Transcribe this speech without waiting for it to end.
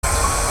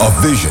A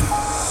vision.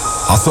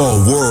 I saw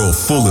a world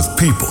full of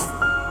people.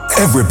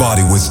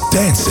 Everybody was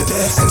dancing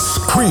and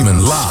screaming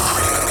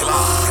loud.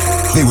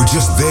 They were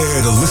just there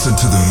to listen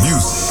to the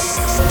music.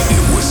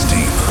 It was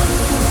deep.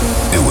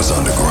 It was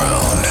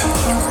underground.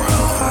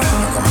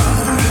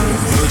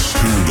 Let's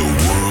turn the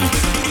world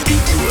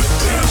into a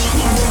dance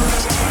floor.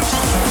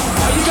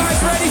 Are you guys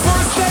ready for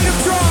a state of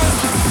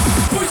trance?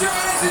 Put your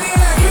hands in the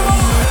air, come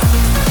on!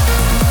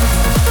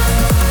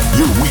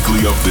 Your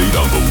weekly update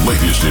on the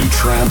latest in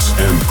trance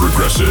and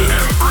progressive.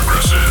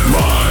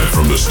 Live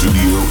from the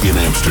studio in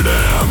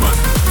Amsterdam.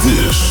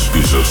 This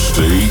is a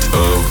State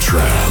of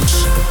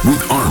Trance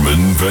with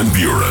Armin van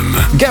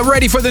Buuren. Get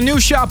ready for the new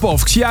Shop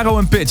Off, Xiaro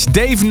and Pitch,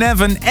 Dave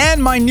Nevin,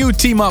 and my new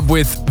team up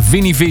with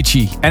Vinny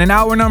Vici. And in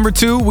hour number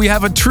 2, we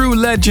have a true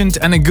legend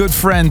and a good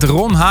friend,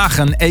 Ron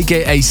Hagen,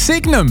 aka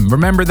Signum.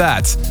 Remember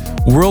that.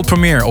 World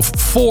premiere of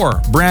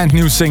 4 brand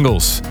new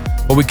singles.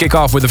 But we kick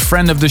off with a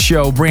friend of the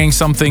show bringing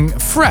something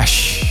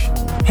fresh.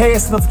 Hey,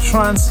 State of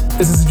Trance,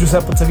 this is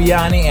Giuseppe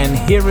Taviani, and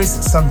here is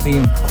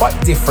something quite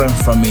different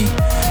from me.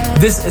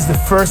 This is the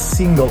first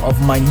single of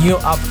my new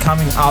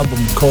upcoming album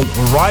called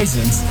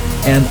Horizons,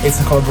 and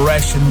it's a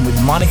collaboration with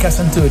Monica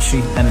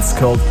Santucci, and it's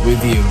called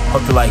With You.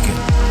 Hope you like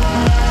it.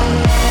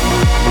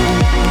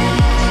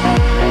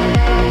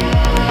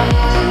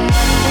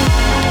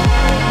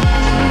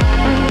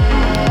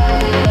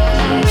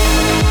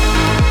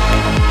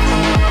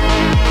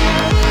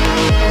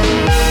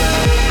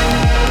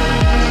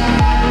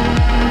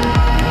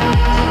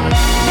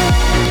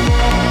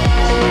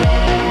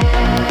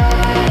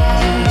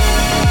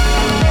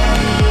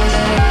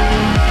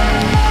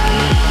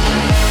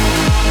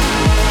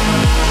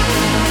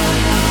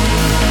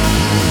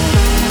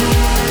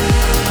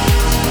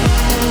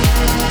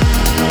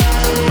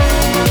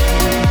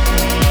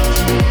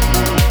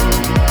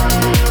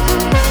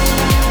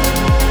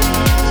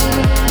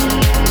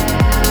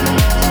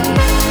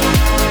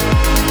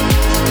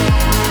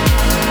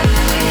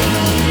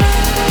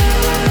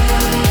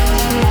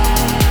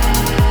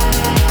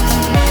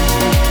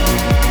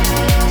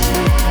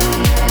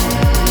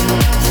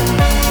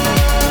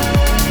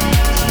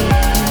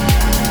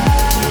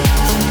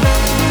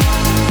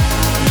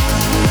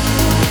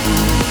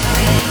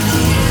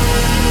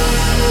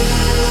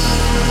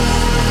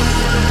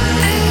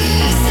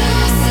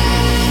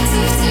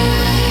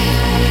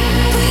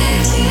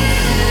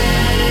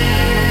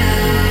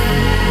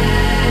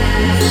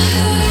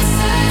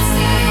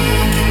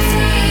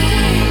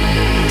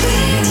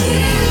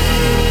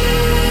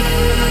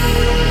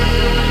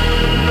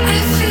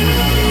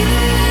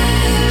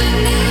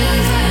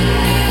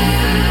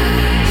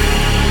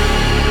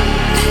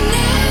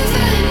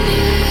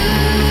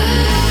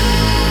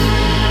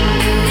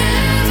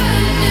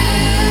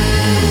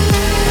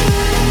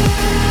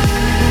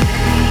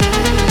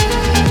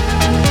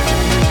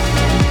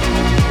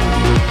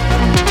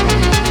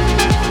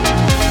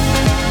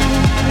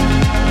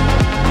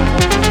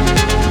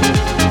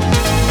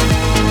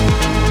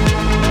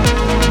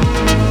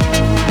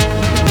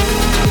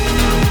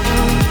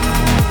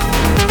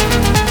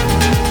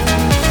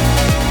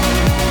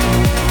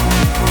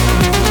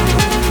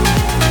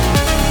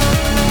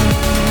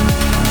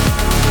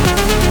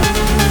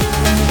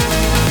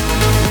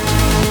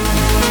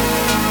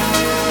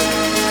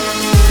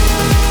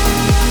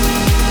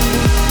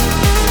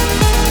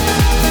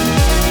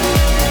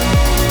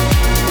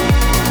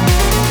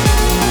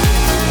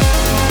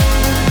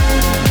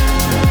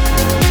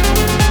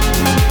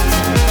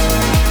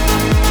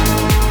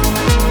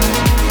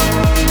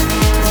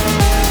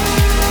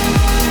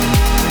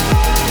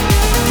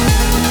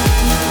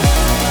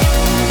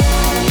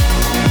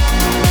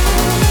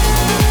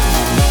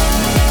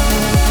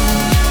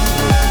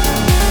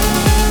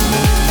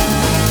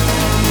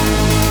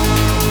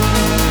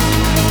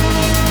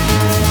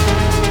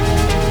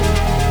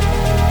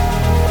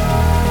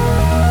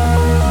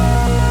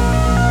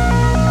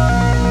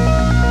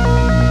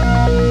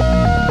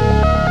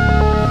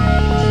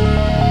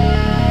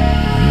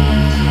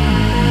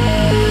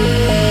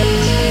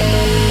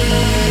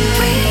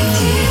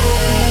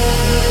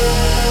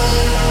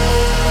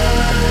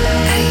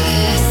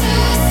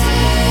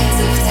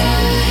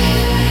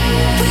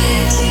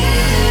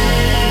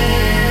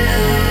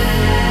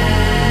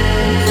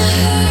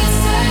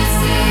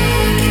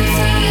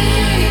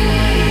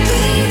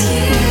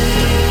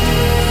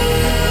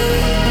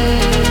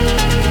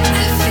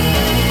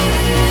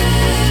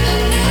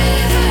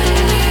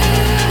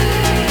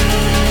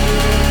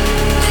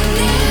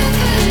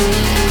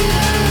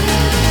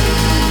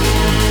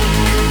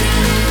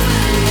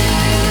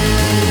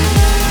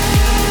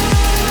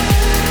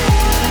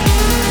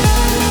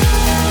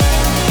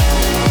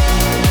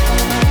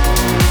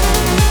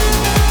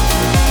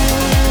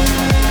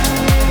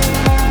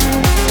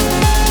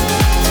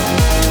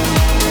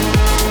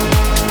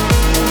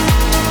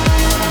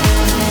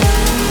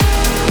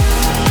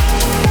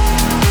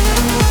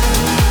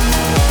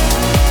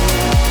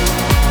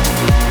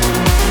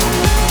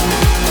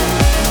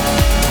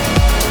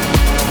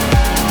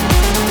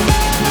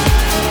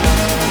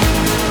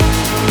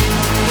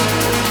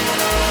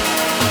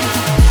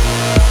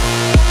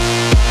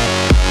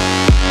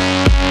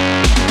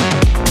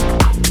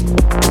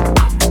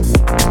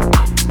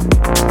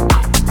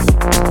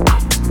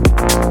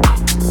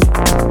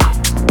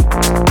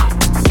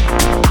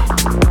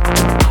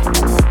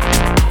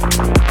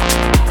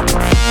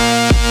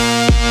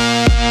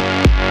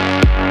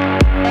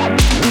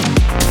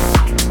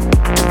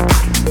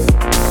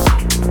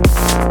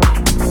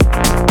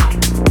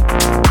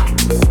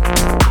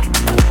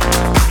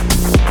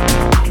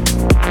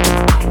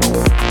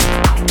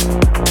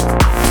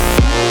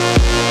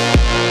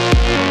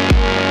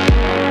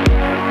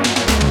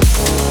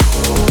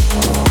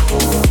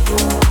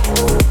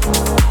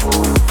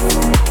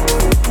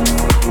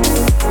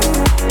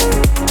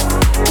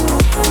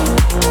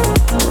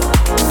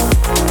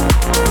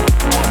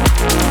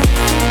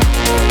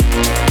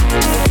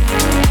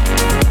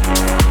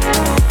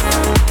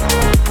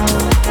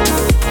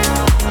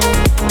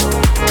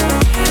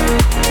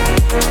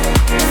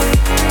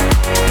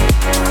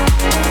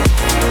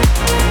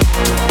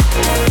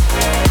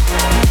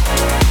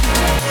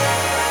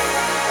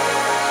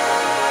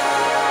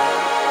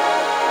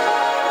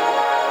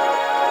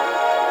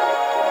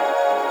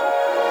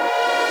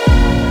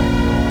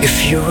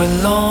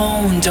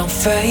 alone, don't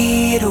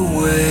fade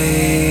away.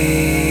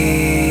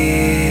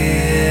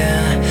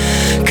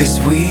 'Cause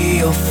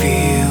we all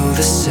feel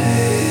the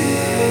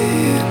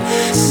same,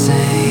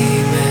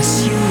 same as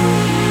you.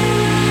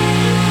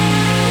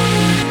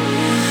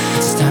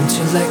 It's time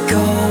to let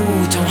go,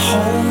 don't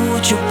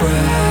hold your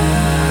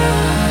breath.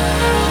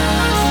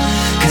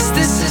 'Cause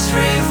this is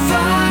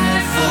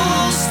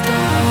revival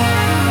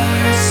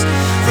stars,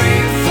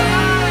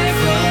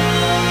 revival.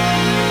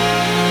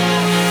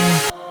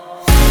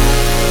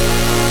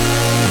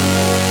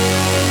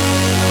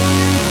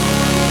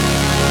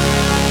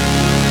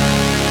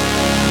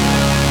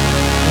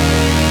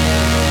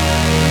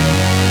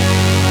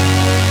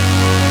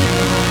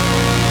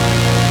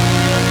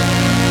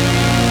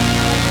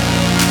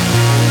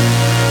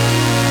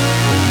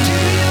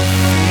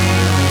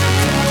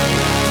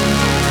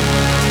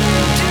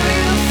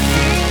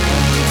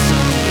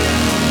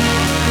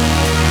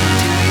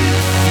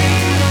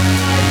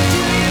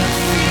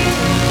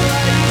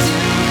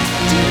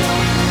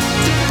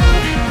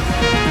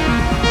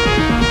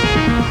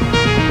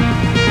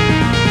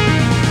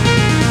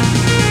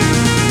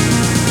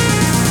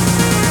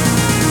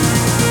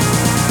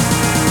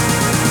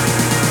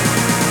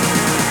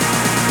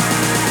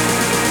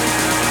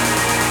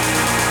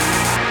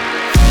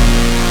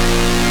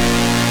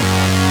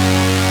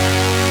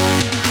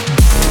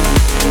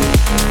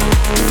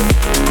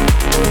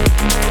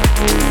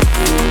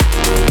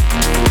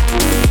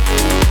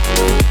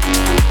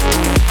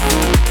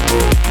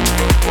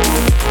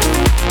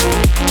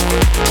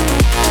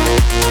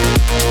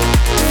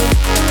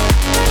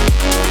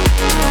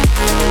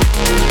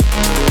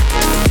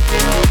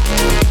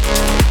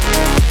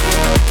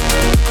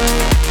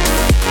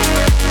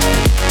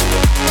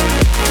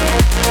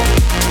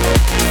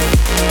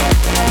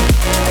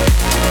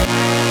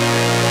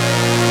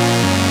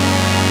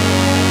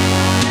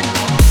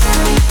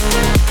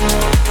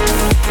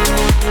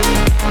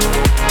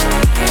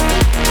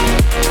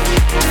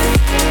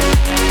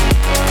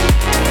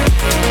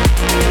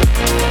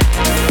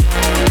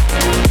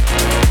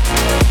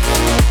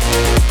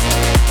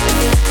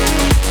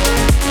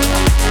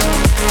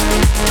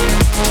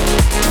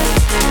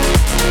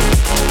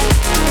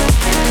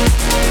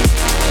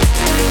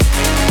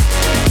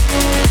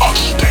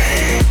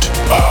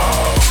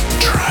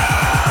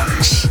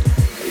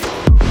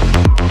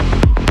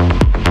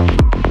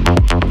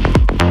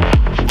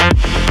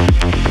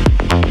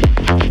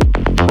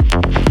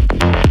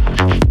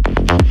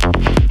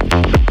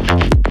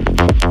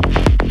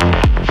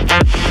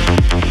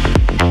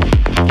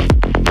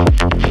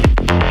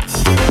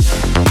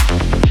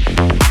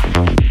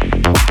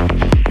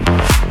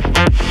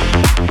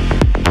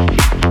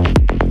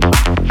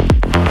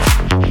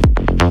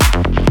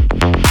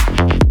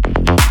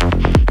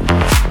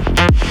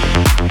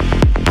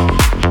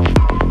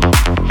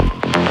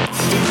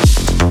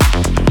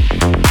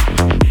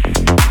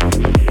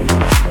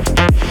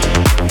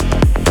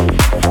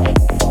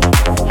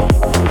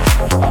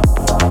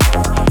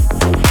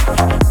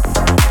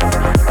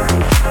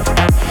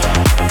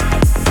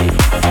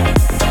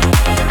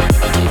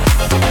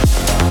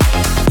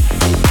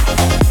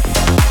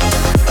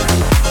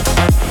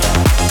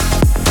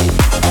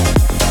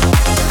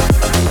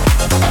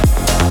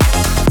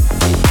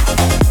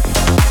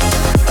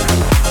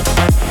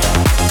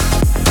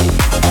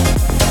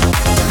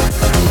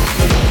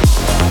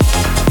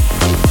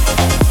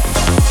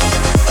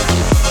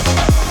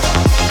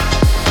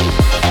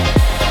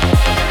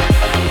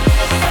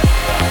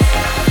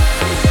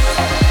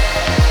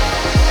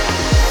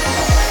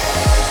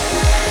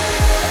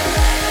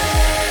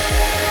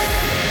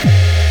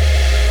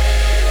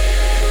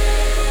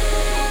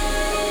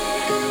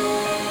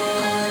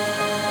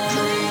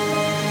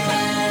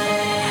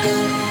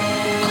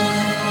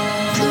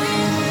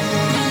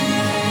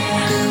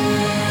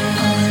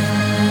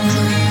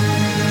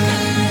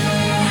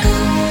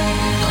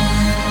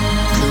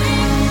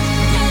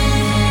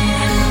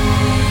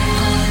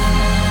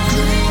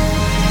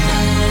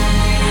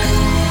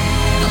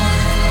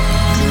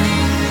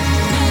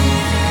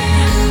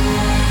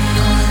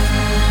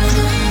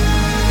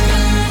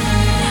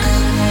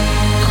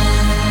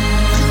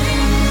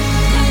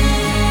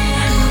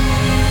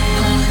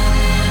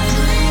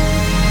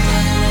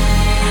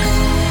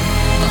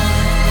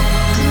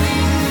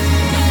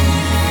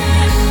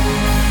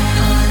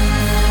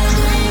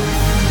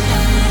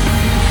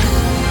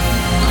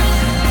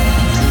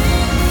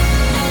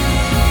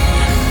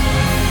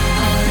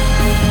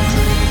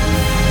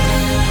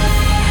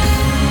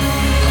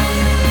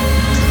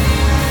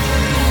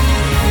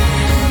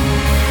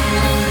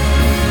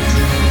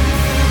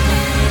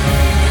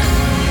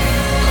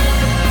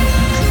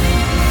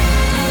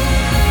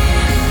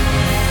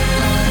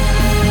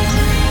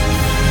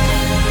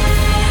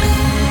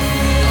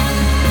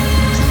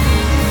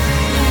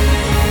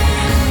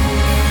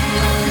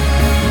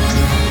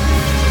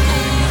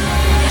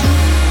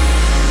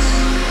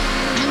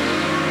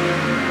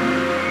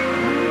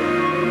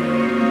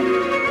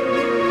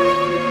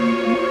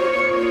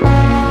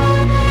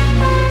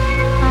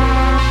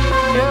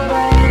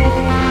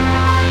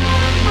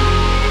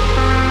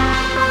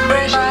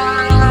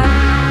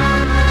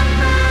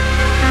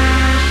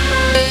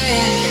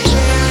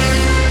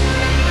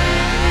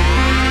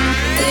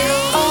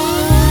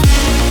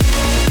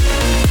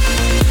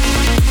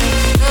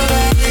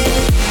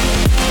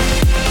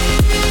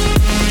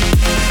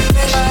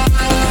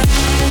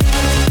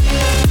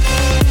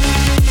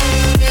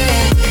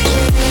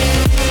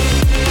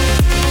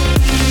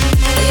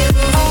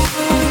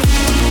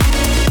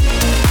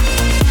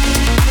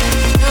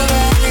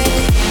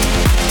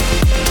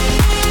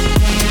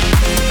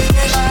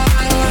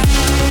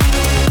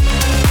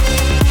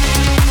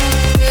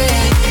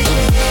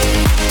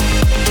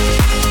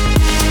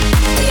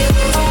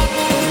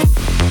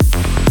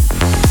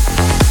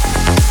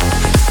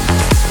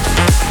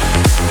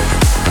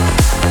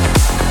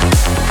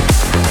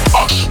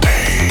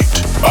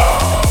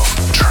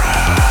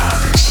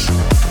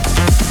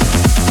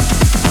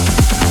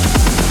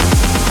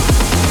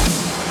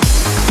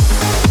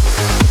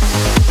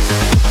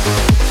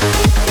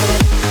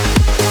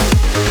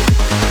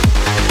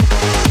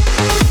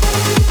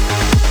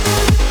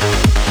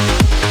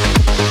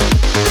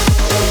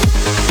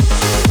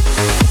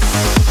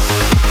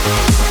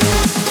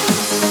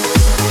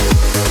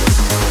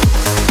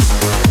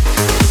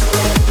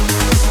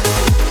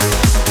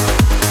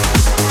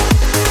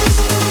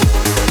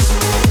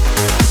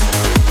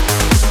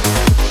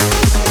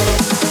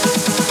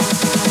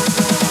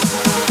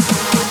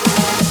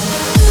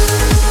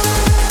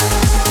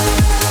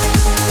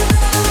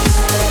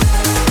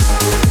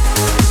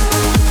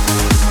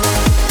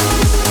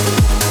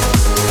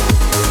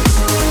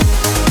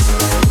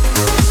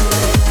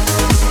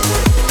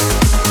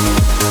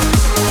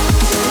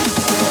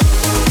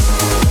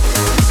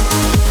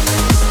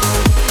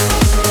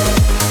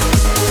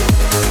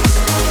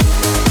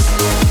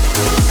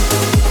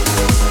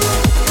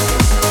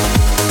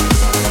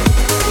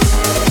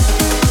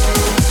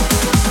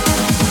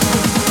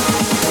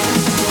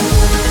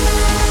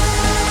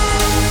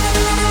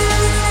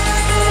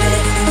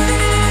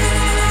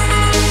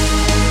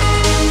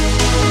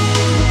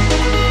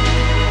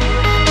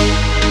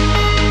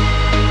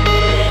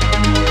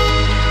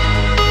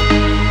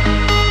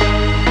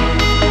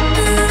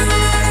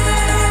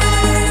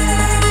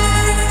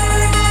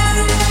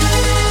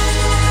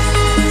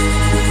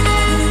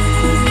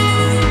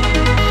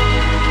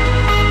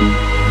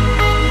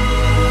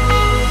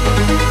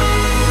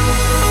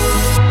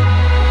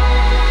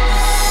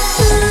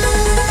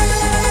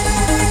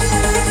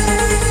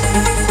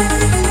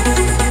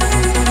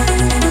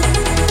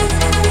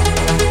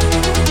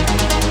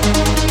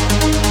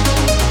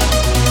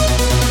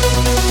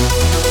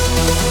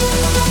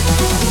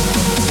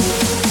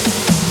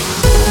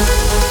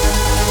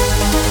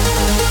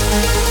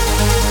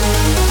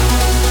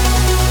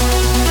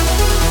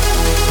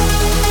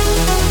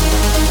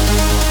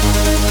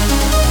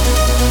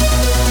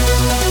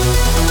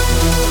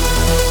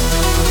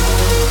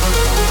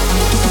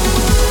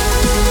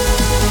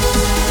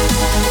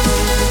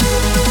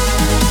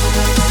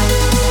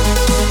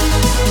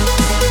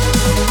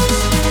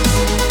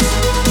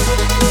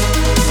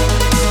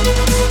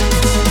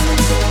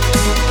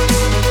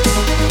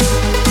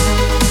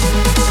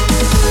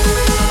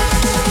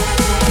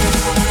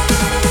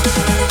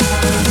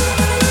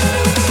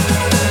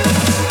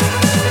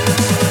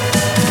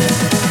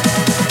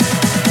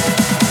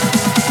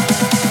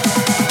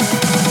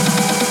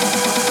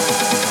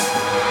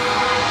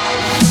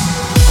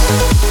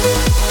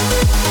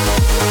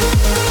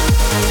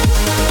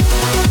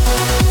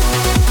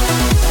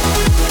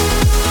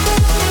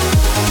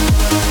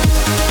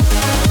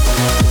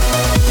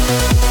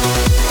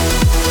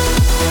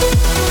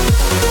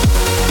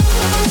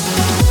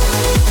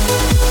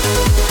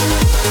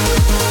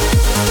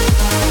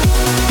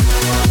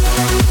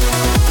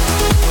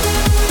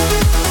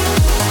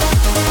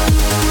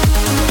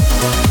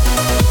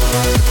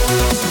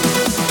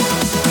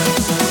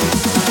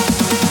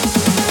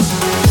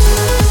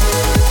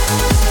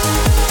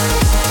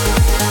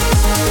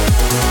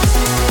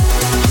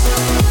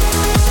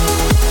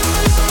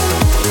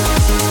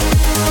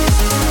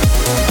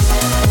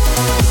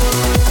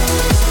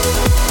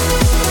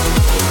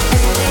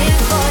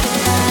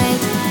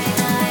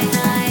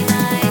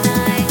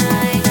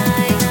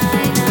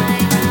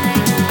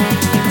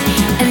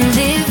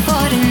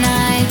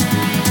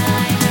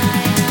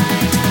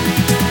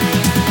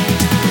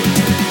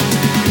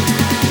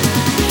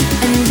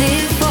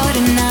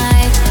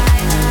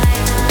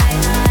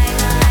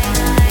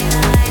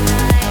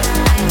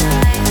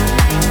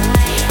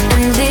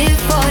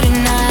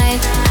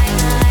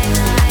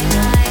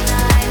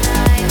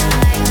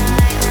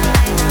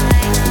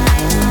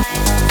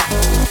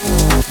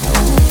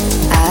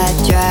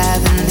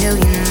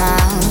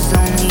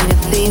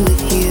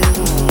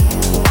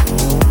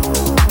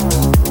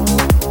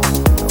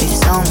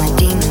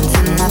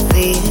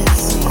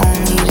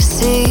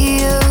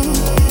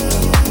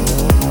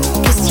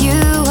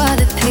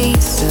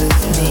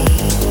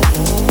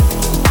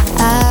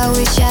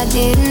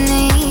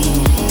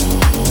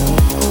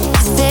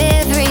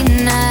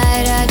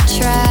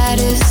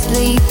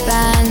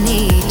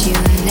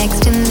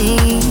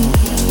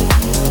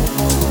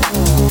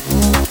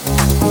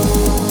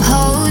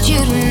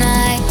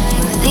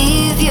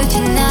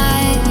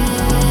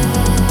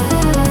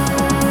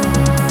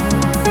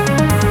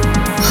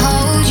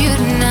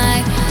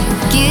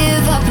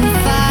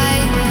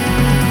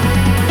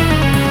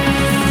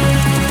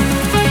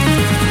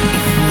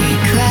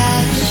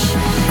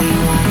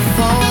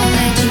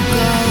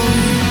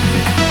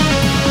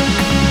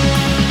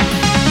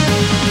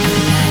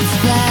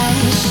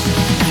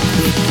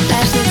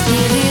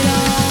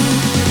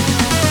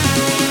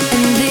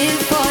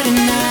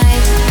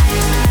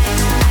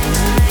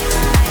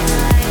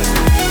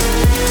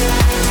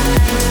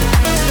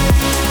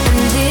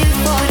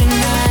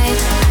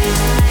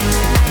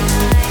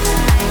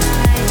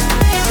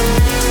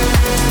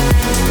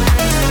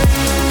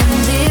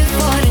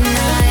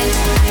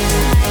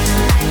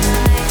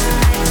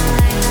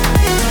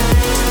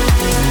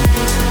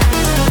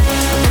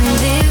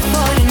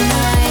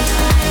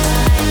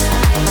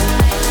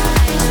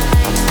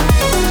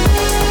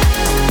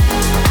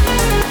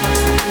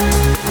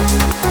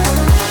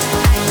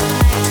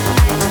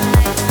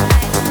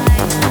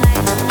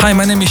 Hi,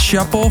 my name is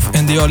Shapov,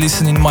 and you are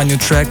listening to my new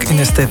track in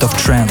a state of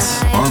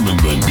trance. Armin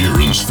van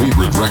Buuren's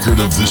favorite record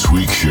of this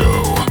week's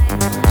show.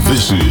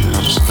 This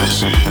is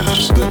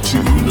the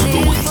tune of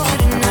the week.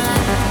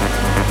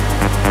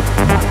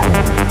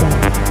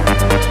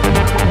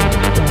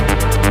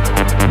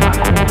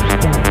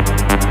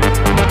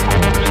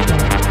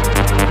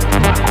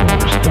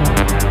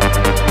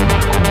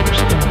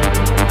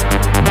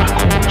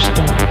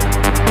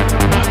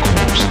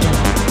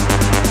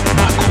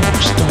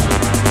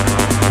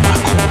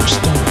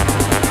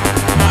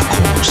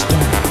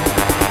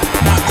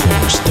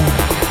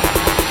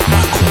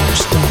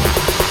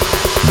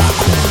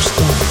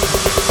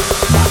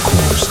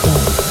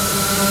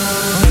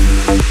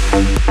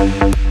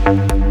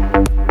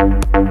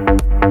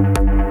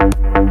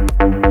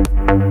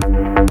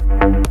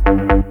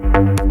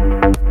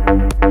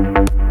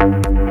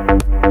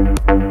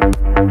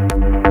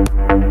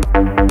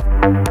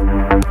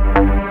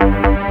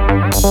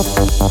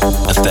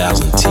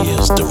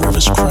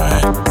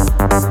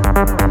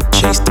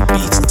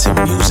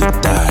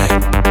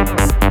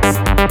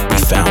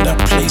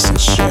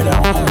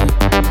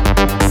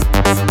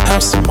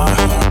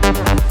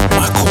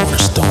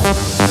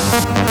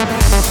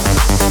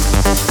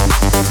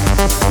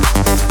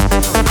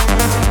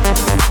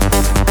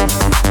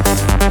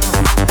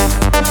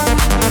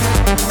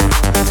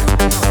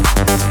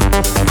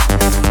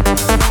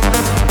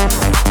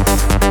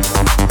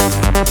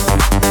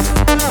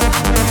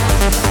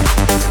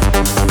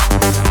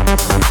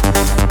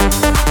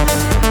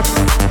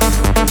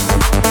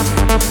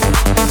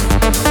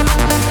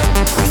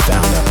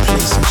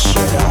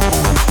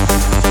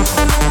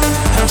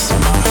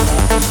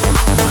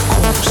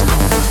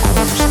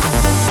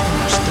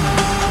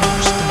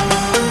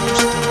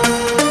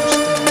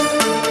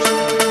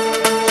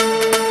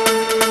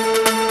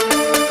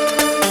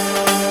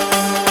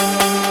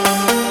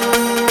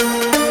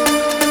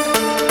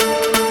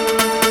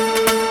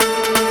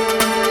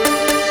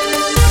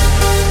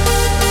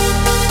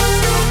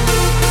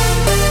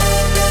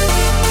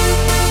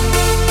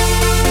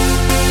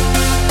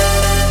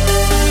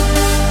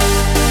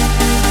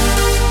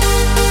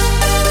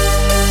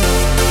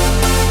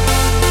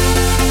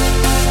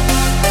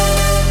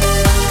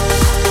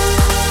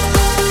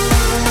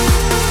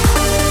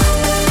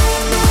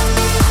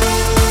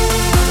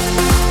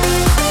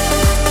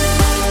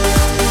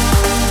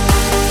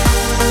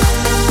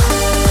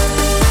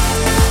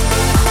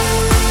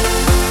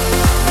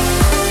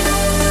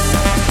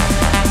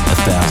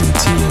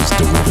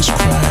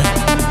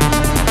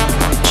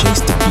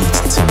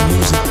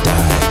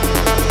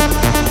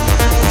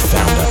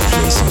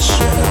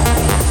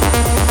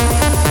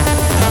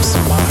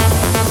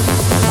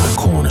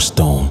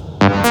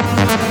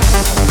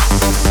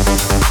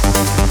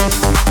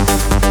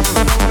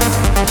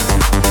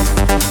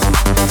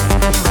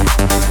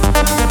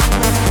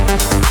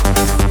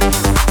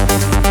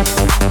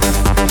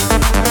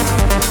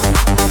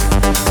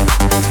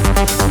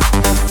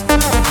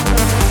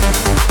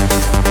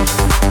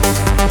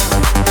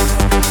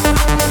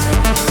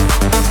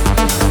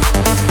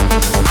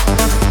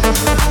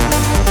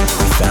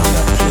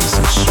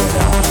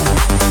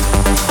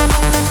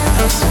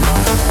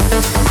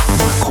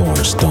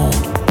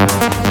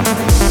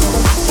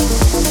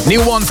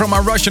 New one from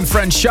our Russian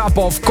friend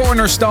Shapov,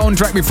 Cornerstone.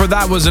 Track before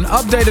that was an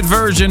updated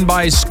version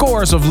by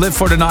Scores of Live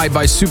for the Night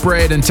by Super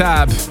 8 and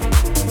Tab.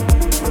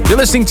 You're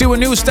listening to a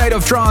new state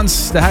of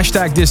trance. The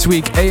hashtag this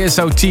week,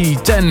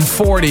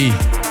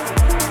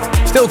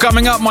 ASOT1040. Still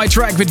coming up, my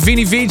track with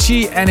Vini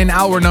Vici, and in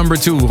hour number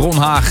 2, Ron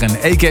Hagen,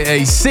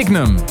 aka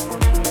Signum.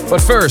 But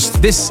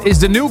first, this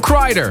is the new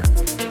Kryder.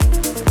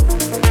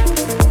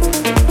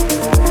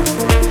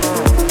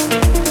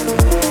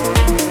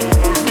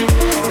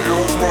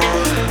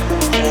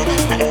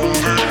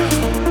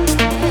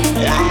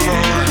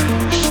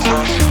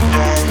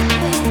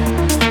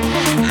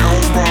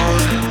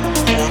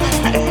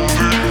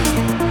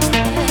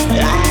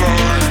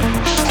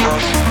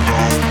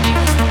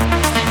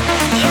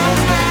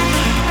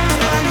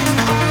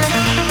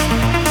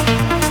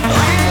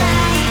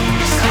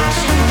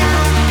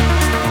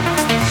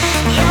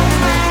 You're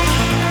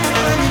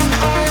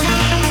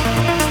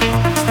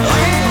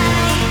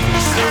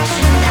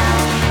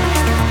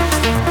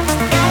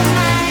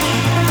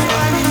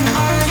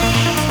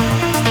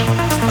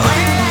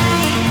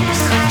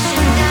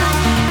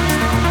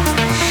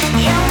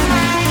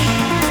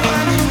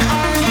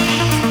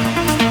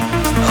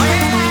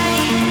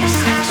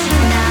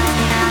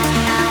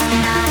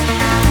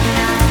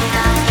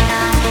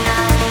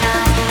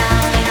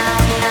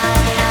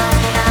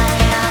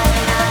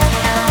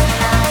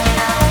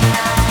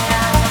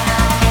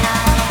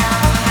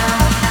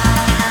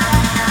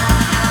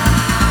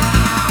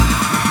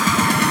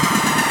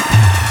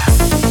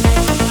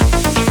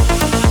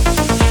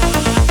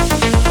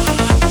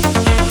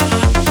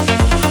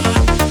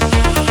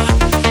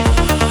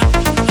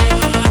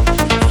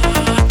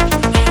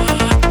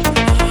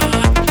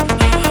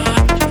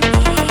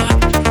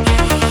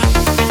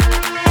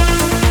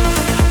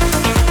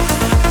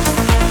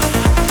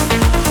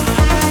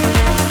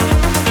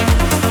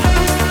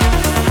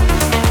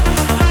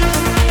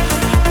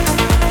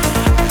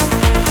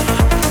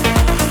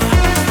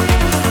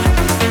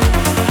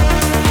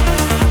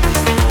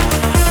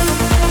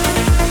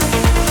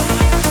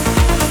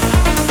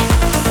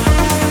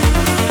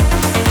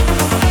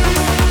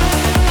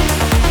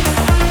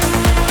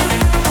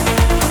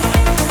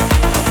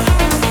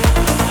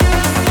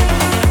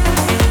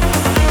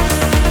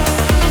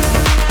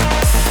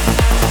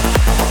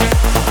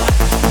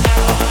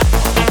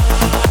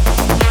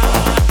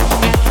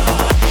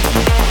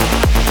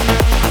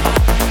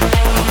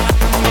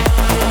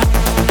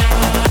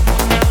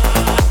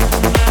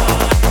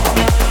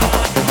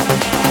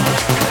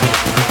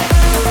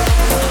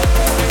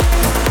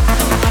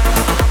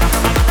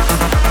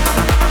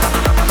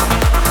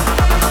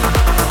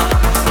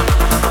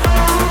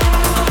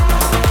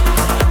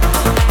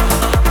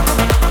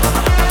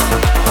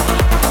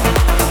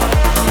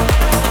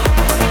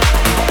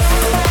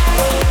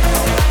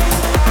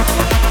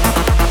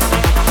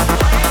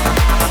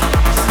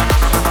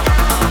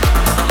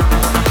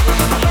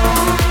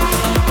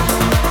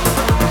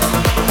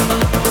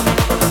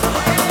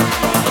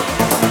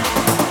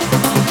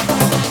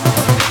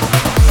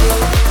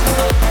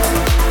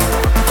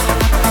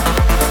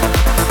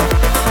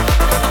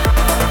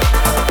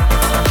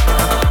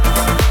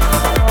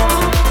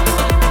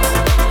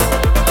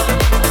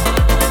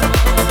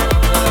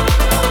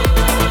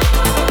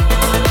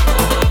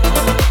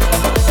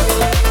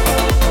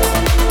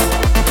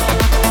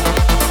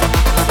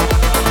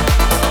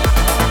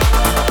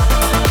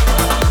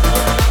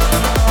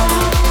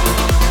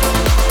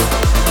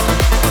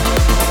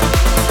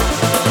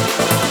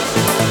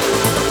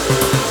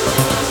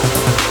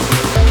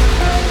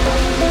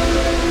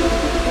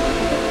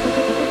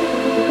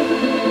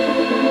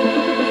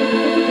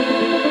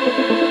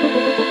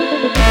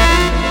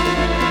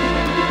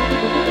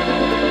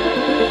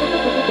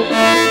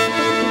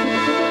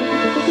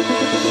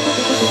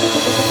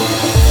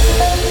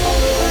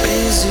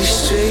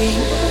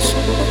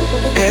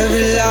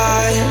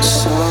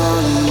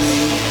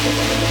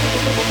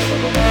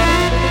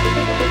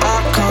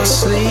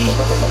sleep,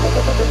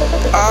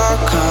 I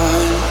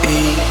can't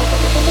eat.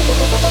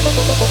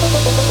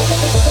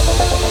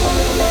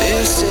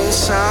 Distant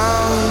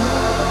sound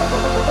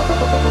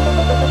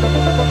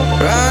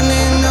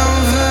running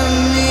over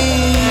me,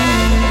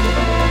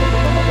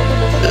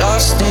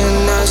 lost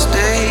in a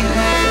state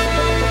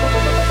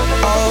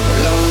of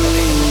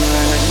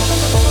loneliness.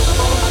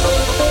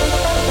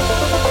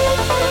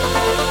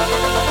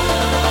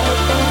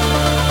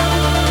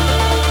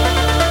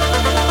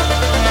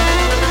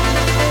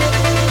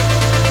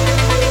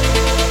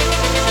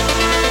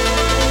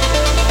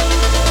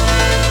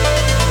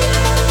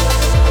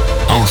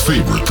 Our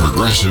favorite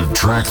progressive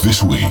track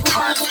this week.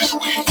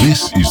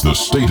 This is the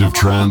State of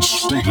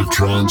Trance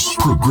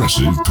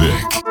Progressive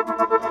Pick.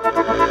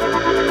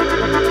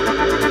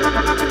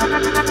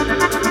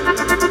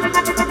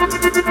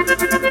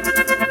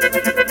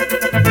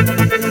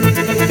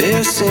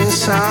 Distant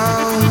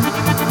sound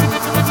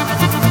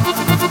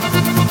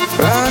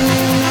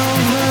running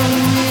over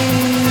me,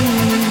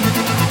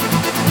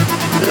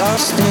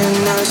 lost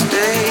in a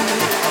state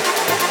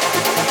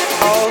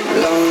of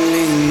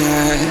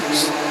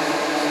loneliness.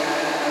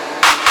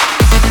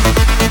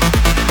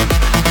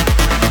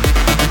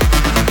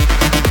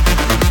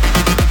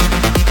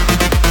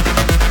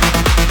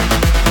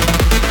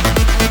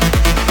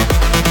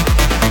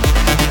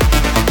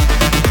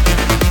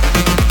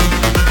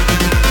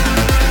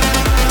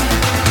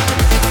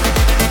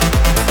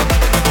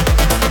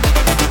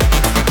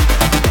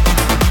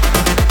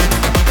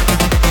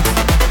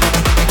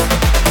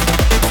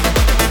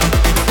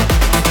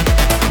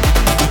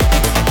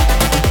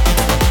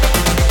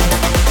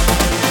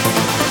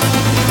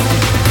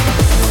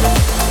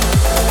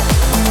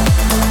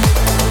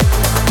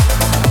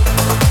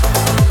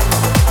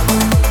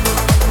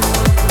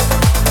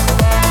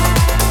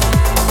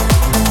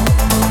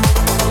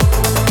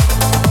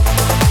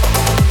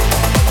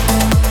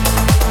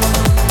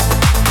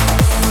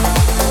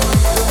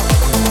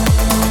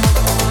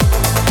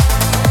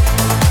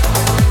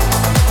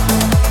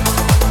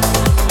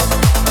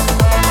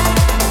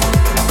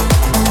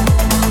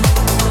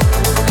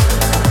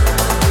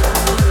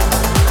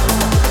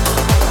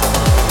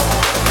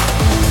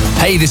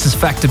 Hey, this is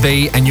Factor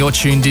B, and you're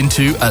tuned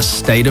into A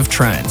State of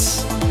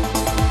Trance.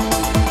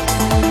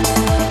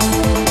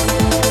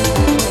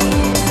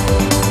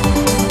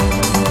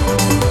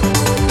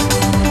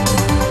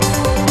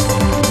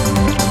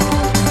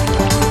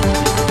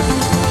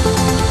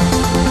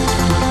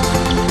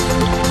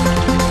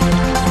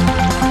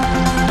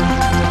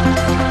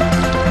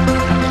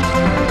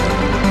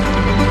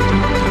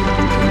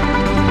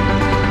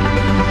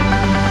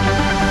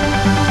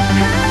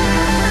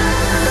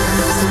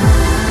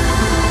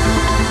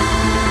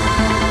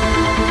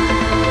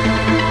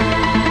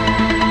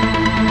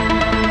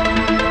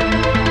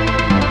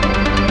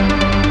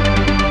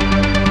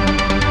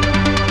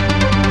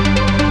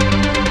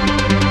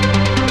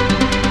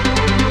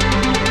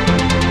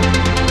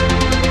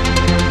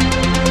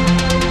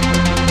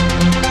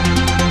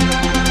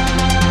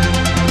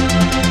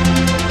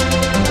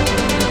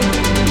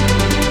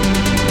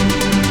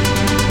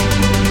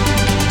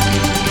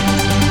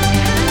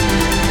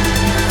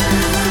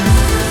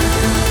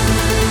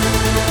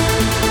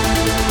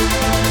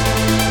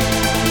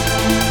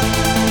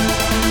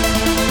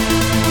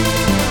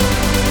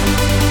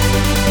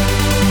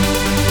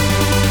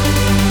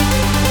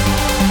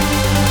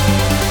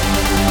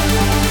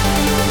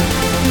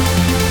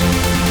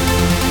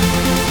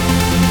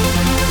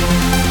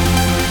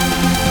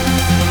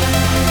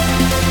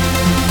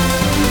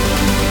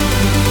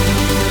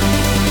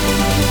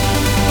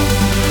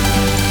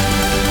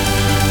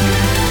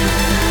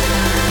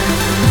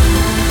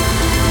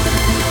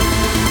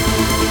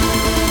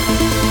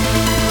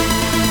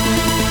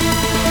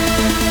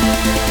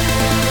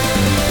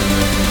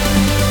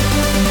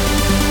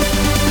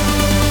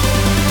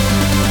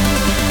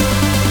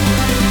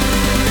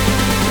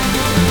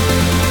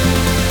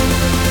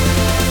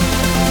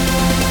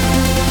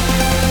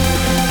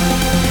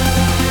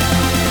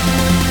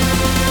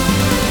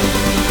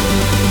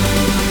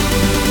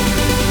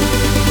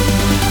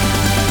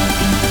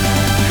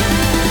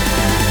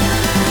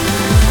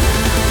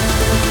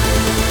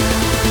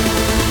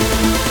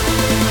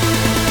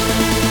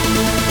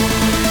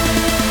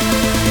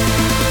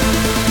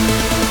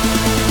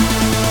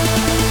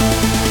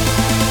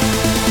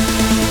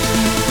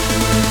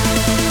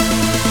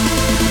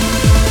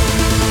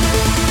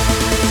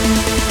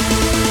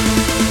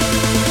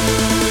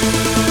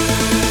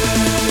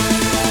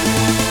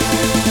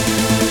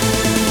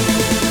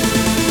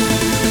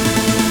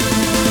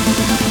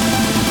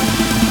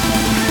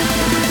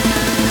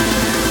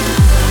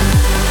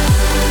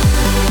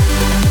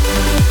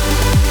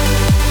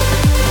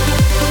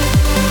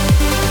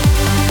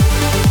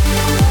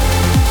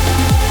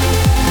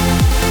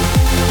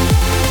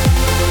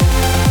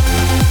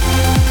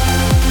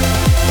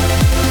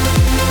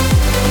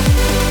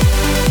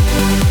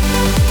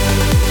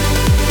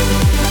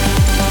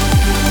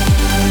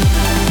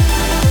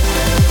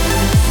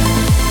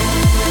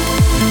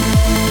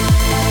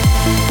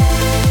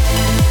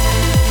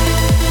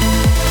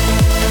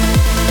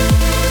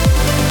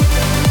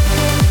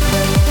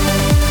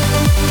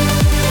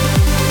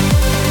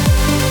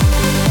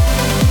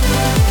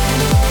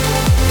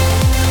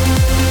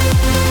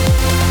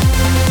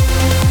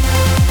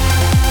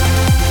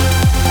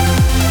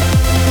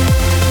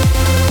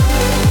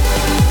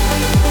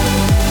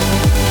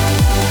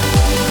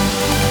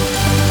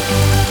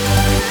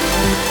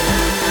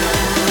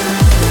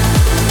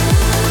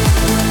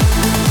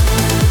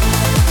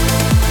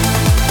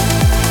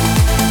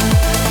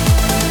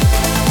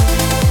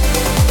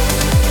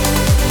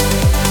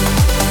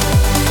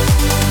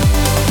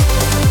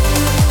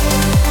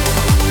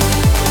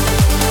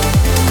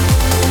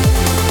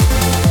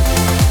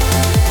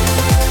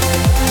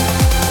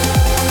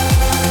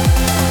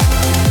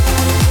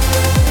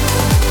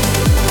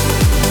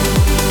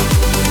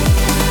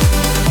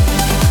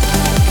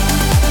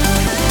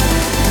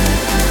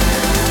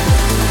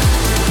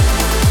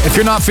 If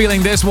you're not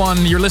feeling this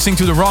one, you're listening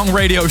to the wrong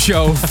radio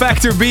show.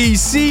 Factor B,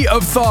 Sea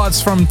of Thoughts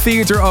from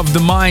Theater of the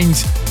Mind.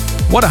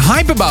 What a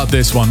hype about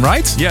this one,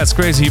 right? Yeah, it's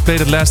crazy. He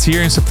played it last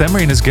year in September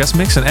in his guest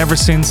mix, and ever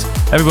since,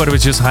 everybody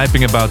was just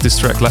hyping about this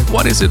track. Like,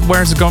 what is it?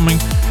 Where is it coming?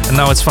 And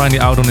now it's finally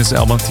out on his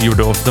album,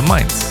 Theater of the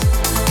Mind.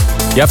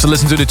 You have to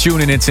listen to the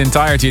tune in its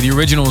entirety. The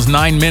original is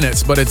 9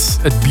 minutes, but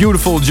it's a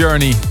beautiful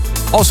journey.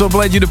 Also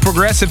played you the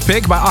progressive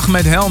pick by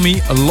Ahmed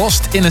Helmi,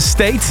 Lost in a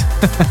State.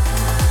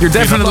 You're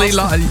definitely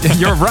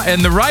you're right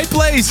in the right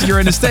place.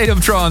 You're in a state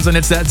of trance, and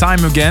it's that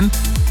time again.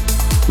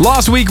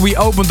 Last week we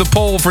opened the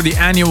poll for the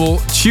annual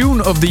Tune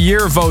of the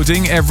Year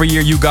voting. Every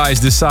year you guys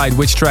decide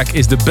which track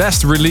is the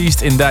best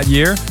released in that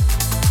year.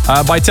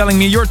 By telling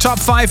me your top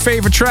 5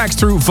 favorite tracks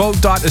through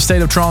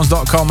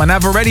vote.astateoftrance.com. And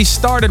I've already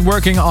started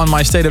working on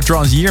my State of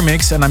Trance year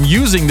mix, and I'm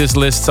using this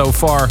list so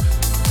far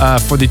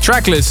for the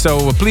track list.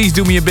 So please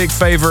do me a big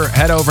favor,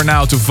 head over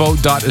now to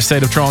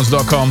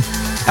vote.astateoftrance.com.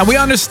 And we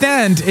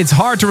understand it's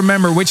hard to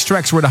remember which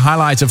tracks were the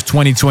highlights of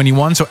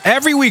 2021. So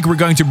every week we're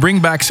going to bring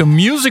back some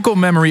musical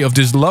memory of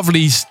this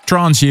lovely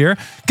trance year.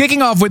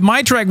 Kicking off with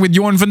my track with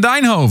Jorn van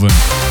Deynhoven.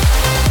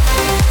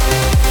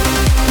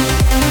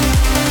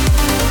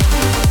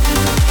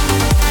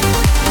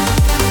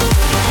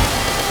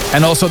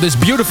 And also this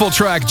beautiful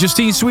track,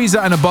 Justine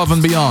Suissa and Above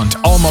and Beyond,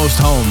 Almost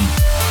Home.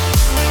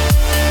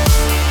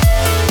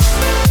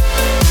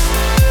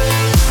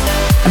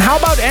 And how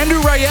about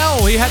Andrew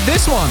Rayel? He had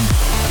this one.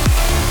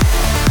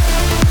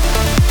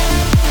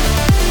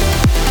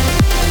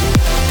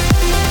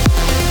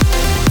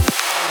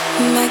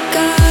 My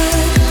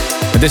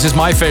God. And this is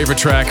my favorite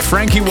track,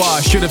 Frankie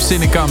Wah, Should Have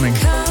Seen It Coming.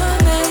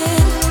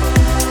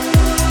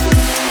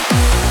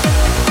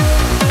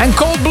 And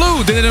Cold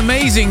Blue did an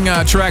amazing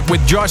track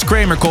with Josh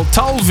Kramer called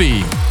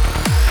Talvi.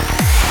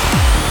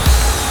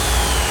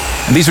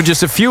 And these were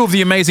just a few of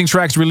the amazing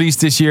tracks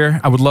released this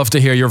year. I would love to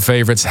hear your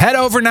favorites. Head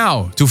over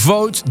now to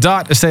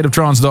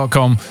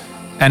vote.astateoftrance.com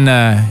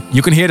and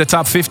you can hear the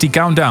top 50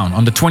 countdown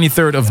on the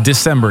 23rd of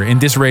December in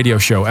this radio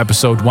show,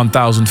 episode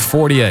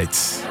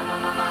 1048.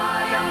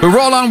 We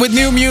roll on with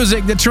new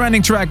music, the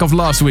trending track of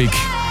last week.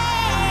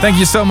 Thank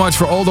you so much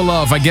for all the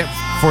love I get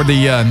for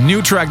the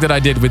new track that I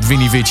did with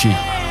Vini Vici.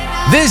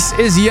 This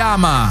is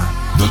Yama.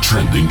 The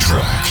trending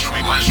track.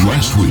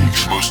 Last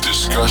week's most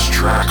discussed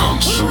track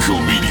on social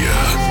media.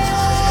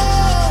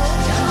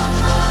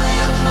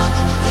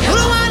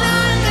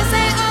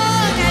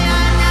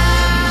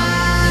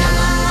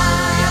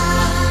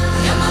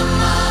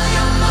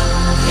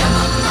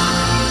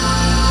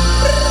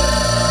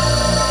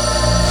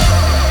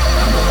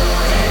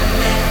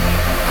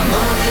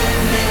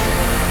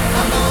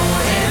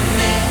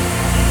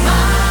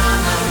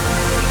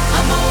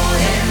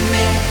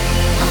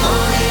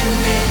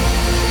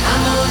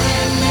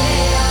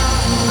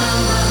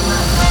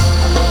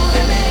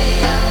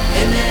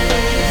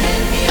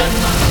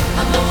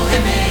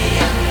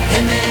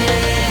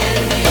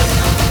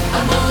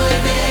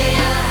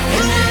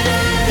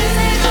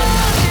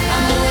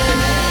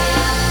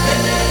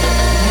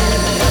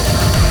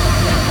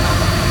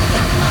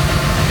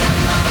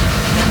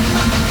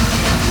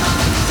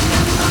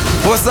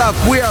 What's up?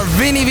 We are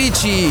Vini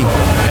Vici,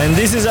 and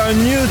this is our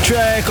new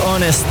track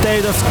on A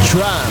State of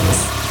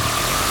Trance.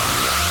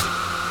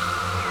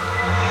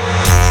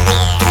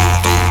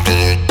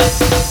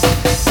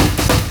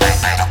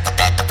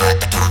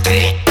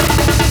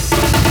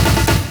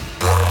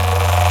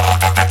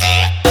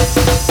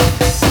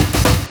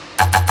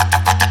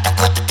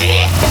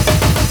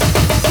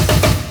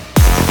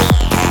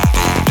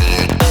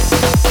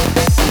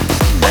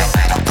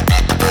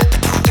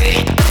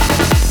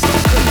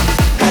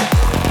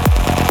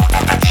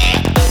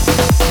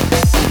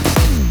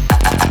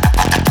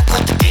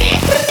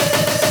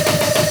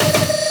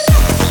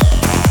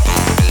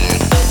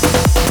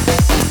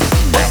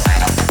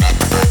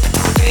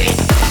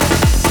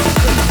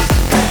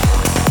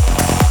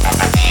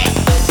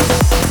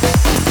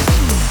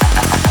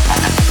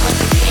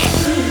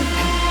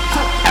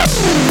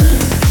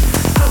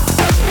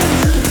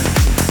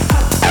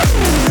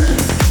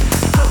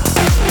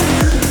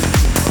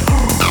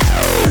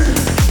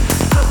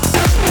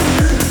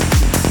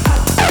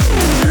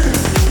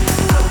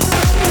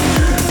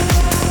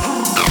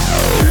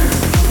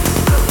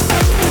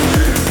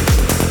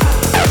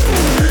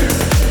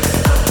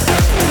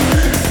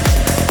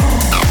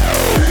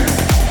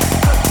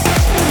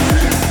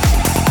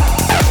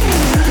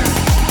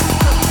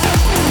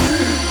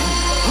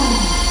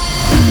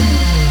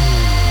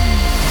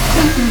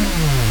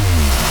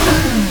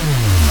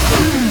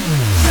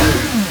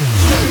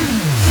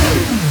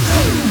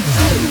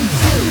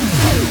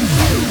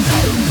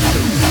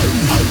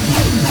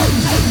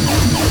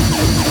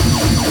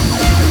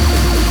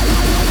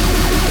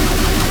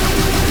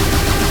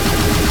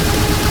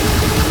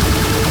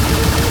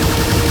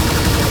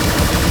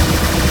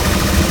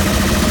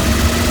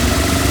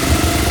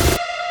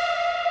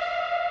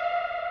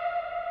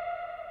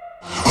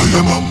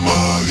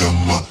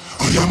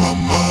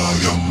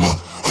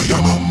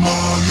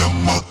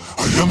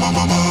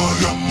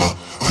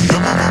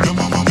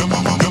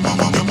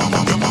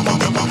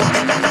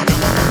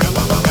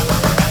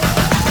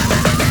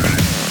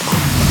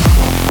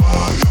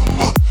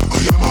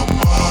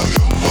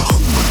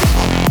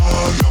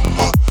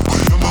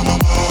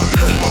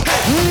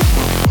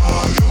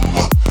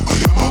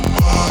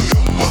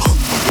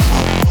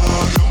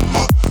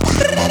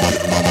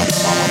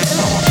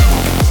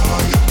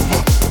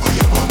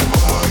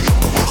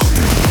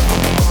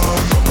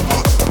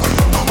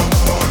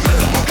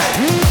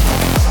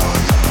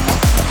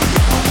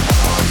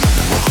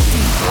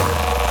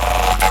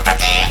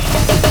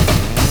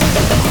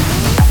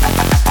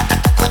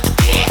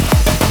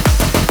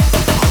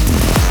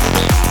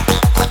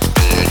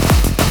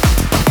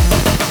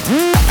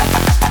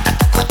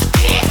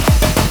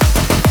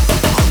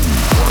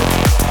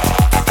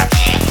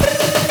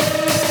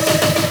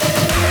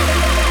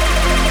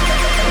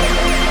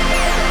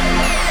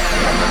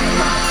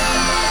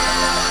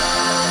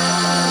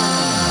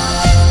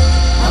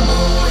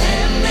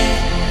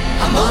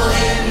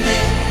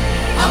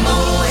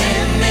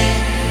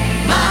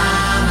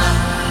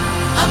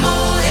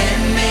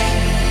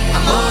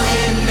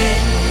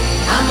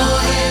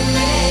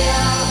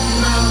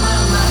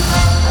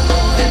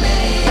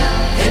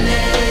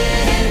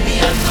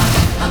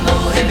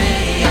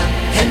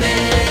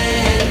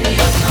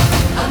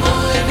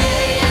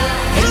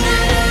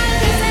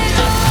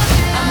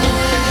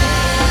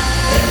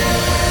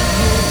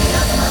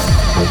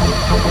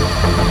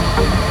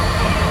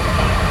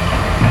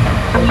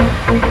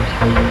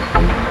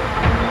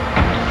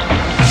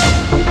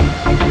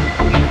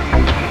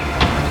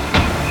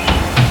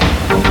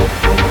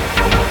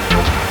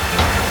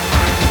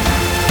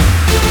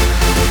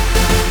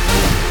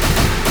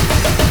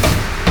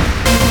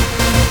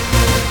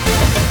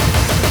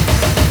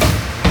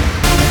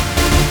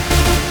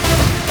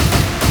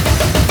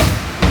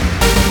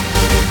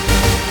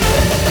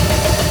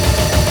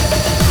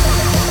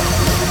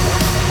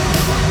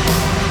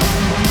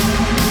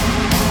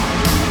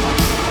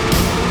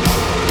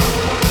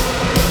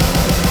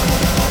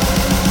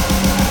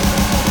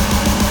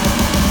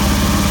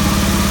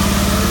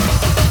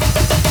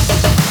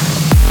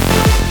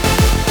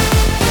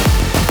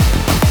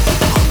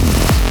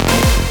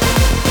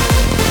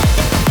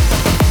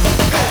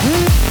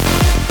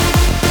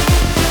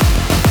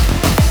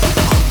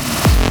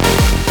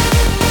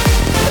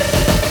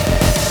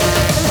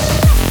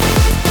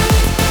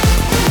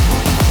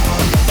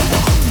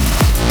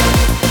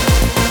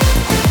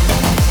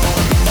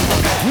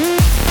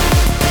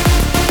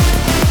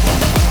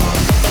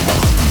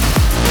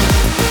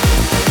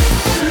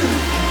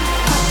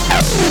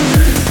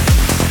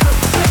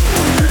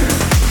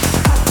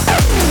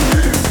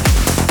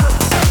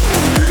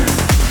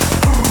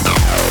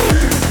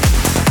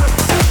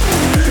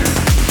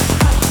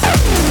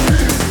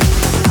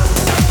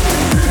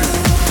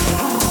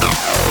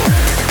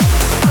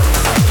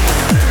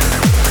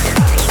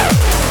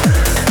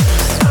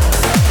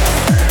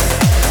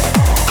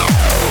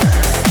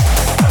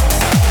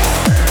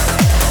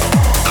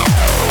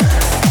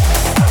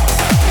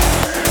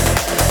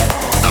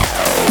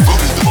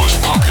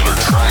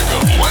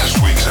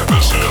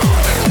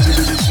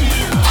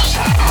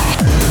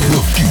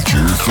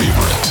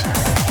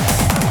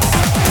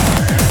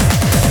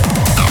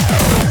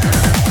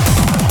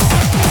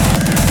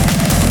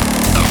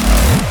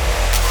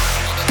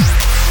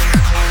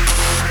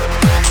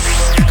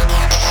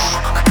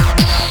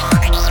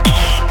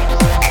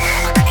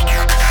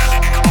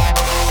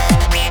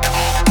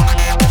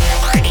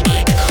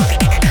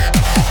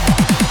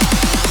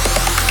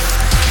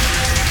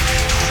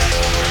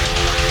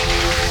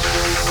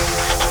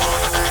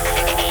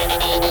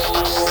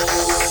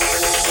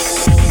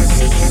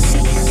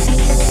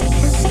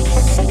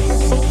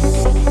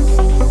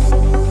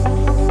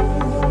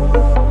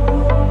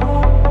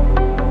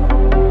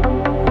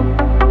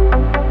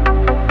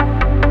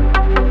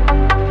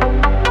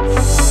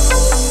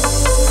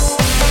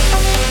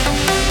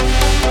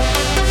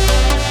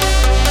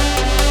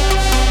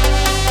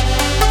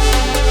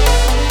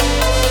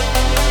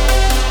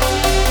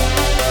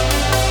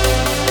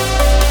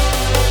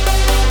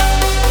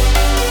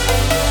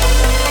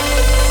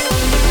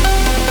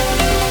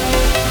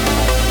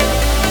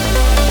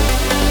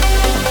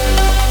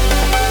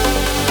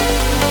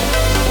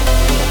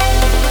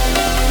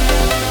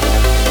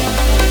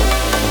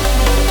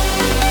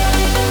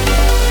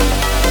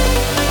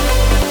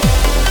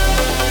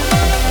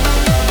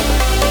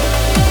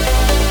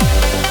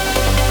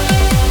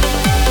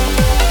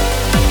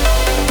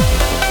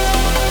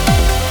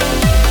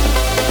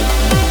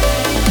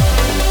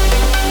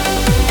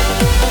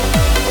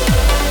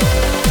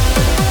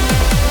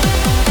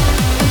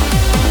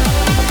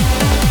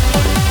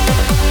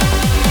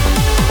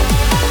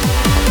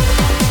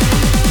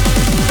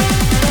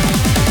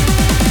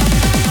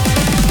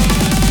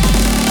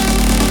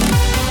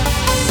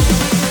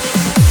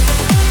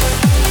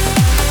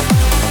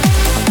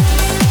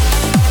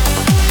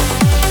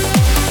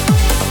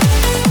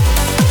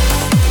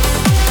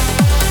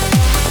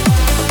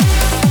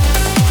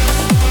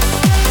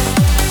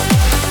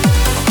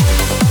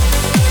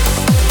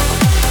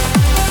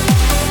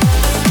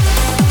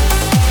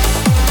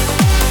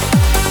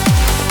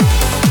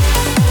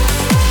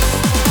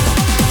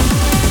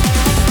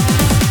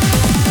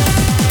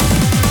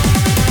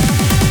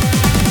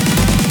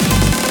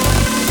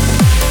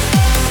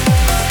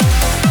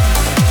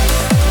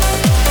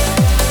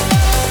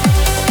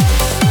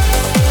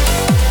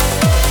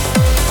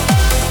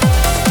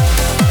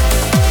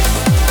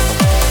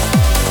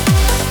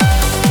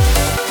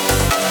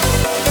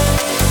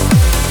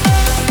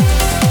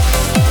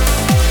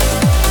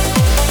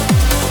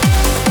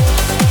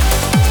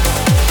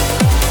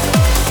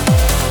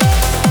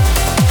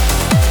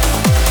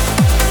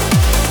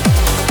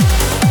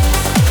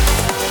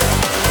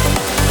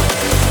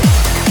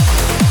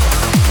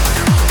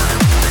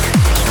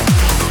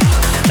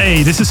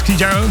 Hey, this is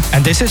Kijaro.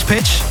 And this is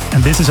Pitch.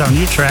 And this is our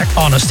new track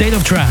on A State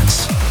of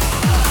Trance.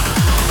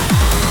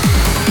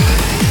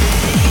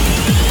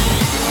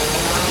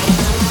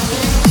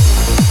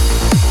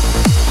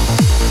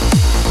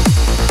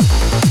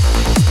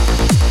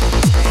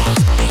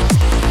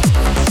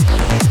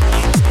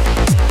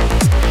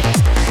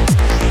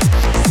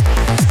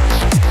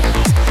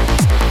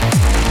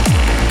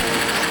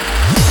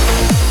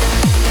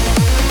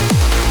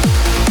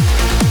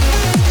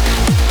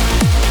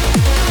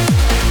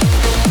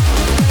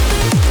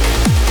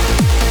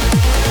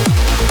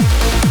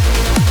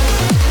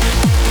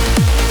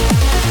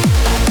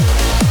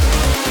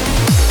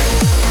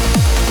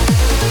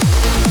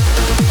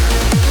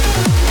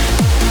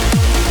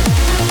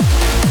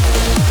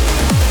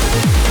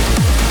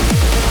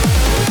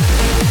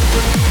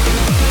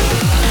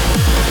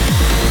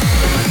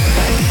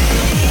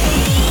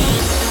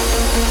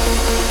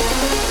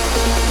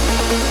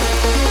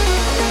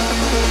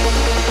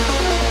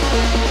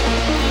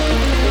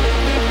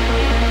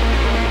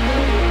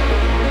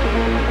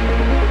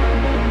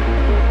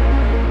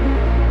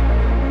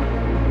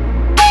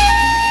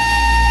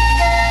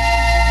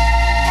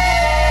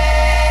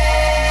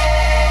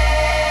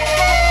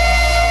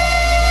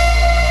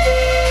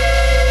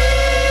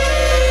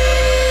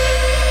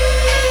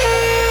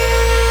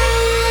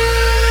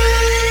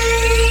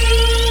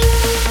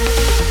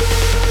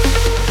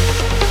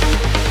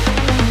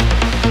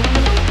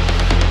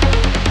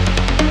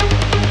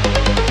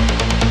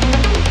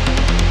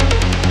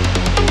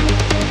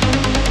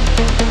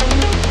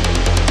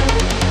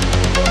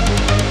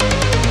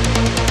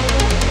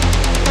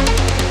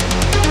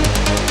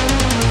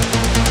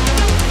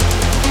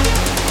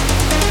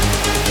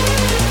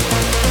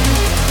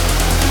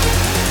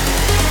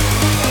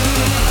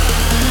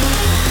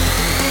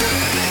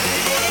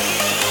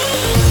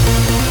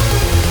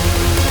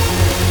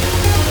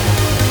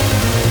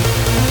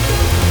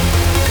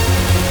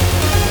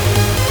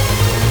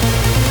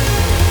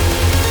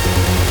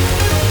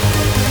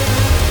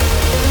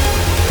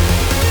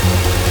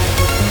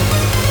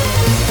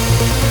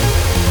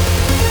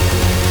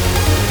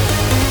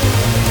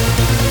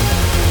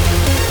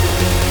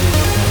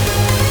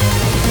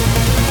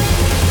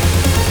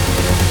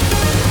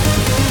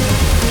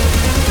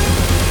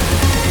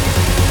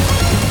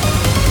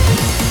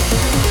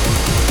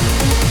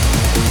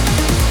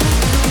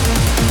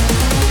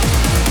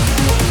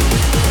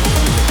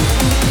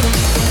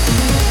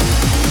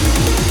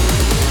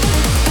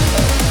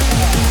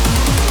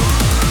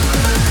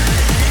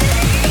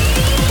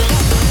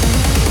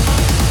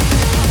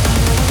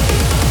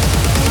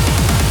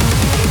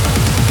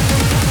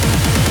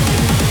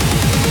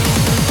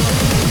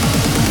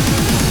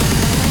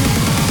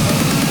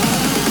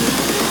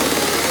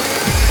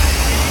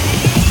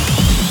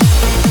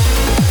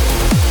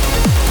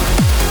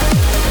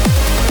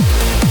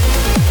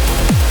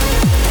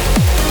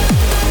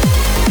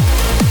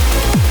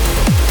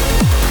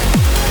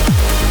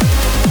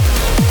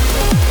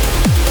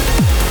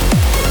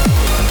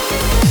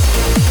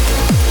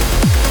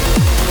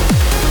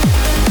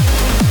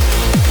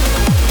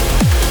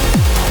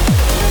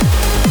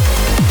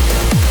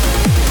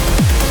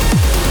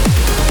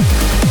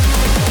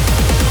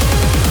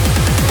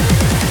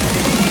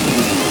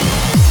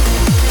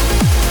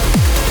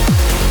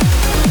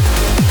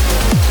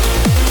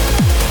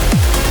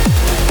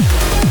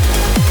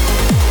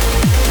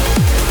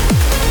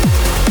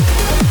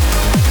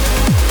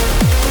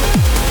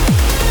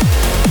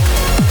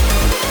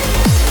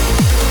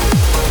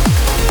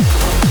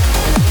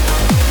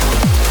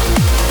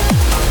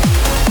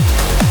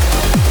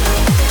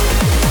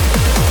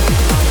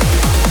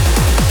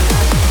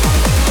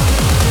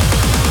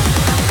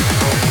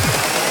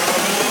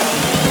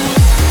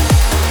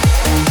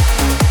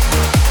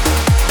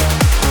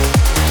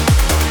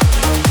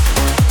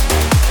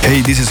 Hey,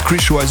 this is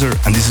Chris Schweizer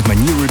and this is my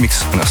new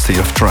remix on A State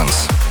of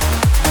Trance.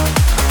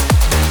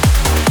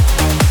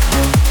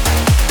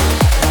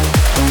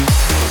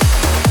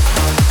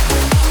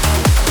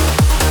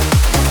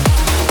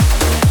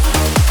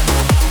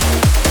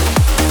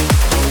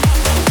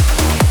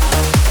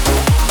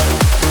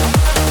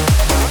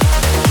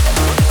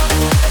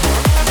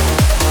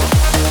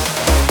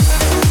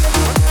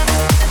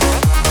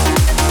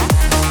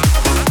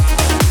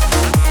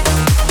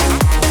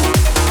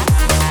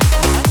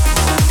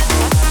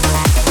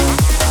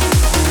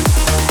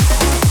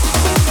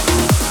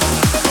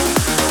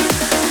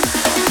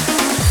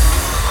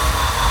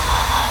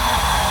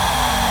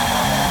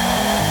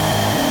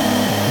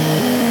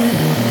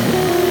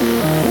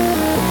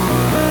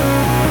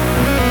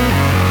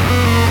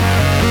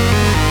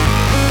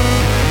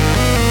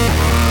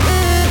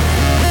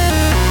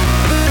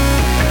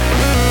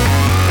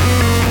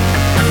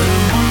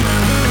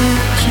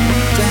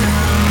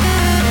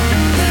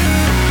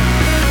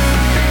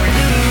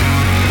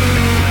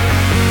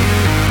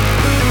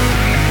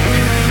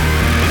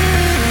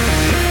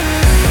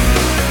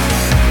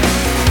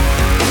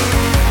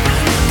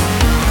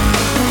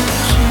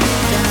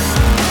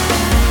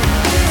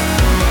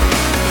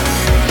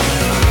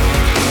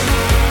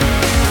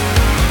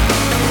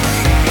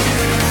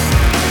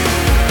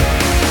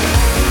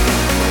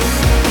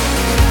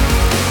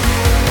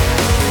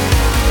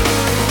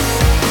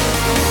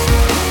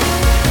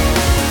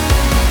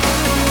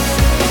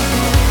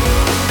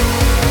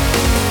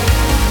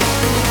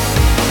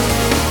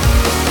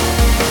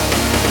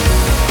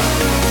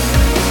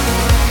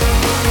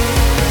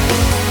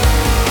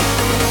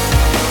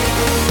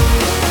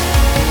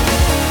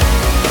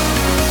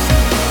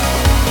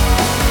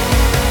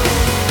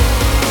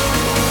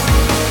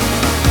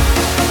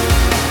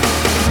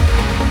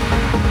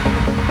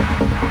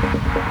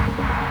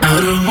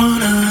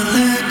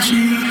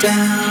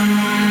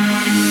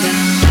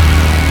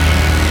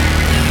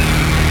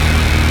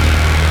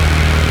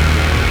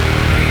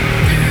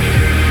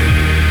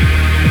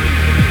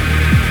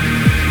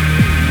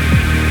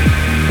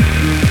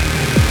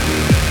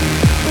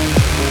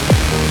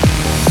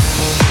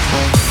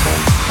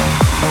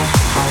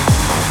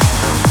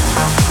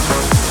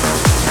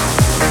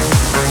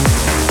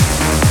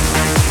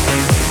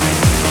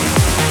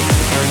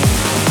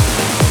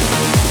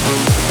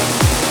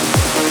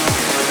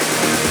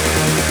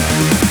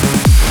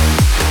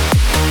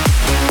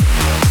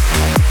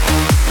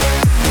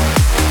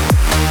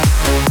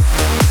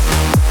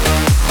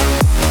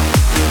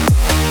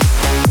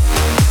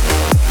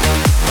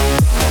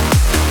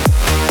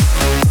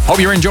 Hope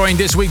you're enjoying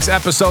this week's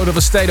episode of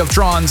A State of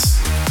Trance.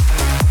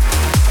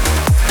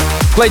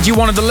 Played you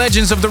one of the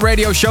legends of the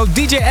radio show,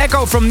 DJ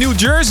Echo from New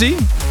Jersey.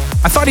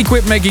 I thought he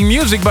quit making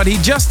music, but he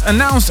just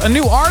announced a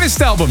new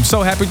artist album.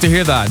 So happy to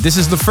hear that. This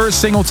is the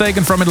first single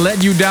taken from it,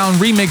 Let You Down,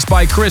 remixed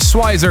by Chris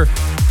Schweizer.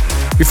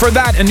 Before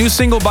that, a new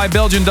single by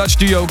Belgian-Dutch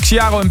duo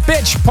Xiaro and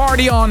Pitch,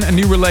 Party On, a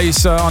new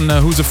release on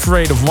Who's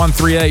Afraid of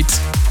 138.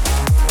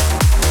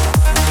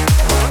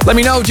 Let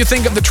me know what you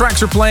think of the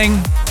tracks we're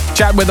playing.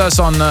 Chat with us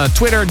on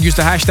Twitter, use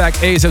the hashtag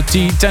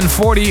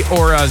ASOT1040,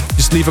 or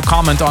just leave a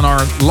comment on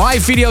our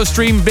live video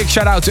stream. Big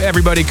shout out to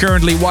everybody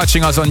currently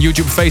watching us on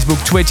YouTube,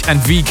 Facebook, Twitch and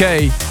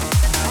VK.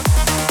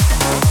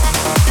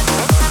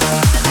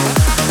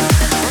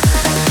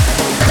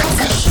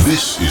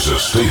 This is A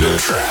State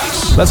of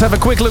Trance. Let's have a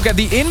quick look at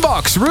the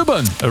inbox.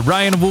 Ruben.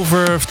 Ryan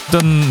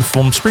Wolverton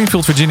from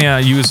Springfield, Virginia,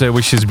 USA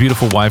wishes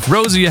beautiful wife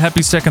Rosie a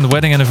happy second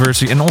wedding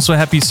anniversary and also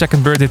happy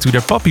second birthday to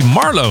their puppy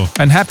Marlo.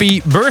 And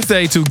happy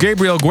birthday to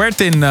Gabriel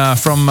Guertin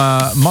from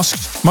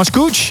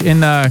Mascouche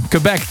in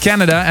Quebec,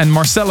 Canada, and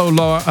Marcelo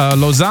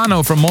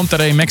Lozano from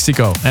Monterrey,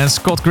 Mexico. And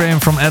Scott Graham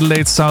from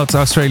Adelaide, South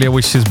Australia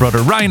wishes his brother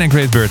Ryan a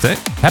great birthday.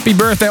 Happy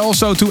birthday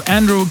also to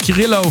Andrew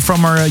Kirillo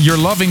from your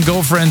loving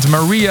girlfriend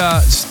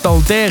Maria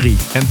Stalteri.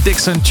 And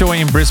Dixon Choi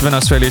in Brisbane,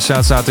 Australia,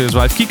 shouts out to his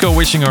wife Kiko,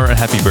 wishing her a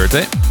happy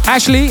birthday.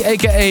 Ashley,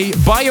 aka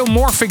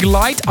Biomorphic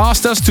Light,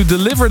 asked us to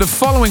deliver the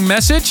following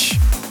message.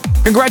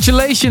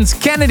 Congratulations,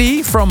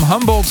 Kennedy from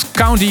Humboldt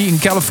County in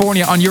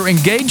California, on your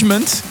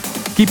engagement.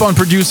 Keep on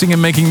producing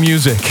and making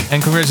music.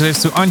 And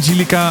congratulations to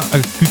Angelica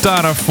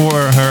Kutara for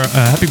her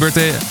happy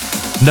birthday.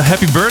 The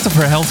happy birth of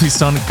her healthy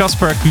son,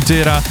 Kaspar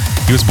Kutera.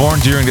 He was born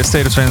during the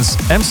State of Trance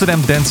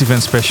Amsterdam Dance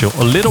Event Special,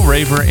 a little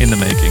raver in the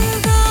making.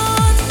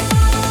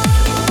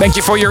 Thank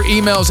you for your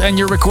emails and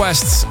your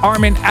requests.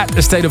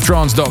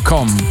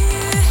 Armin@astateoftrance.com.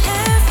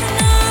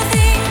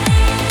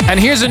 And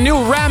here's a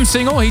new Ram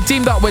single. He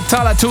teamed up with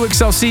Tala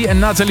 2XLC and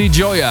Natalie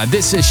Joya.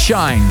 This is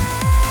Shine.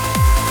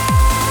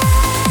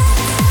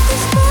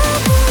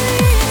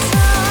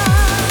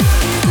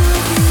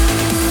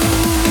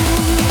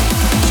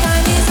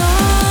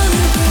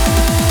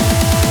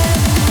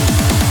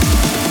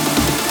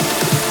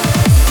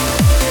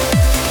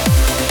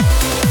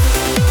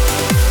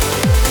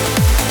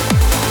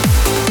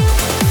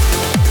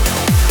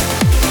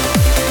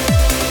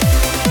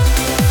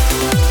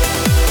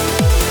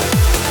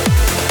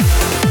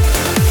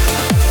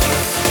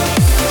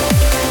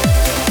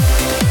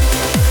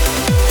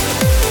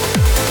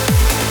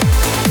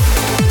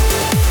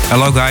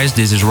 Hello guys,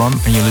 this is Ron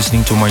and you're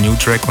listening to my new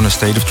track on A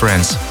State of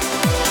Trance.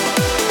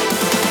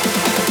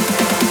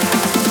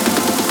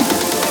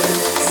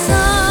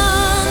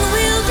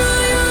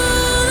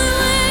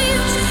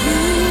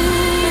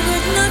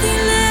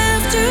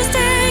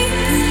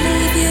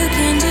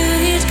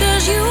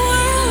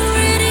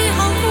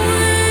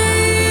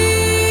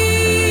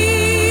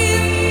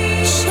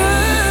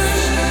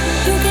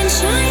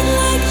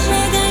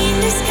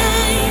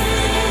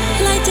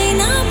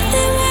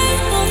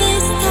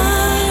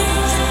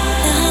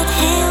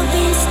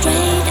 Straight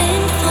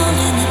and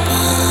falling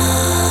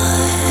apart.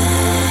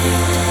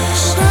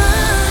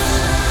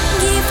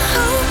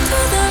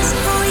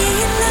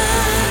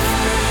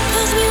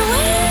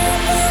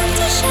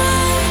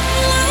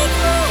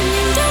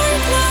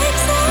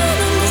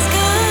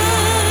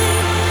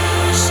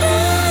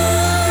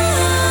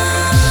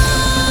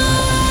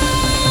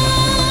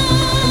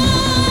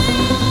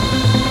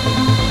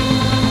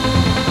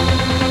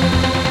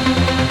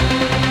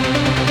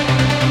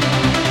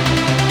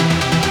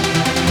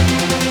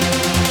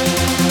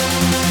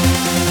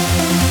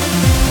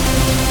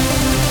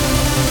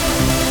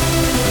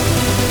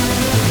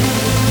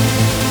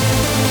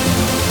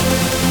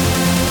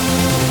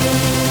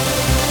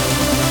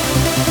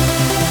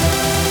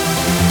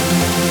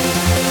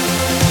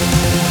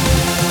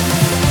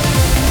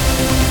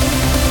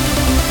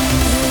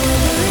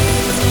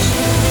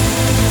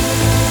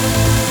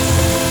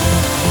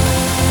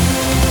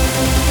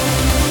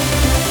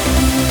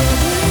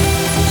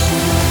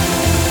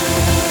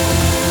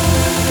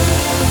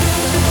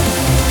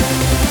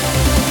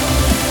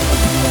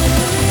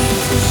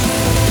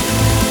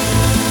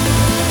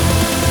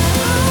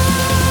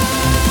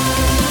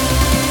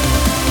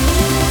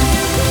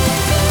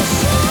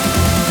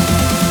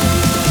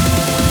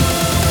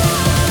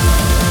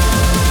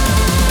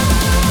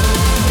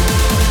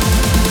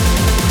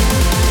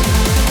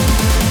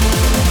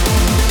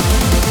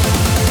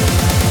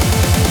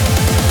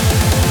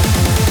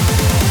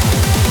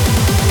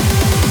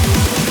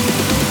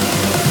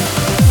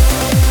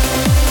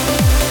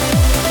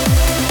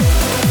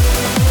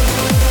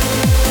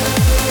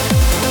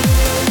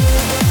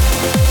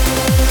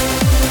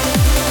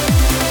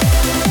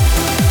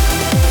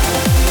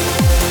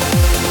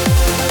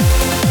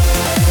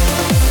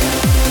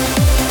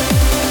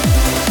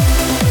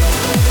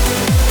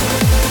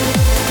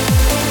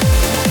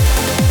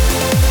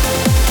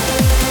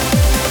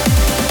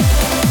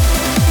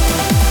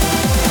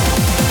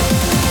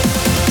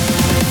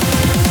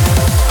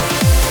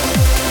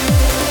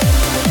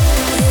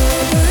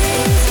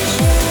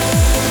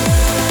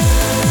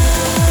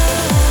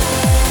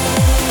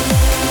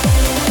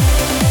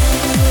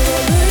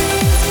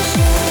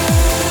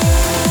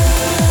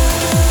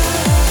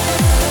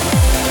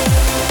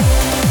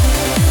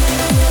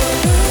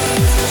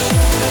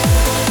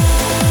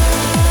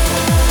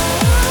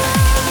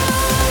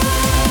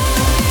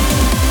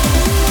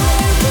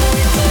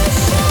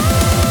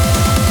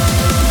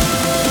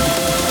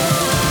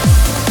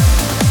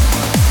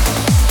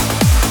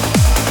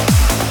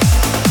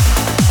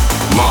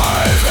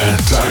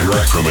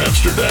 from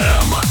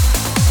Amsterdam.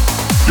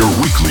 Your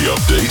weekly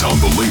update on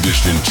the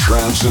latest in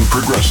trance and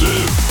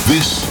progressive.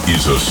 This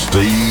is A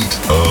State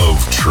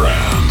of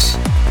Trance.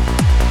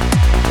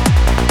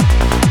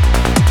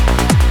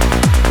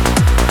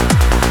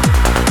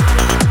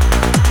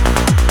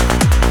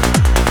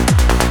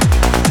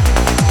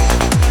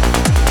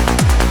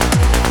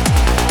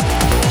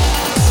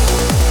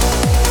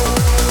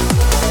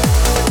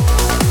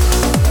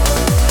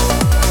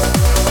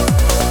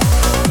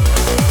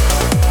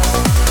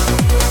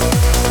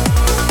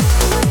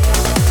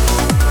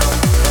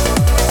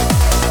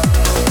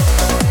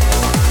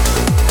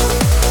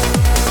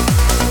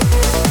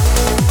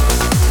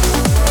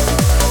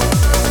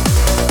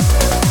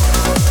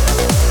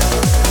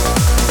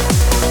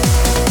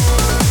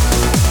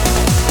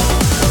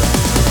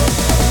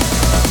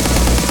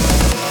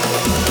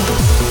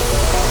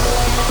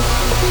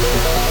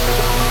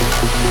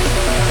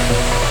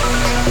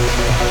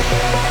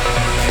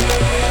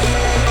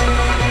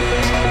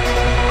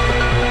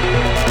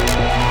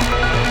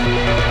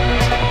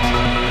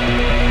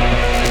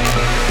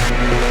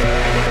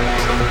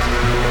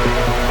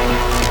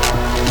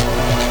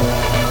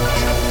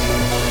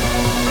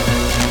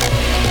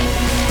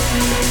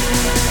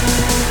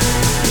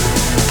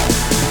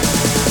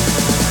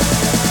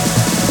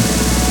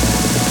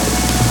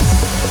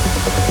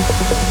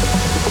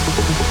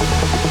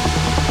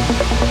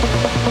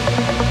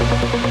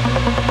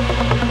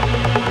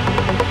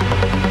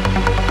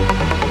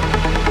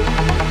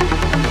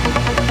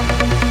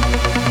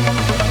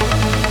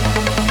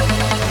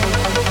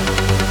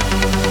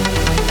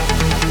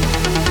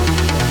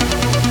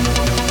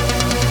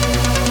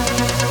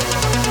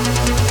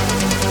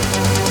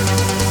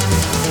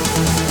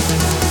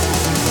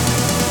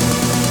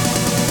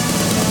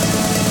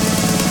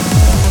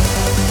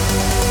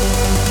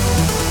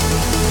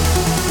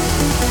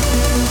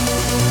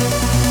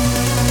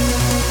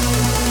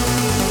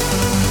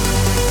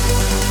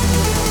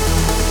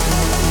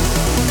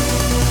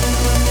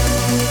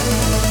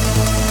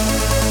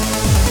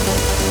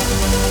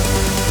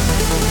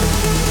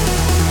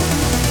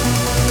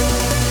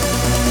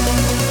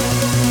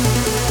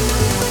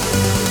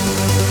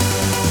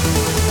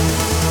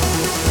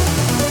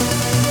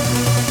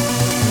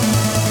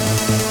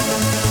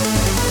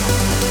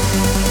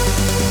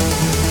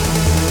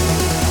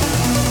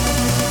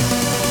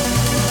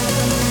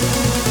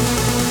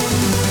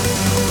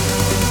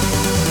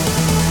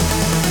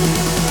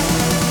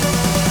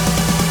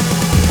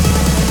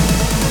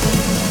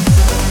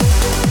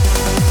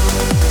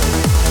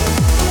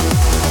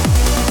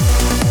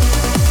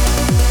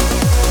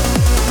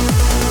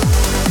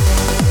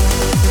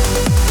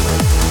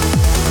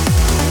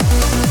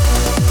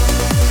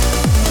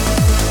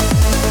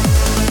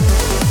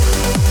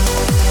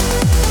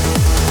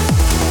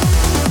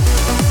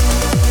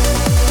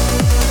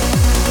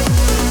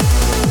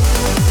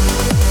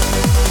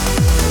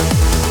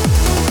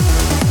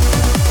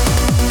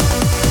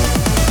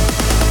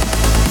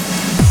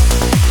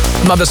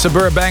 Another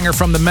suburb banger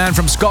from the man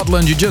from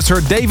Scotland. You just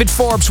heard David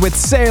Forbes with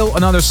Sail,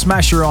 another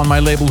smasher on my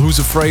label Who's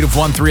Afraid of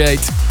 138.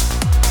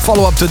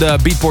 Follow up to the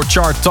Beatport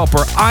chart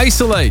topper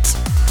Isolate.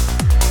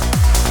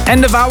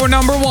 End of hour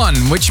number 1,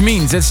 which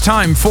means it's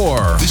time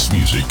for... This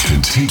music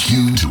can take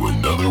you to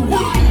another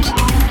world.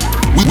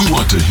 We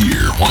want to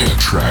hear why a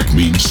track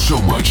means so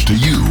much to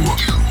you.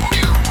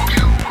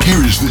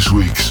 Here is this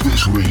week's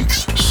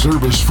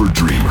Service for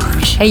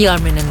Dreamers. Hey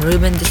Armin and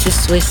Ruben, this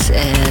is Swiss,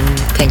 and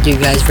thank you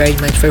guys very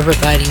much for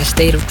providing a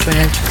state of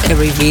trance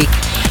every week,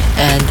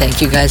 and thank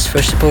you guys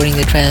for supporting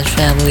the trance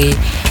family.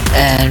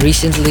 And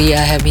recently I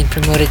have been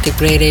promoted to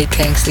grade 8,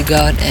 thanks to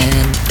God,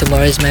 and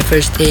tomorrow is my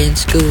first day in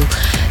school.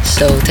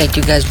 So thank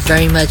you guys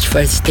very much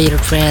for State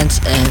of Trance,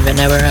 and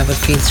whenever I would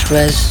feel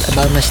stressed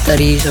about my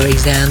studies or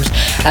exams,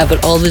 I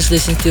would always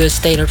listen to a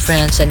State of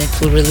Trance, and it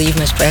will relieve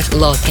my stress a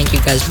lot. Thank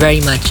you guys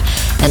very much.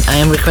 And I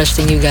am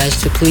requesting you guys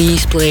to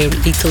please play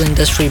Lethal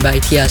Industry by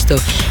Tiesto.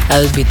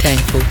 I would be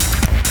thankful.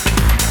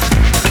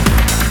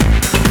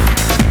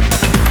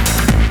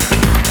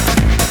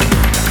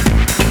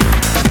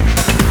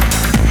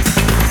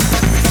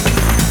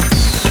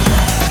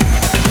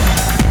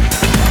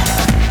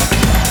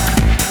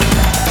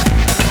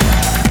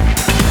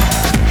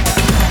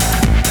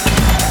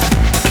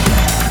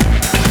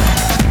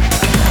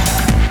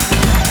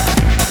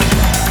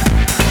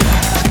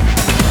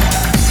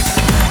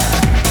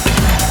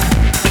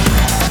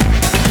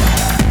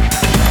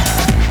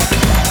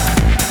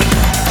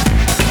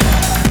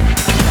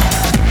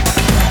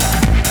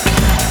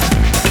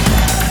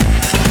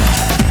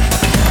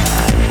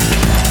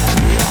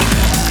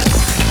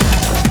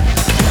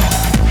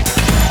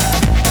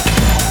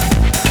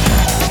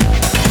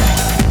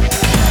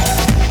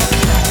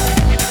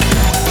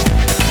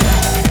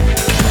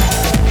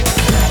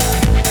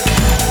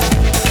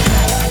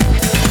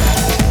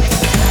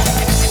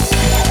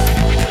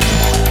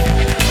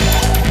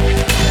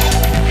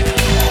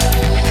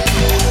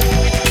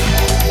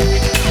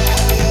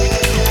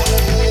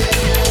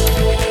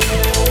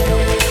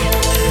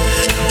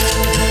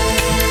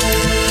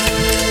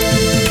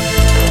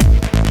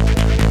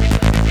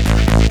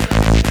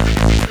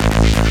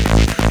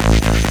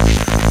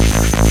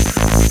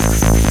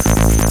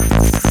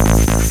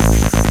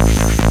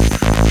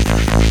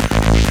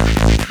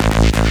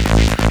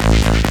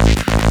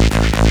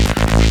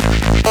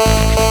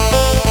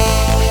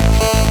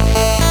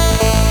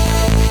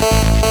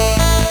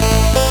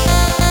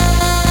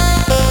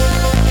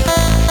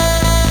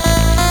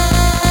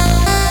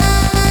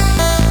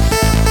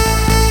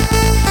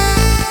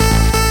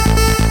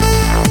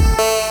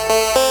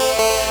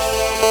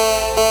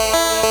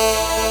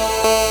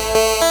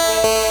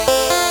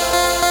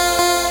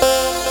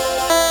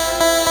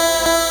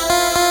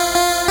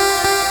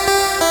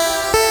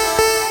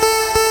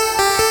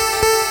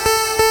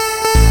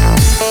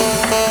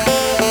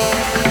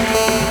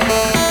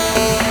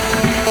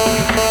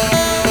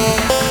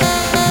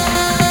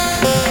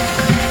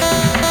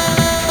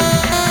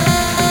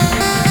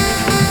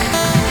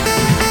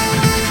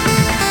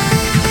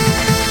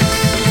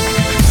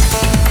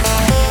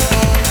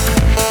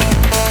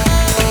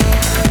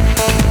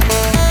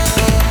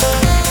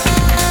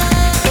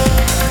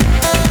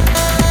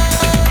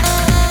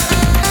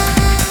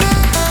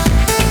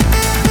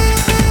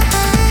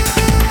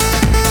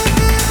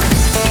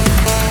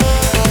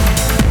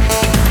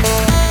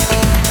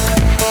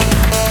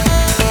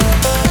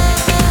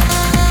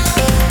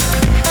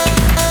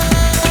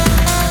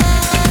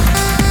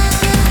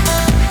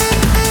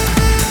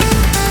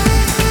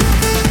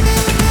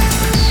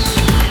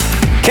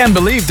 Can't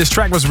believe this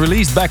track was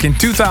released back in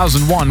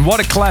 2001. What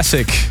a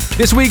classic.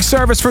 This week's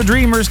Service for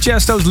Dreamers,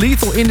 Chesto's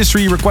Lethal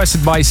Industry,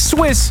 requested by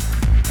Swiss.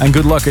 And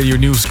good luck at your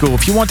new school.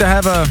 If you want to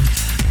have a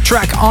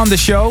track on the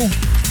show,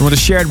 you want to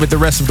share it with the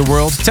rest of the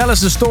world, tell us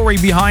the story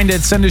behind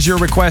it, send us your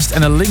request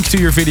and a link to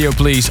your video,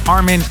 please.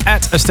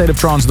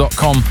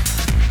 Armin@astateoftrance.com.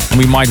 And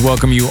we might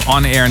welcome you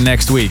on air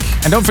next week.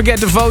 And don't forget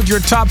to vote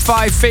your top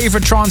 5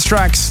 favorite trance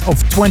tracks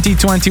of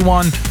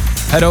 2021.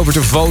 Head over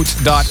to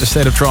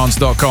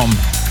vote.astateoftrance.com.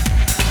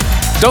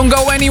 Don't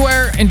go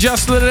anywhere in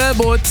just a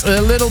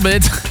little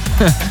bit.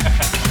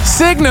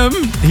 Signum,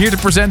 here to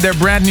present their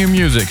brand new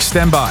music.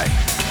 Stand by.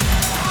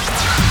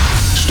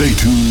 Stay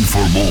tuned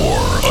for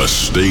more A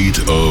State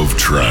of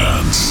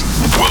Trance.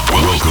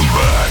 Welcome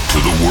back to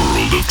the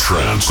world of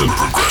trance and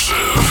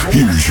progressive.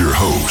 Here's your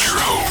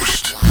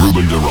host,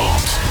 Ruben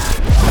Durant.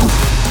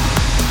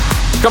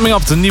 Coming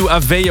up, the new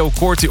Aveo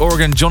Corti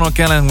organ, John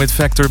O'Callaghan with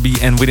Factor B,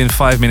 and within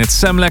 5 minutes,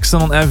 Sam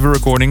Laxton on Abbey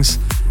Recordings.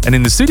 And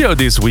in the studio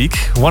this week,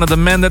 one of the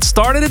men that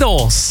started it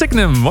all,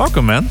 Signum.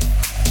 Welcome, man.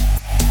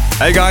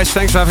 Hey guys,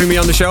 thanks for having me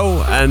on the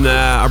show. And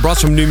I brought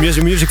some new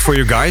music for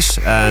you guys.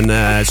 And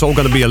it's all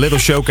going to be a little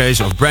showcase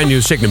of brand new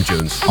Signum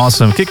tunes.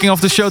 Awesome. Kicking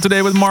off the show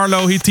today with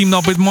Marlo. He teamed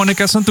up with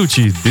Monica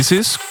Santucci. This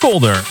is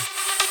Colder.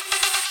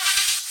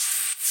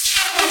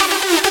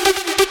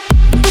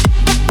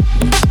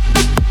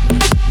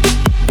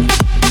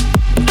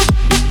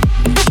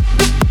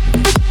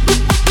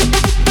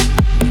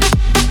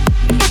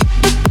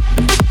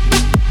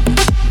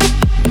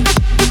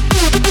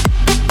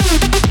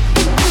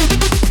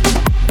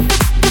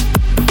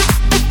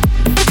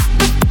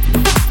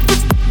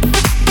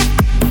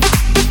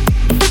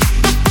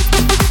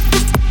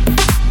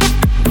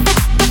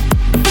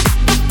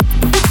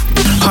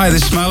 Hi,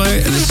 this is Marlo,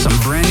 and this is some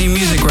brand new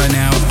music right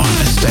now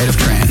on A State of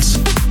Trance.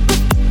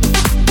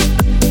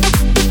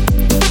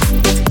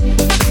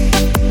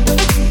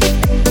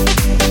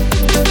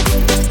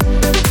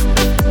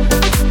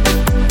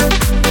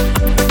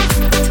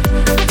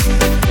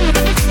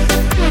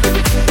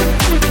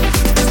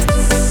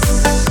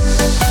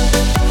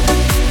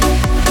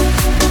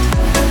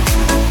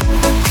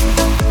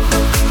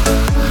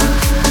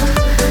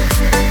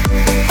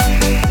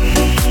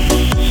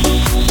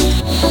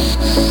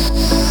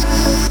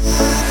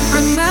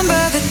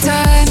 Remember the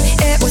time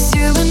it was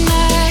you and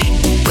I.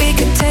 We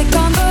could take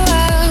on the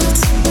world.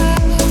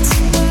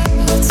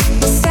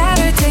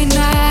 Saturday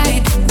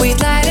night, we'd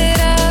light it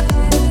up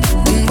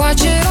and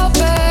watch it all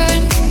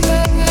burn.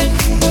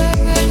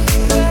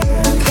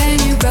 Then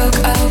you broke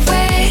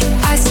away.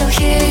 I still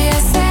hear you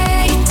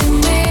say to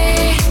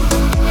me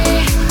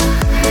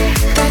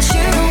that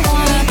you don't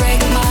wanna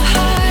break my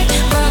heart,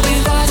 but we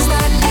lost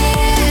that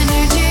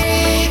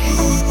energy.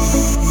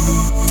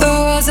 The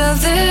world's a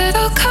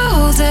little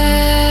colder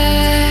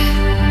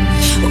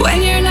when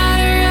you're not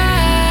around.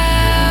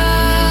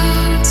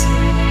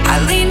 I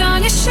lean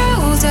on your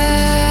shoulder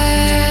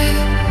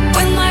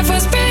when life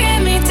was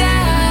bringing me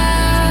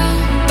down,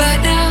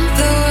 but now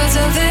the world's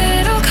a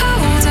little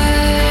colder.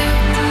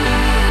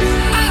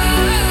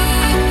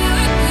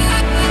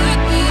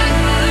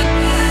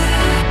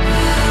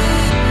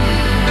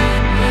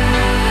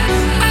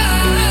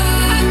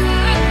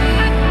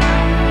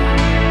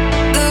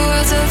 The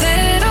world's a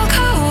little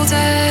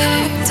colder,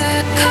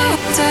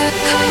 colder,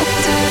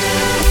 colder.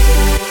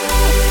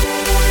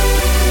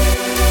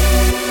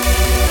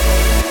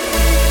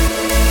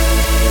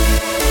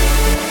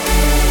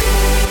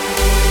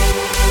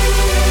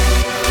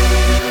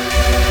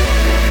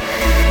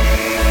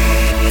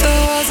 The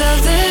world's a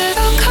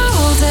little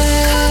colder.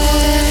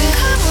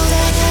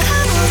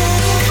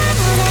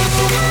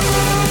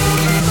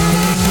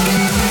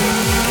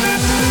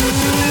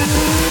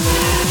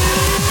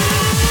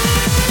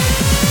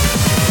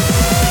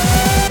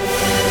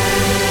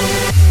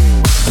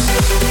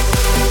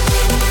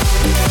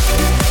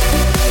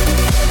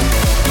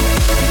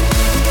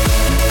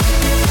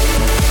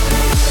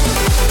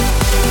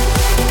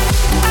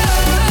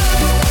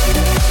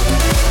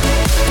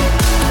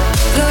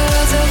 The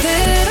world's a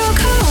little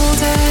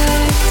colder.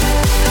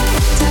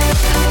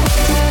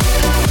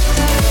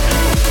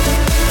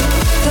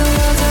 The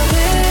world's a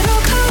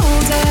little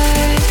colder.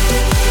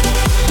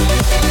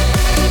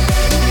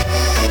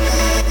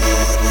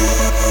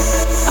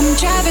 I'm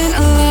driving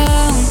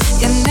alone.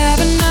 You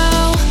never know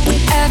when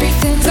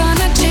everything's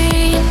gonna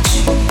change.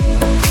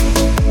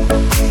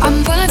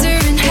 I'm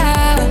wondering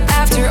how,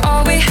 after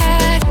all we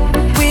had,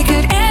 we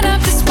could end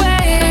up this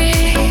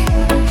way.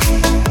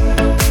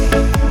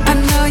 I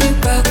know you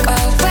broke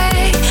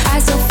away. I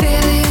still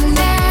feel you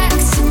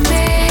next to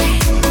me.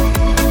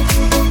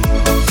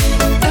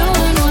 No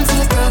one wants a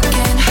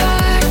broken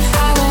heart.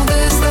 I won't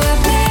lose the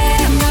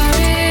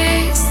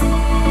memories.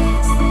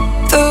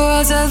 The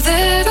world's a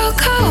little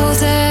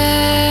colder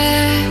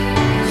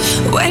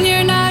when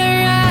you're not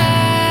around.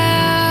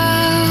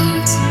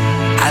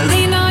 I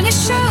lean on your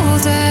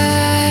shoulder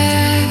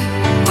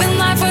when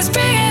life was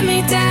bringing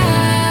me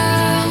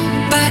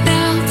down, but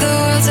now the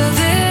world's a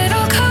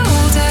little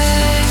colder.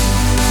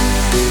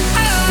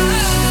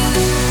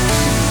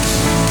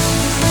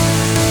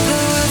 The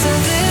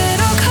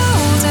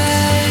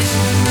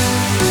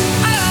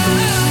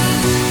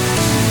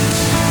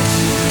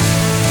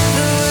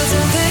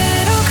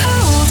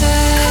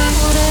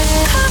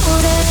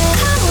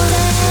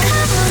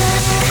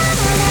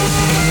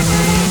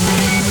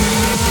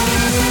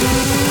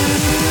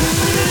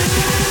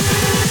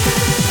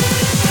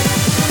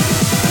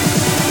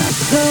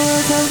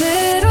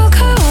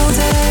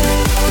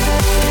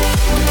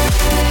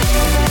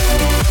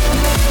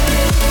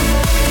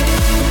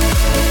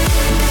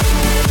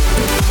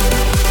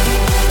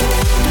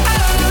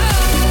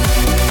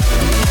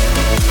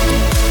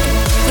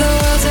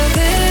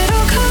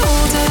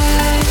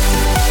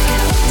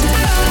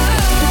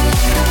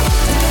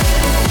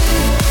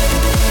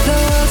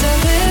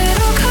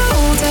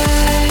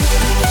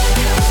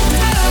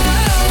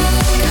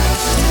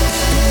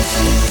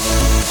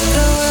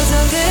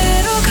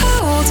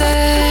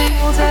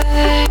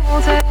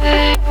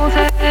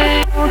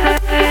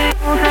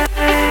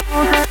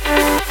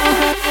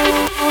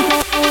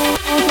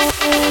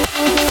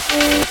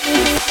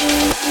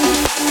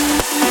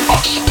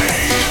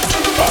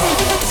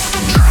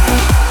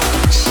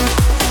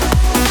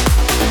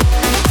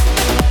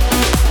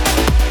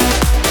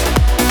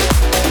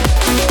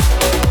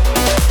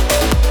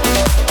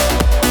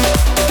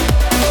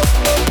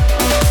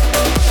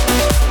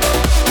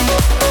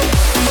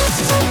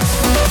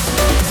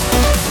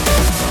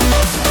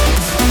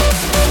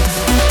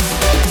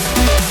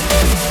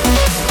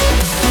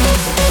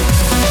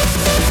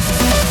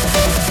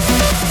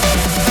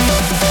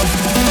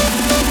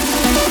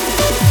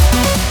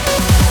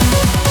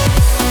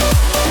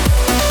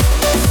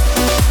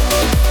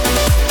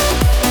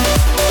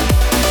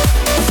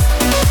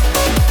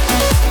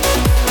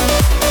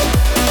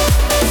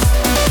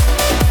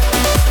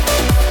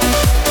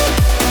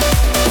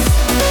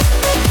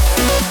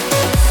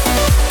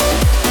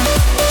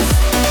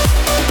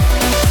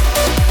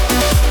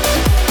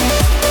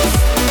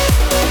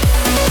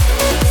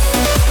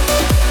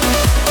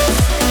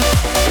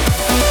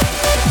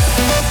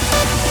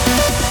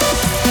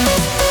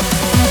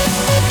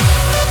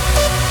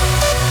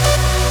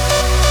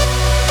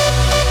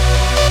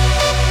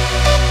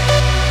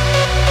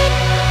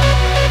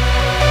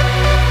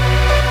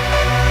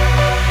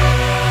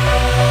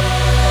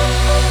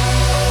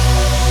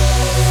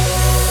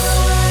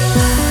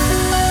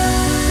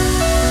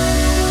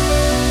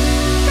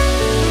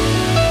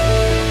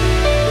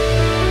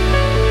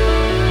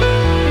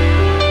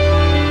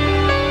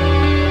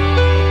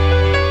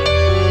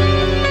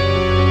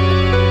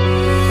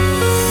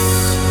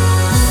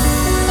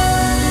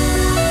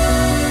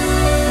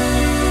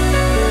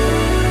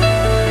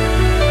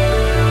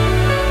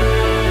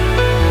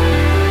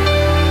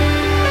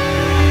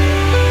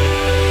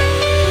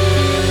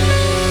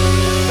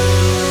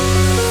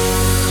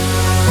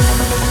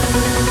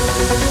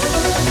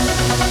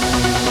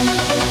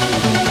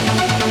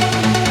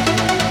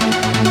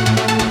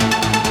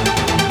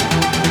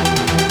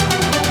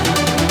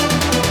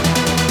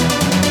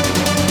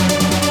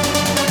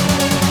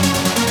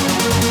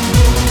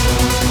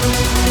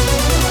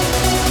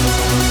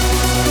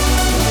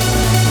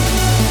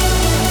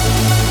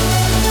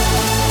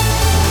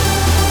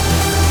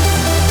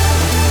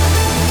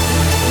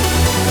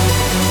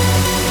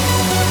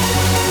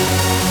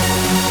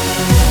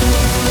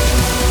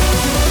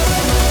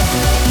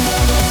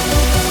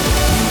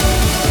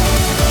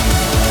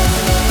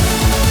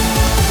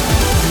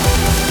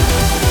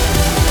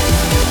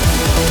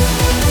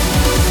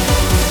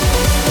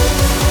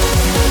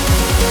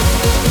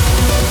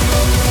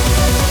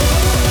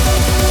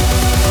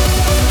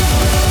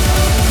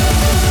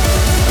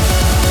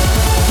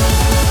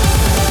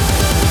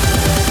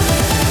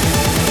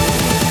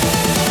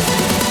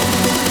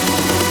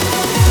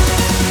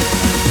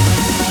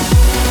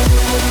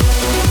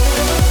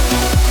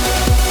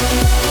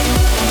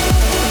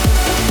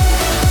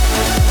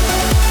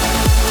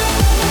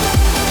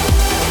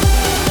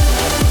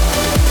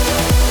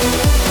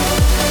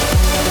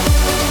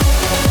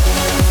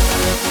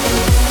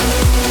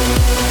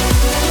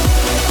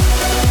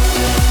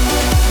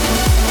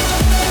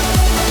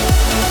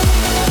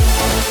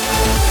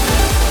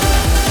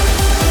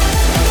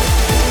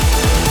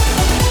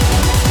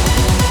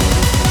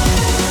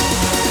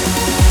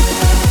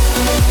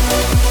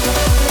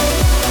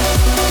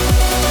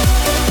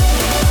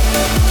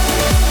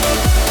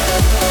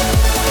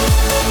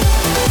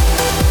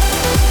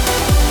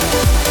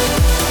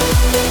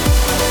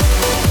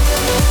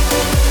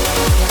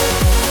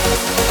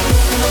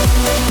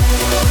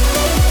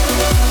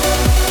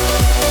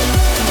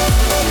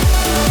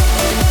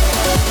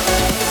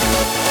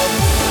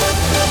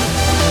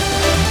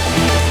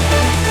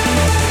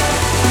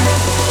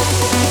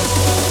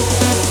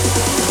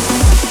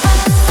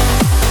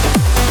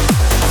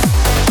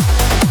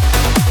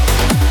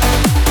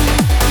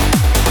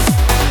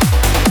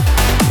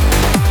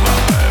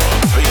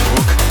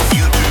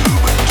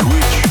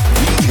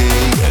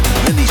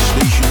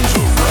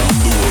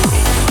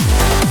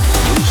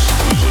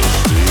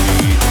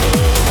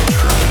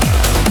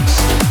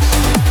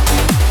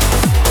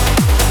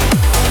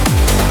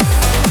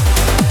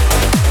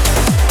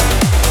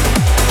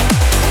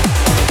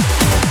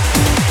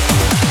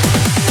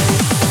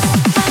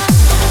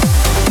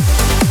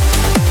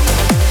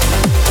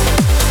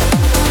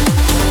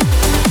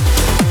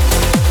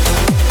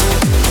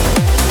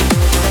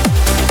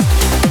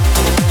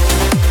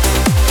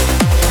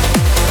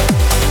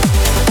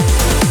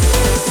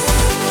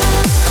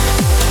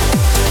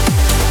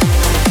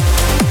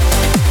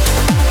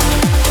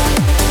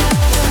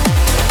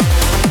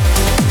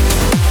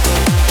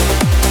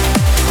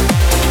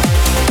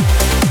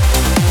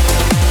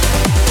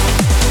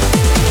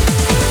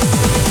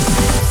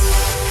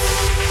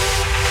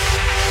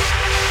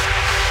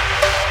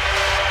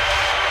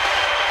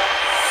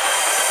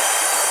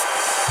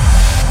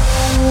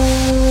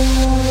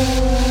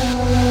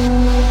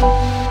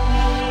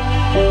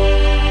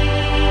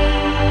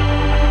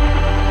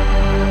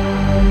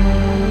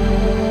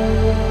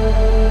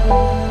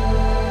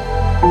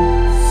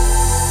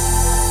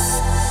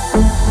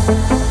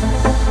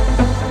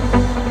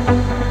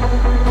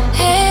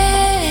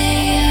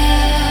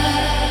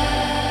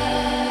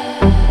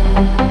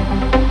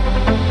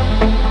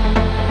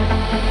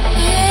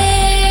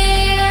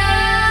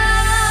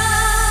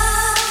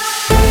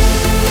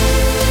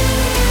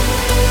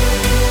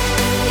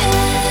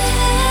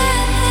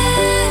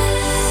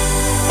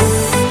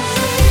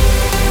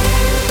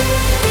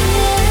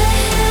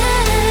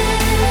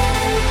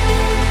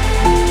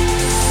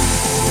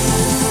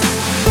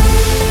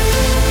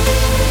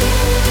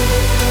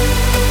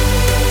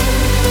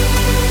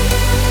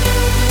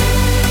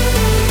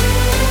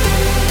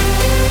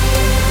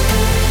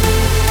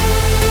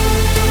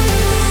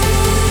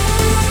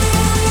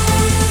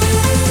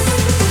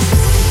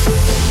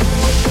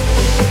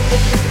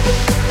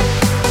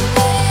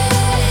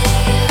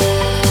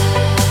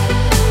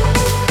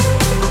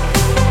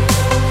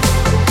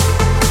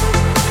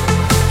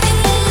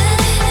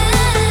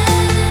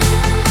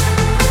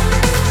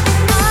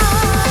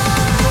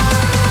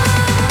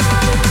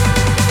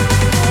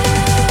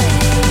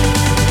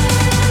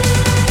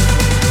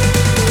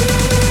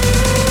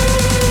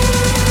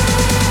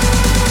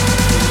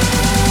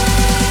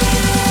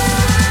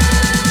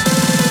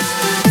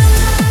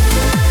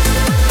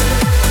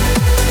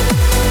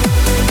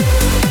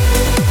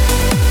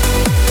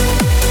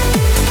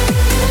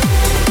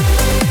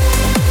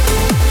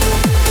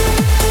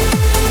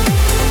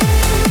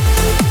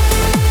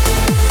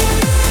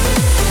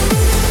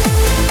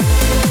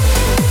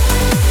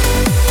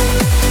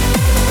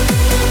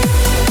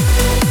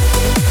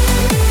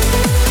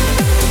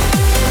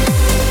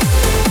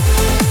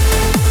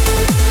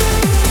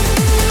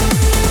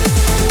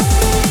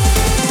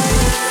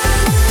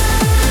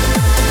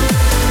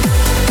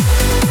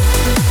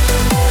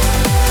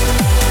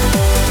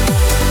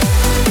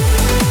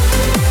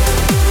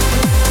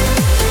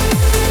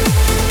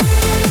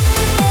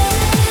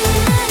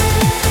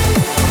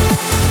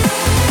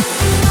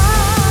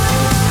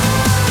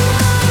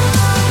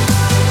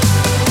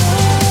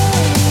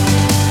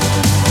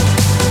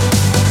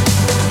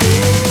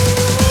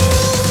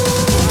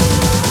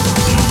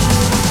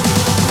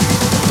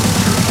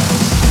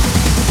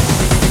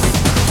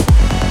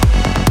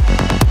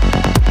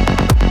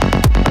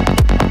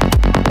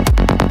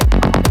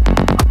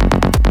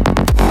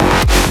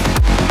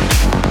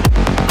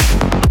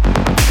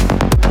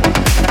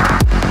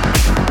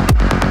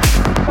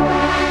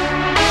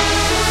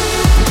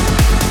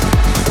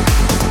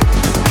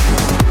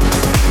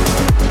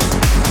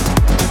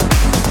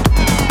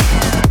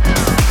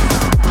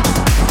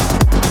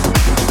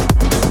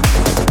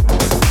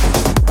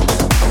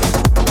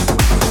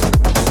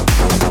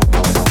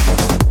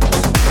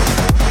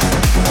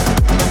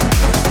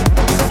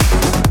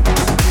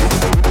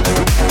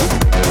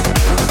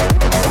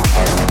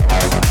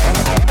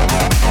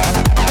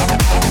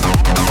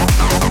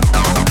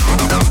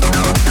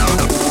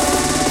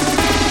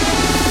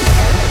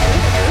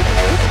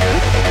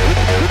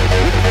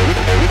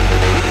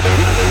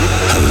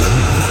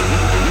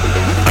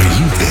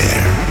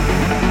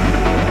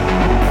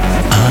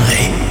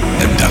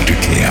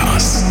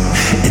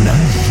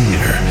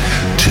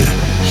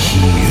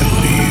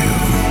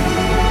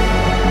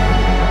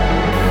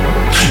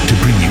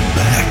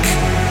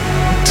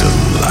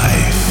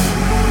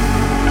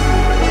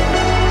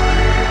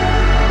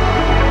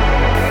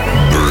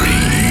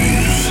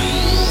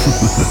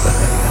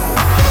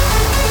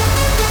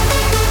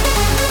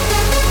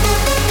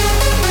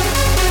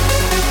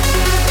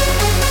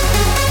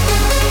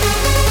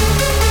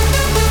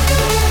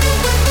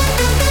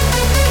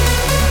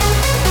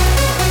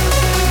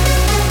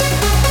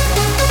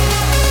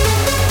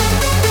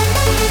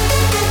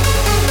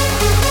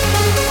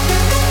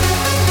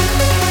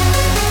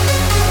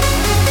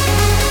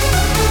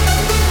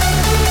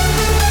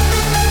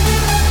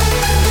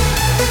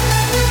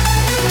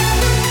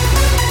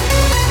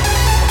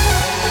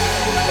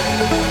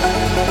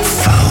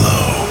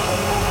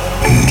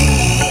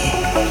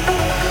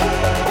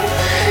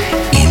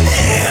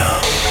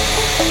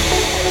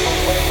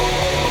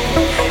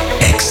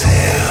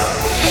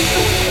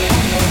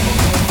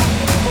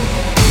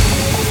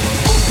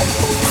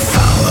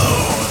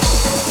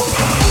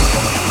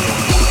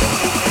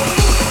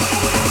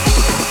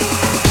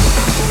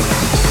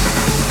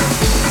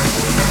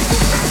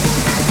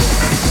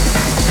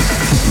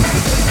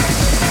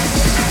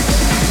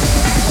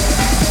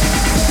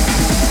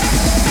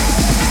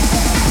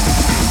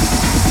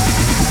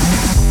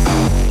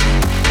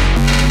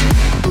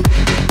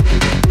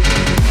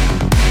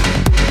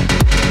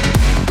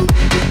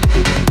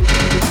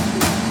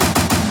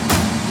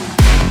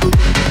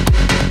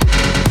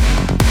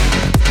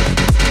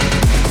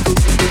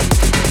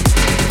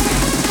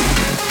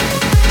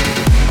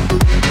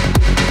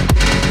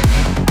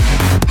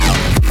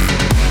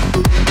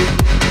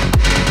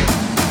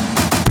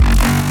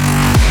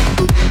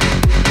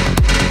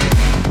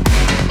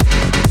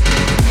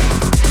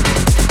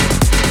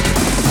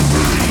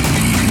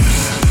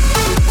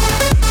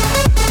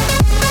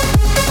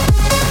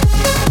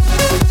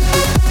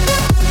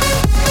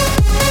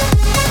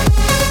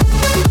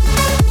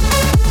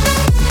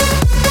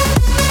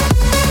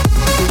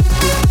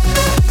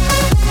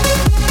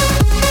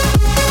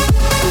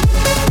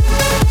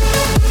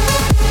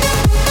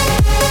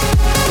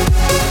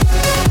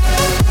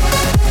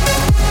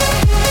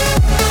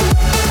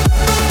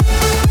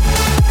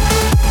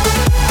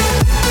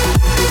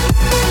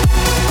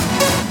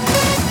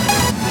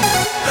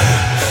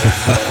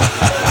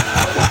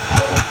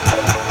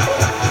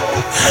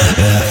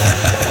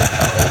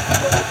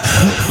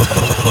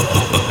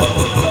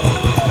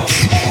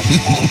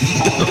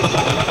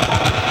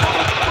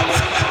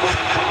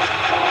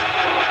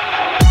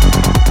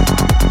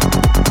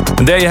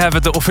And there you have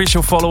it, the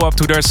official follow-up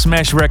to their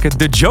smash record,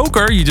 The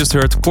Joker. You just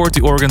heard Court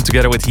the Organ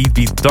together with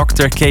Heatbeat,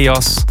 Dr.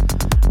 Chaos.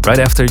 Right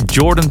after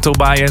Jordan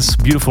Tobias,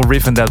 beautiful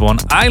riff in that one.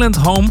 Island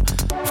Home,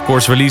 of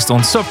course released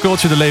on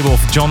Subculture, the label of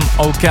John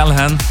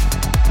O'Callaghan.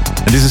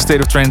 And this is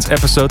State of Trance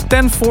episode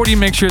 1040.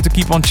 Make sure to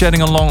keep on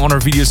chatting along on our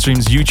video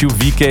streams, YouTube,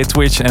 VK,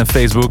 Twitch and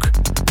Facebook.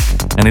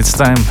 And it's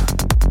time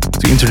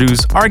to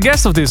introduce our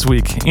guest of this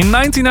week. In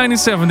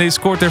 1997, they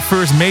scored their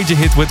first major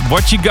hit with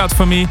What You Got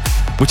For Me,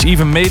 which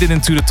even made it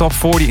into the top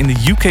 40 in the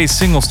UK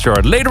singles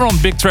chart. Later on,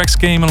 big tracks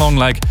came along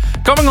like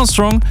Coming On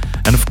Strong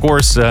and of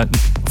course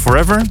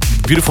Forever,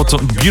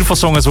 beautiful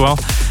song as well.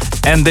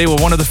 And they were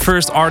one of the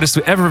first artists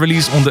to ever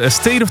release on the A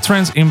State of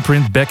Trance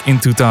imprint back in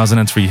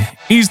 2003.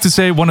 Easy to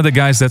say, one of the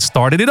guys that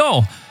started it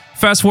all.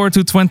 Fast forward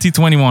to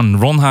 2021,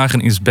 Ron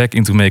Hagen is back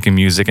into making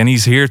music and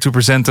he's here to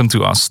present them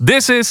to us.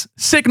 This is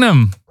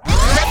Signum.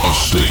 A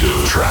State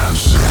of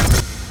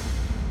Trance.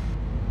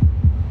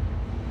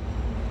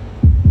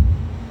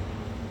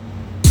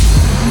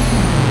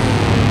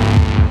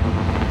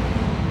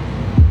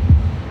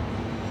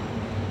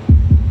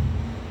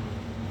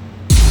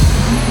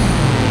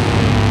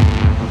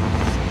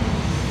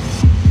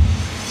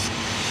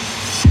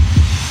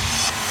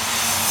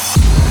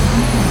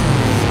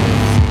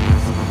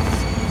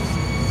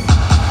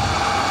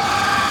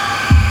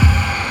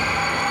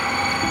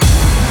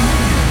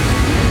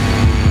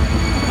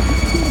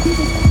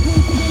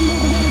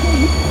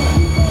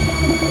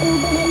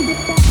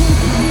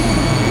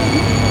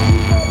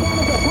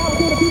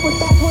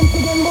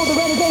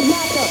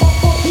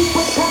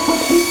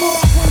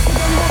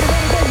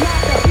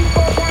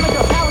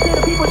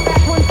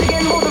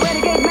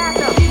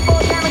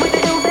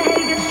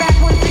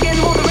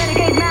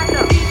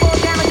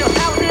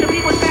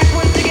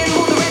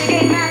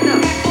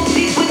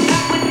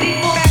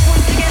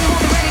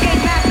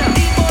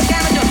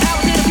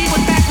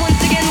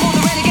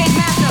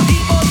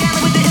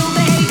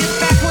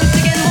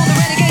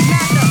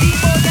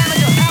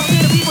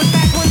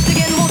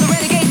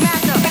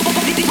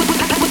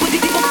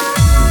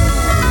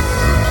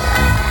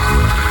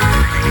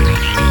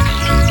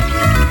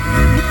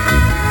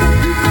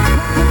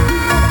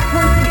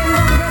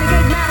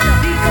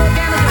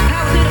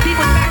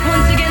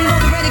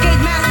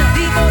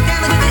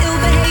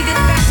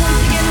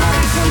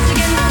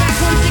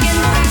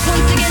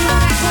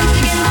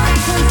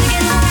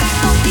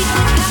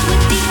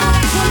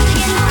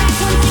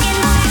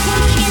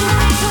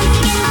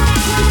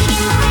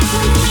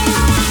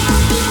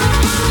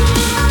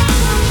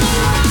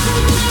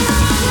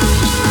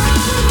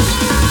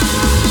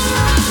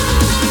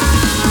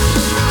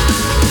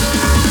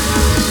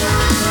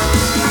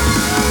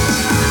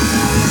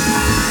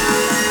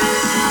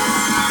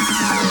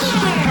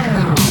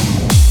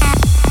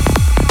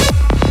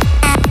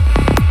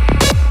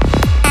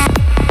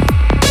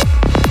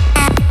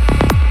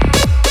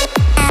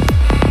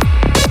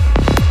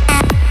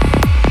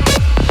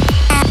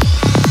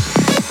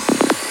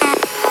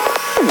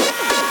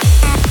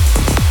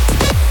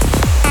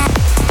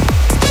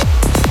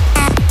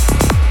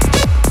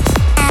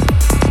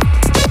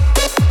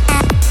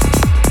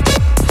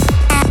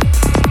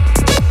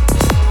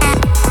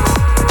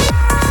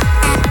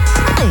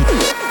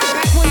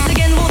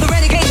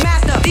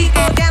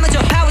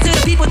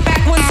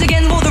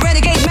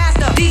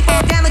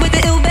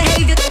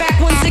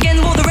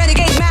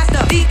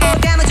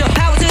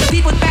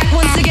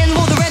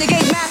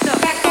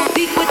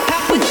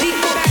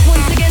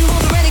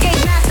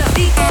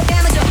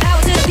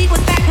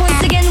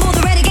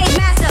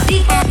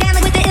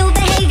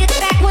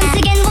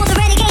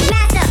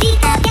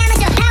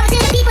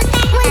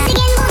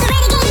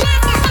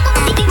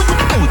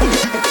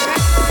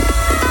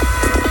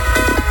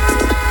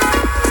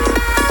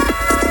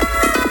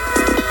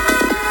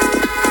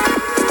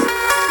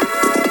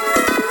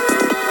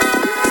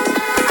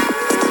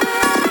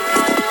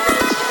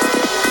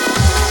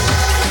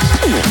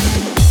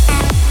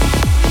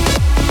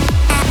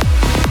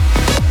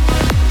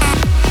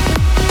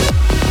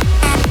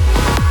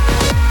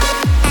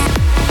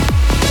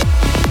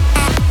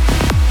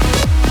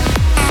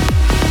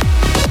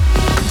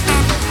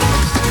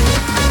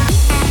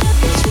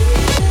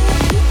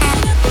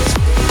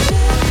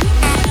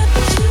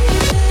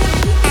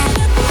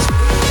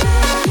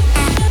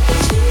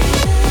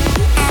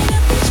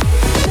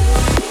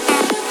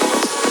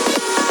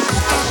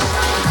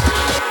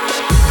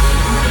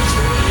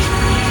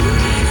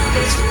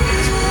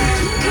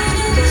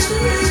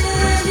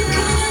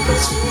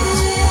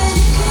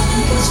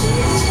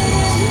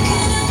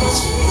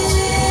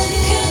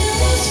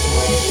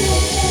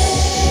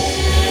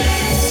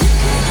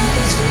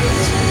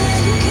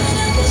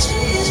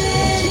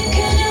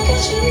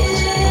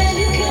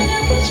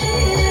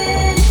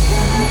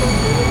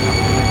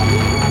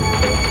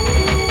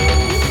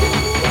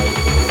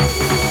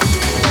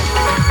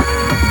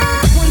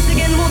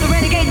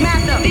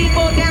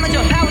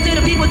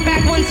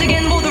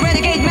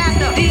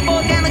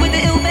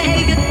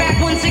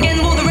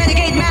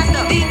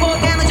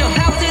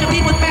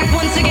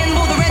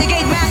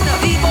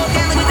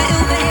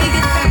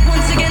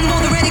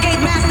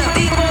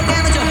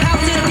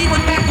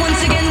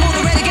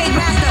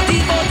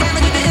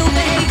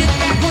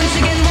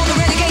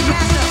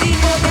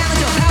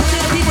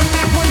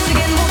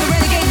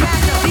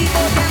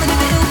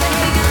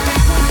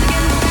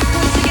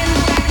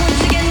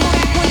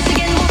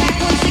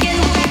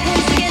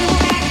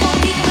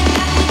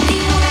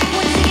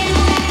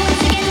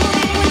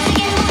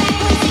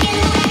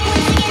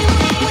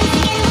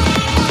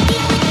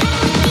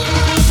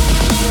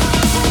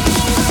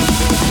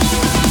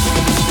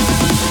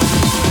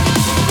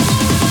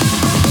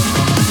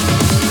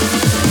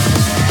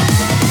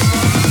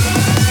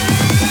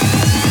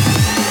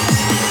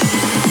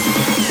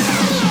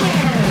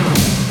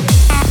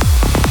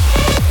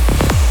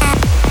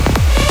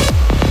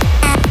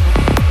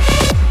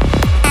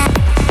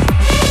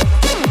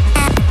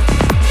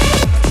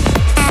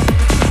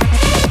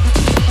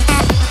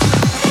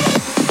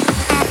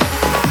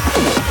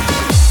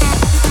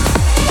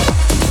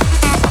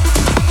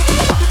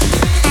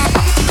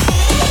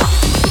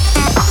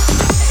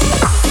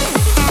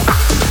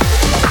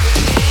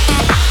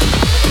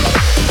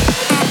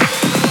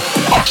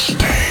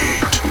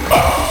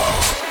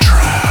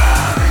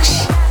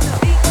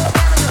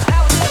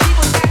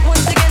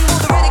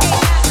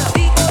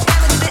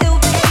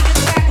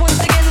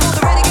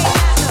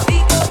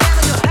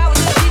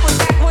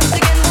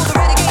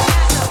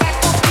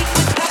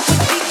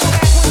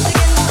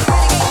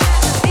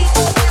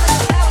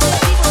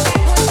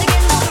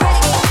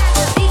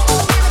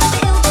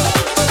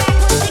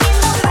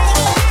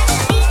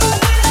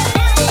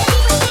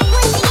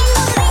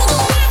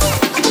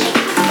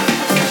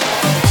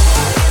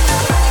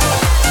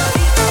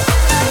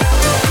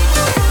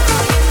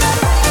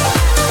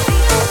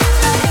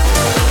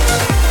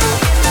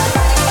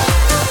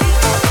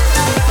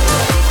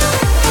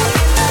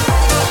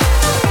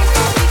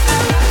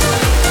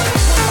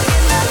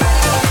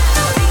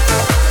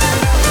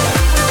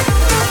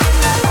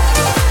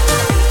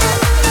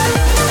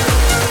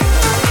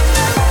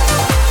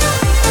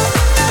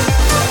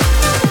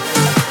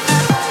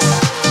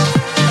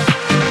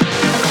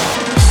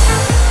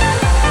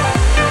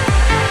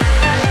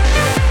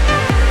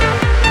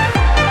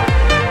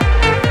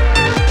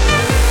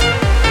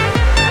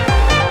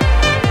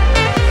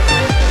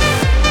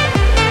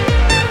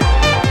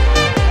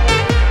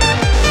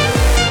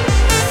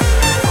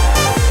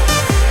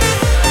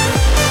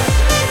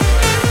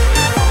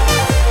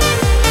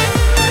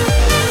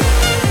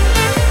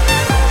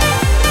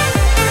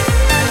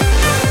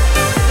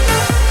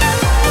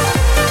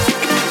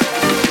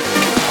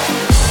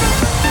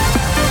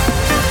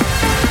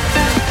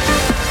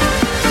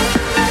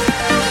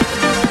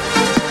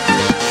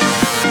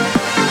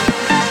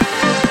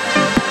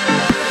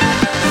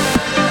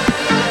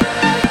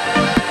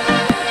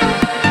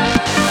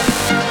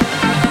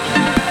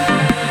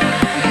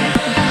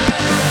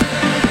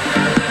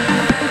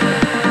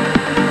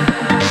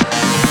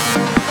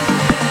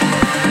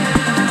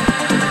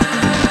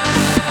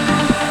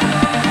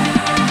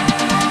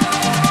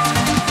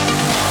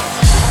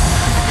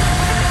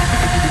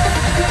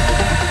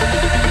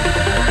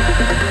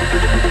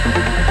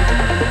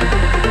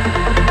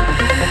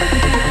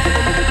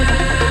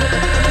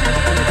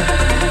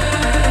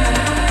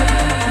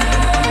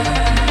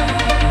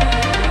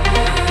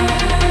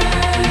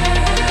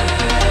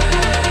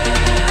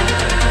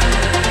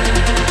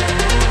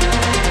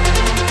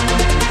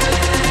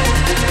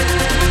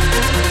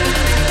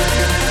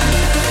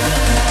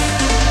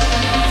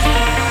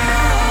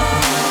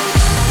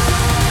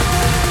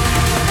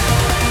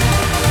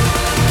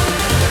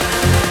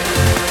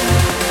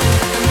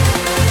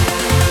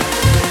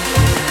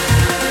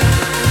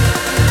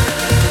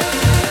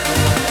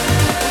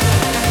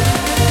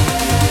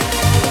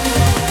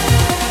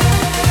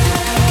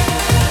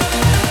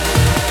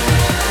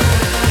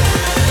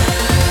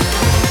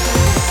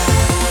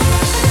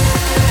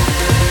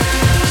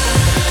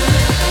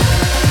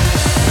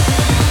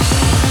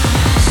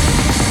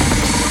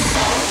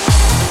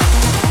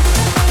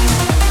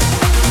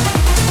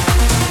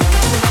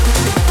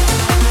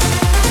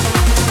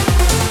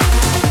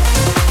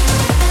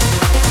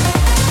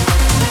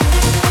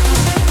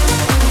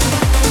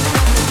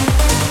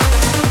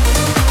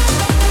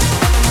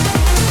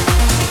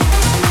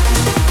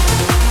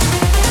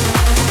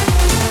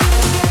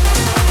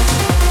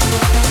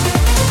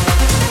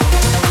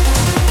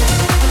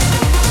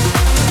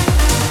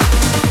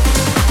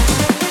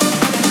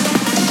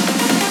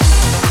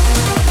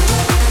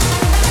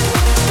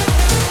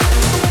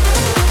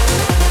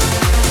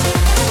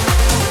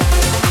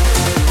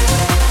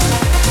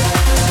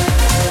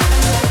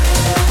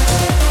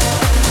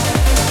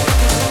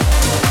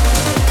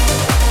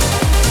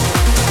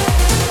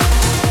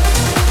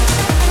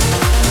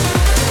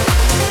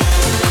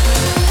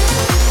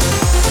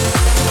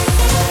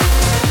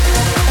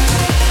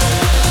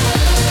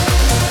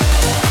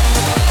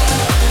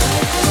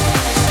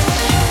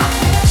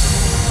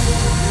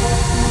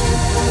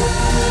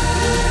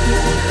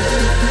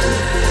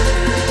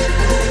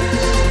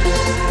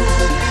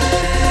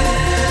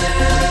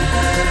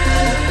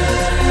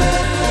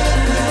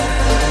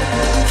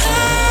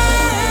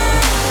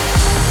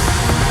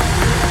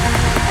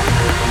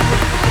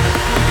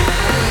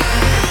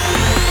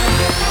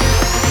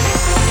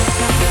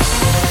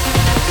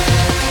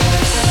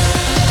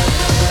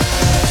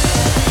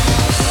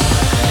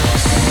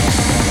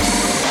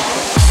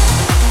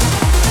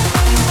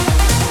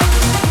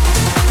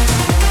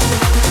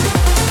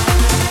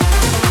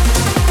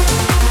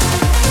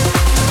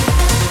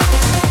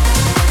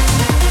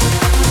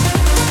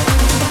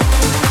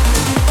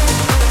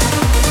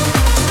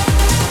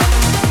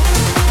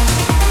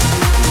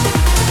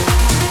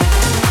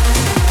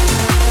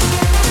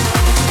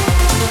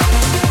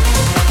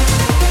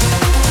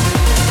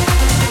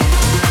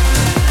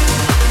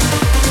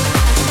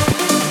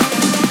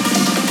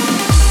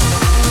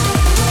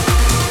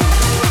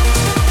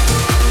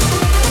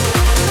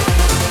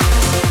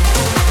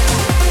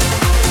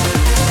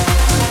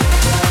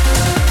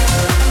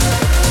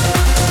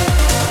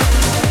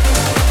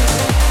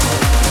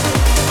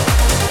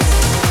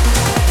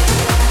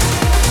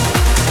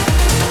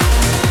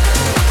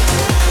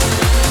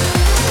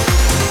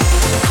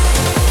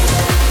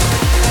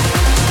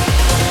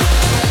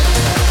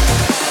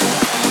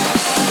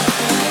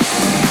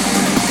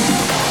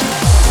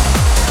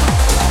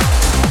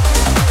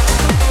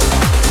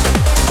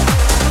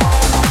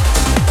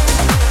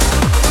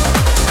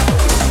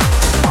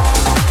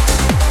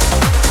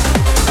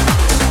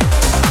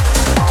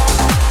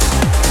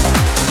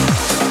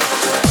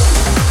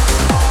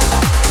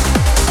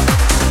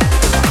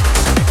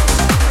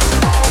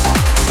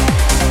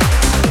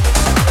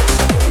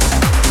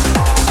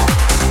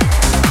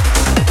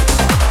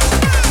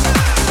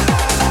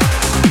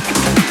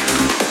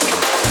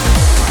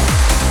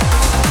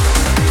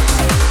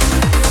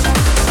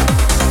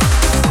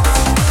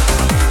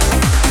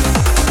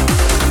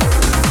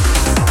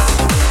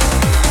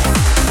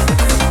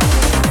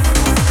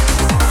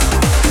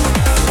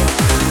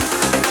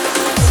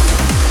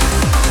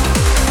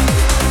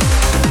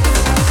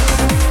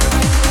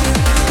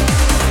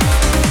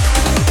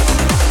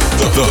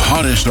 The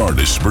hottest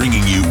artists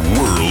bringing you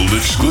world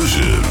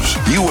exclusives.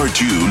 You are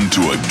tuned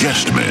to a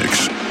guest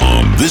mix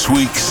on this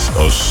week's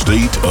A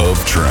State of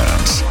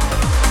Trance.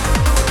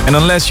 And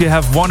unless you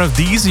have one of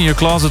these in your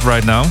closet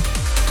right now,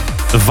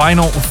 the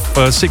vinyl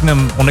of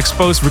Signum on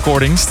Exposed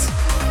Recordings,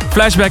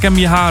 Flashback and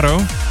Miharo,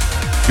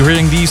 you're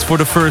hearing these for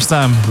the first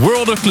time.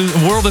 World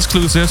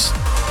exclusives.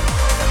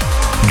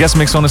 Guest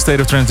mix on A State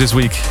of Trance this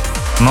week.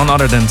 None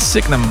other than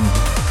Signum.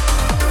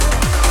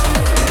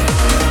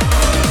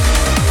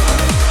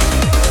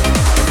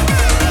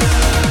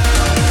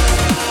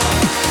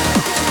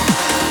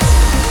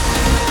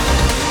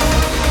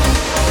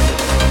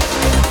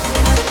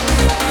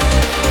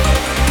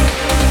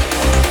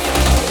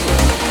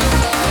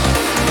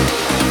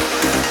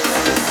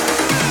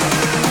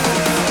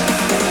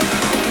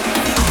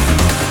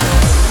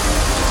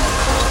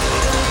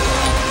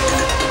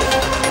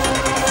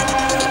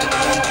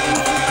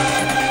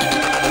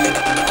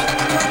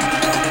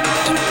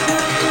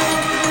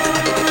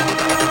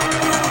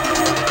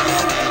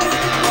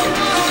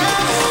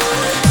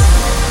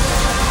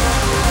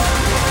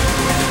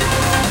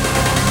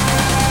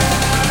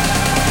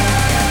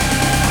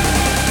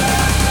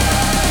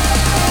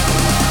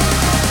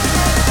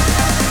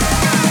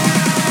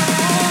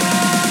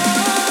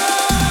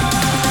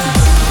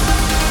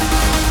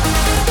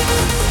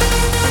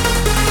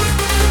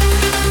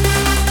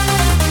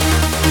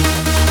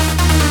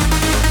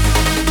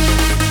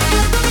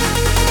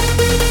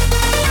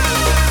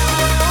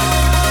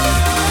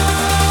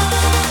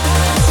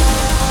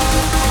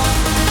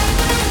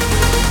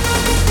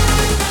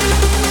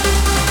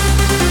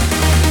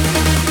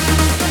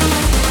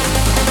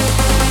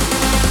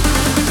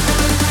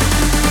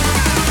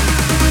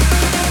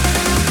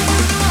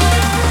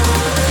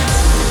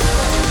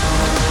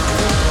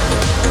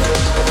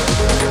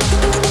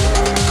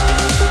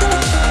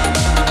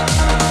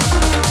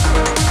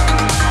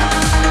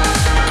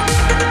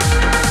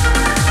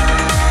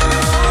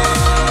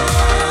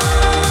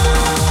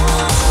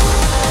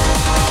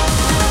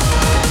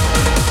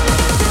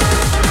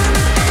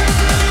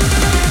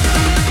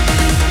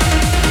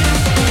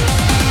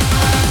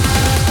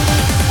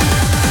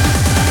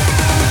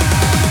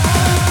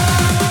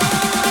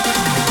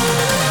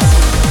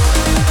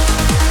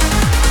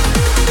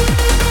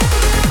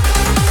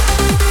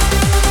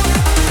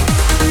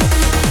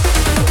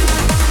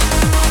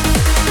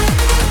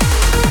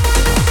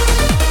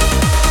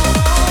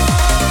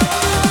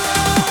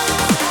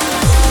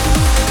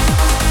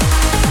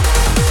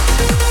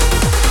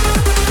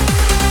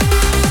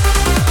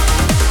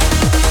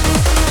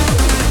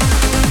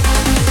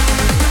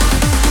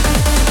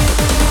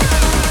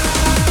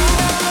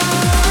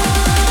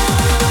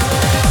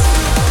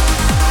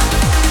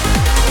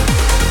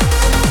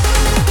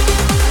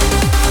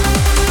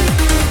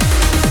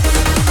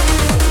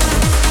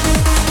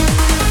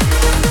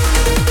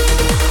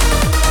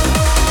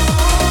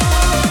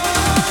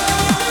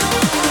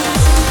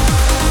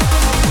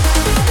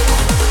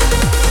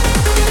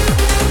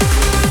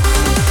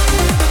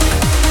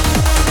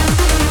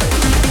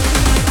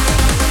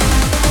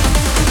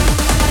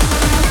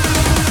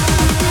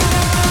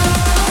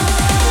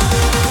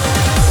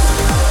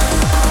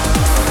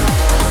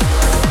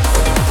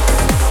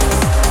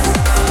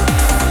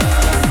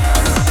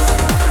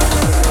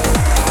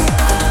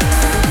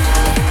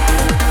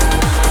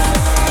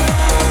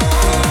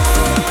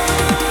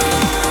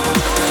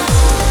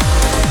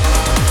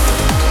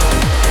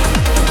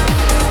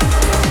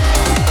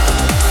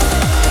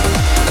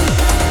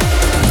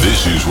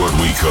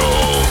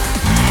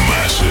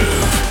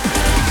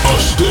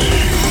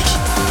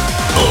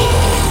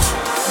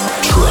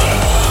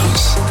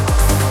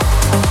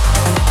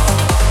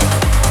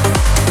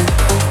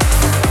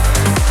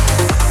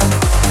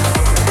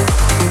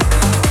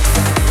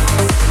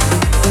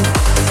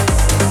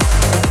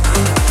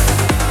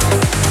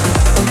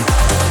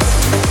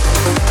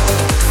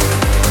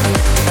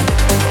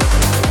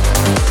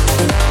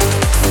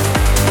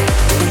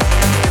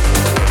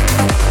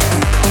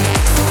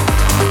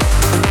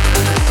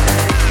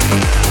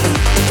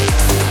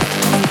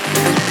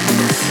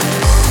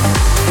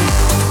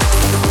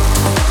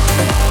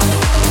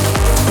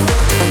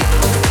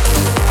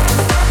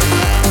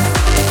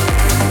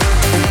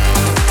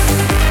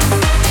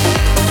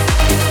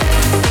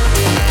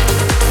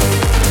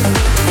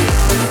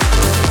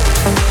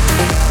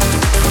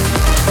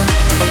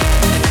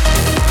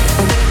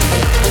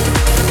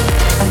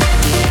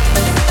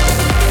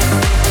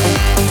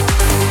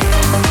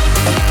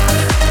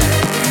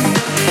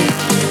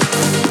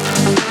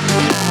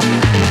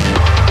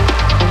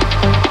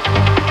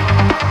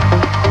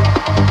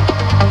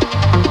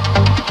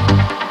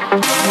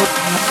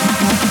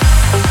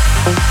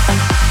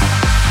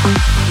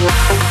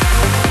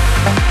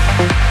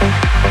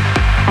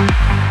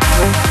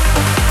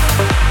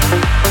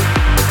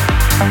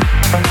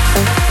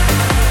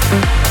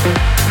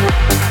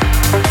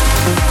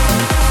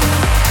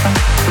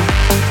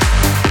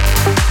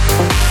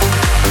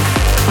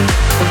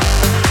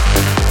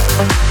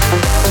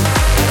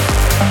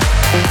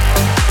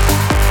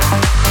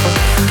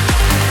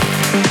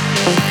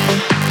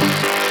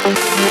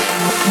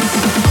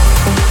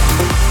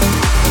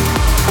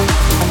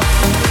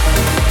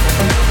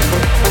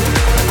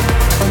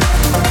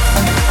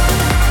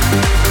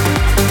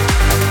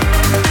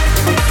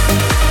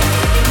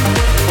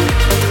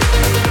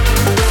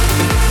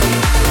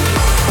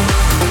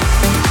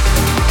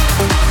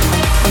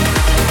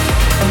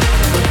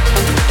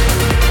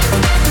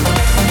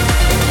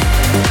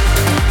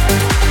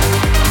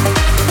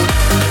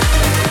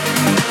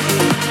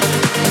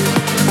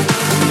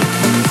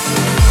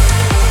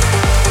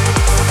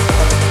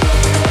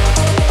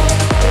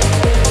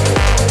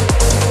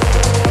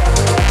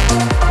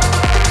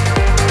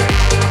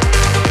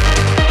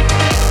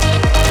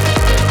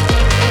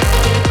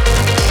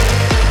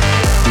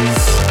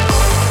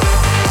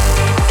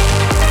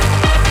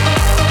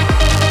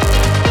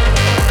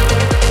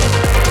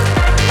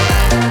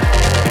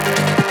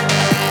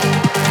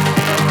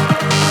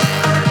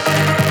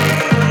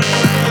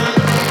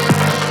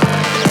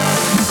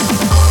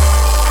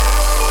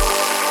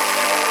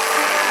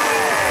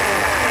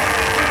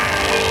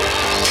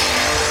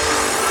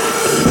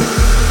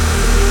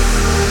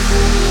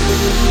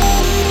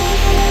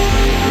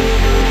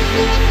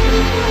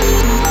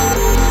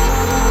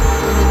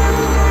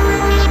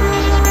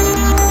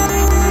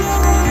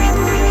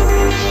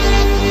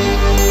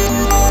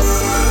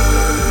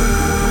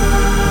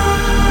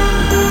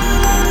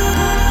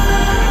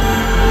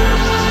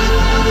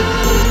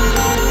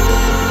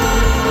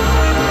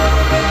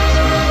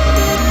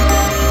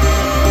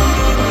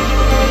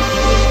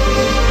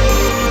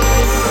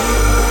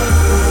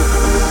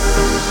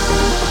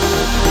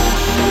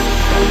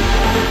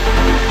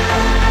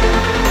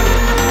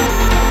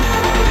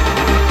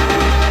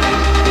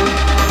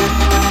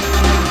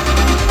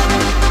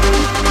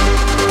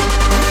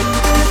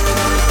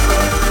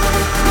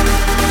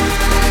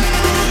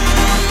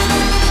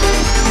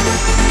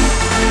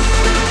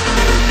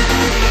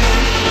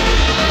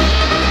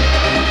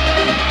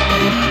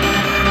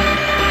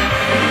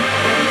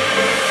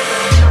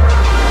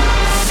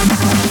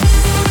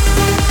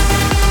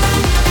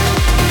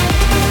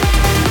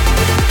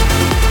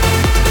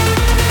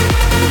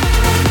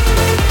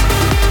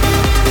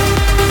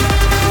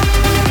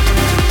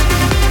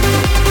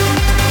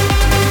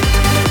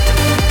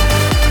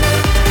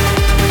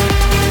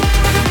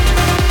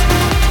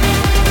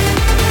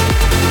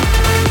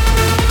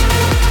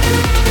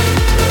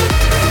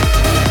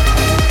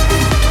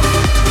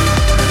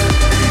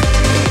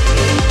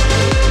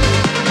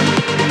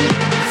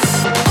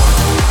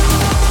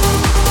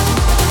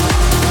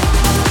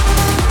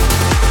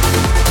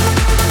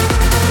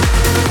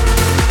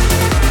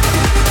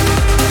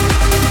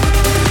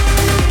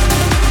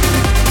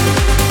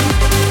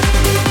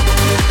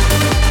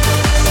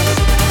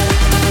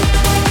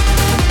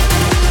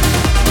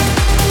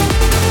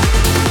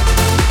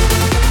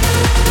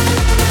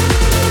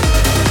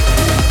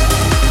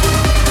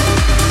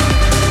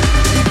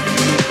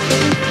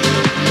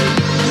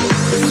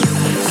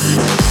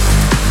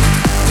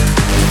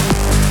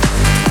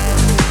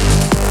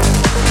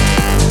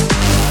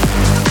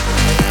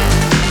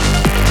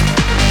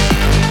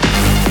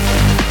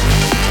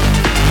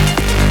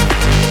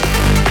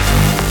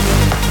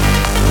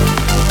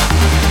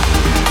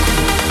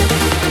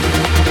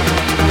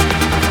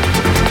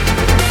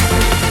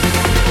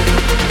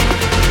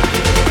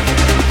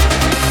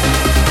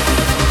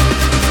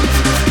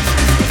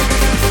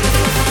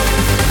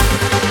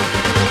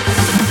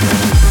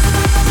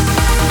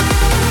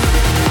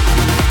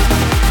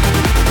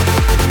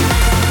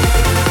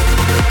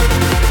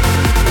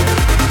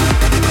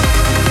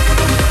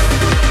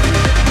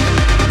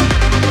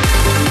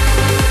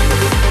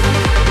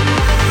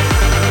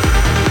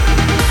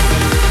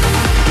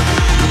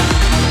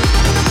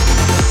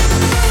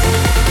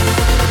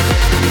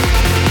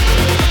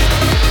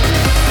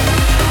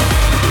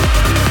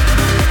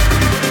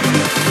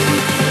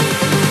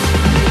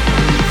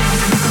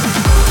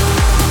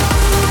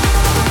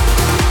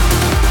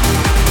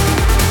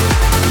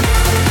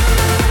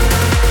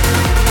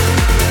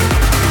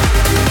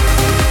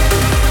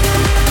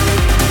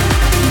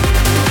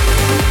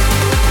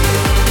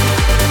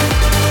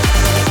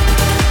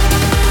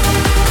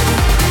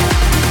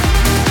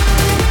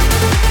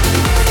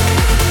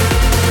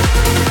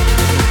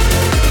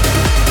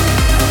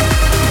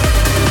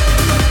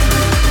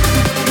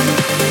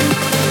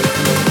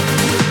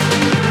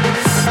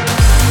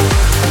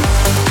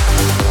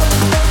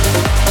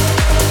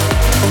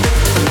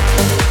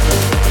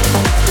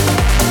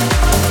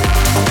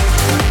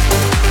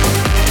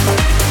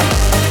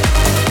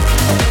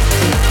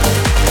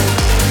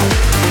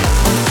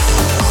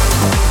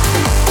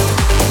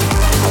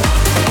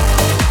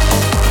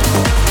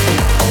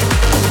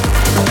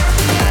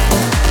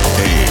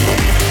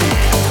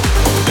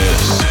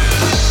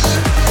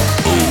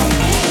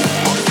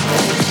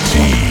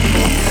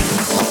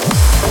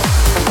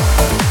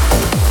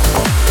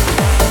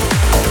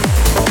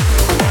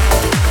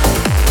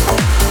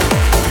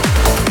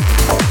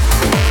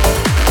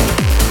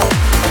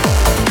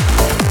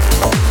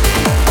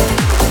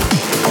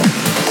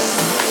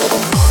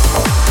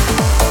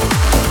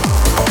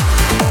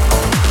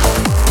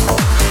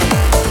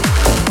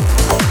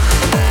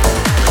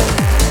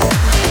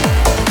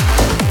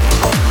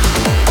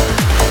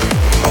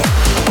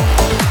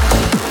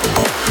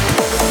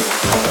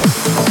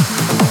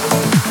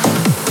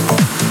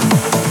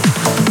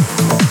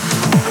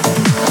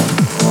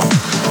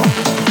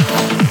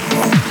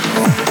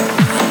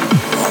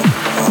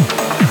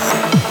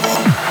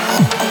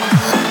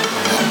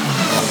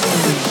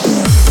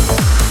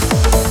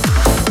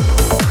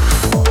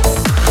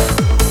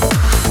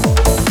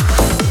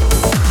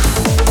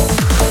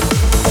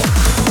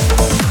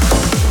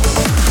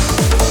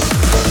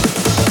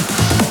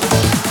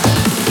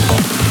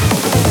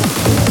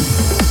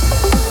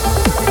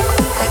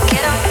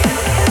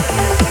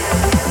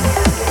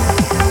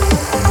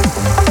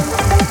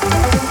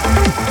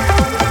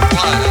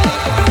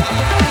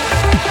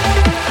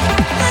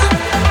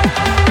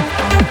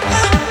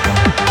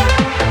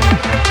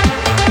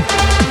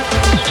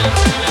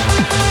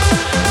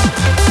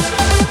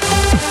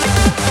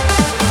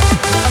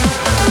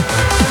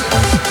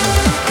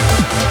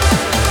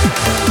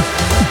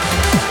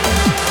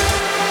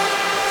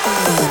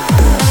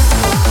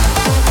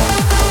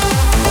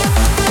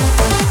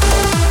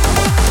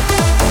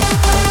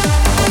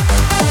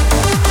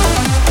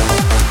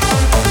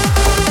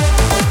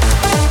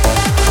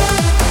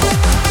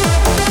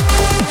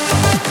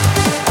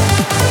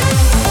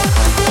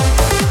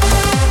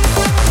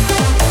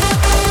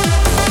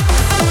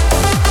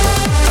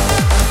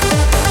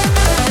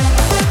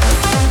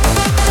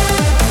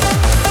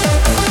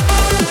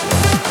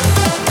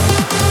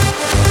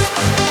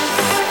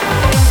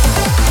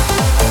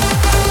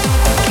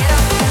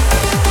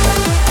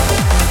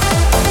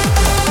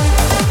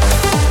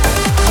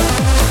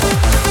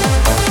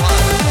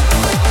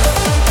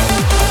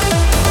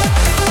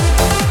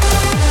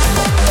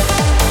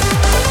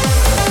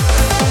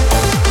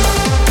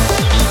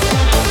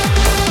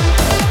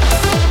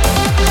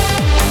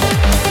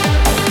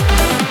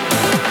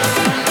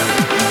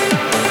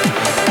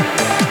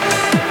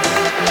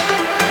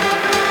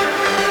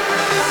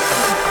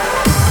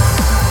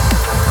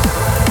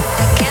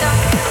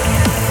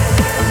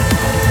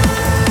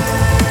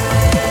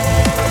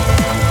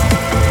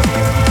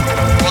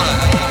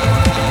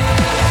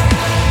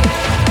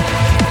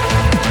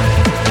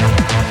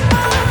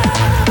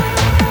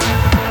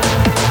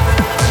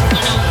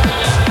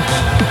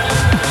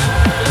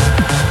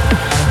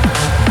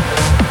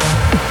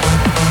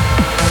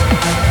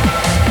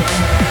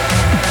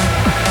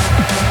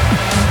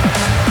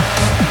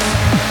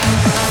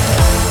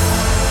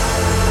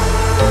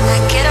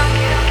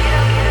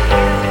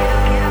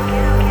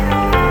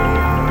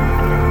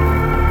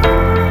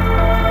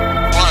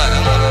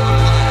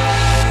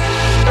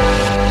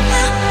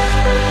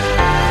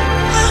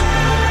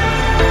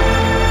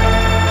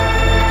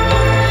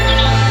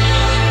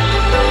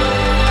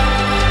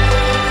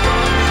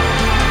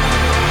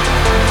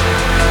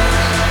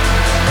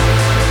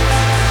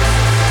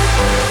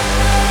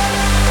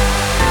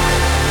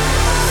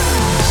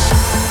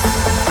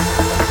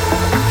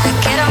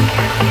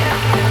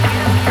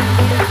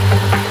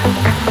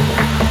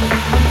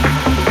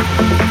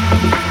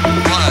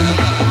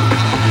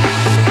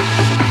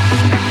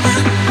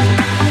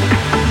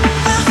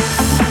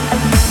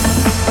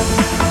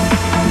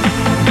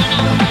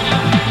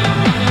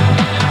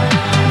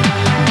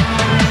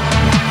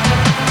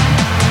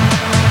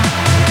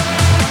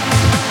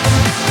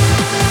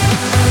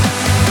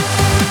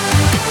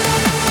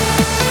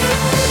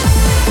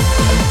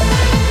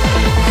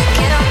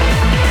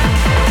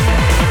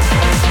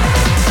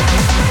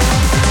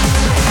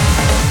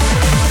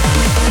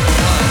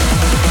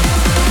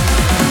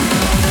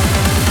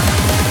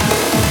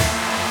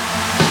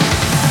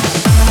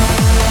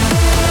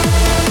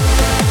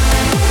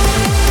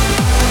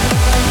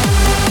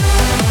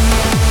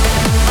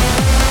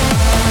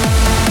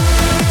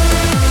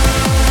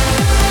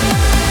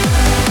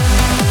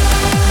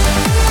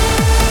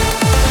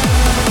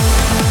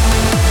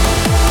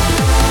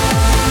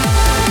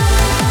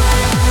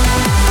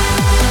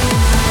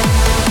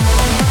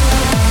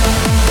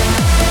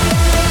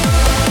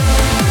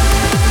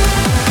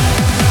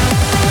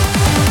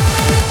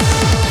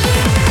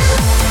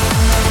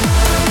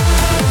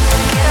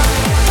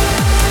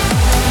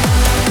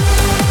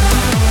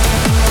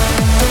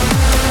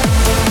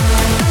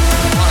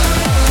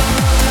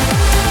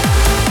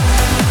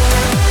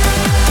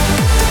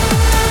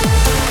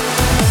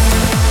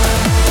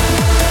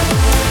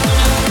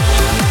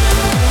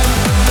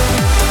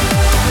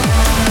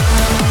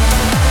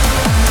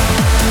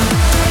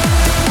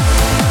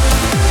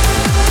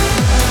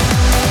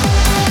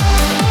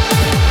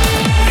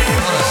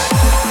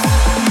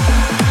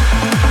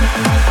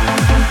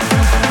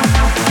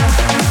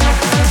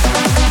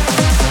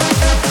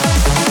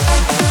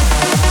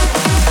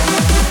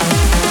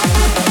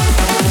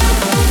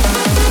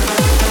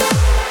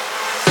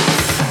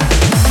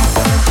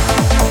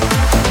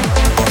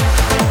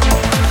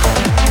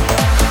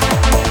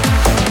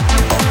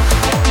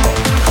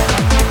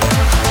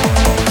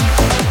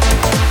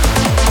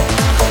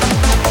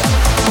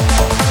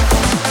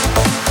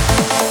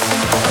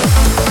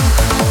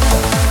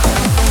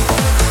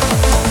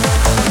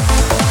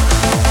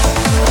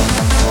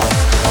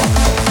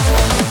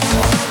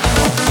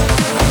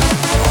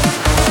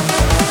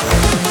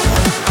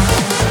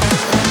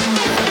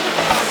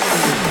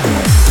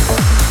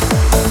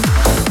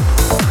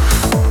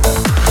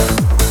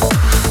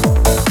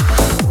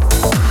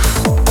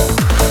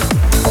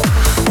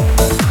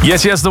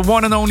 Yes, the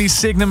one and only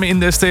Signum in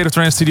the State of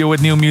Trance studio with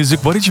new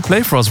music. What did you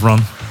play for us, Ron?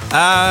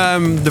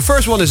 The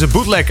first one is a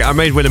bootleg I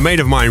made with a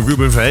mate of mine,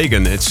 Ruben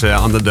Verhagen. It's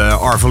under the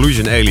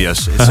Arvolution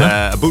alias. It's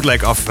a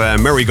bootleg of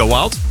Merry Go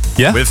Wild.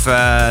 Yeah? With,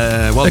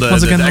 the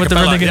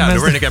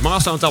Renegade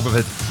Master on top of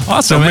it.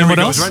 Awesome. So And Merry what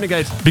Goes else?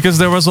 Renegade. Because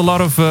there was a lot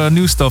of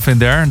new stuff in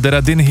there that I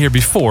didn't hear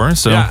before.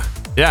 So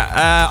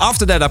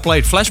After that, I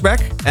played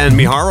Flashback and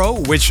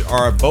Miharo, which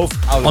are both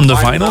out on the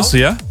vinyl vinyls, now.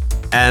 yeah?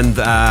 And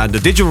the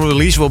digital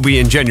release will be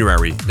in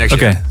January next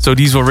year. Okay, so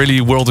these were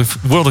really world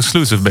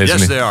exclusive,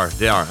 basically. Yes,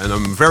 they are. And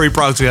I'm very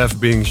proud to have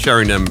been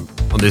sharing them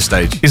on this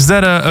stage. Is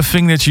that a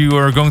thing that you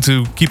are going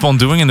to keep on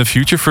doing in the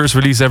future? First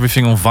release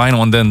everything on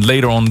vinyl and then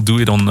later on do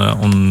it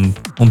on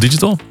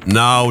digital?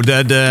 No,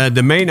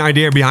 the main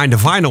idea behind the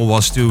vinyl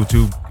was to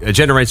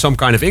generate some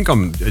kind of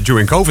income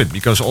during COVID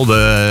because all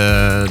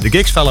the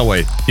gigs fell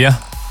away.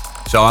 Yeah.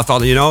 So I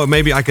thought,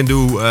 maybe I can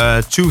do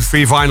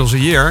 2-3 vinyls a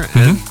year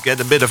and get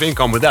a bit of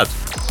income with that.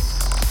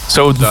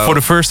 So for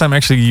the first time,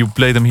 actually, you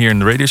played them here in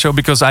the radio show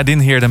because I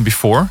didn't hear them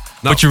before.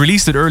 No. But you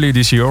released it earlier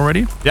this year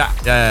already?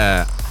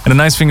 Yeah. And the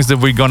nice thing is that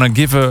we're going to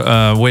give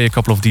away a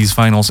couple of these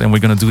vinyls and we're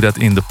going to do that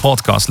in the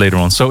podcast later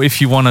on. So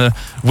if you want to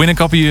win a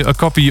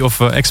copy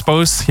of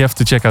Exposed, you have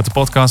to check out the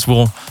podcast.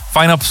 We'll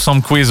find up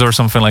some quiz or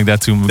something like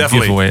that to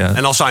give away.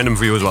 And I'll sign them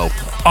for you as well.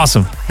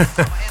 Awesome.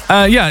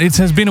 It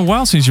has been a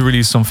while since you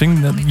released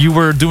something. You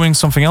were doing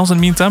something else in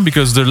the meantime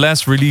because the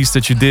last release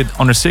that you did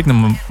under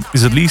Signum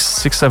is at least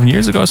 6-7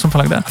 years ago or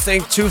something like that. I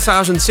think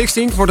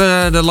 2016 for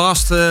the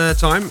last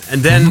time.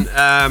 And then,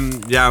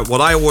 what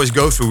I always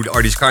go through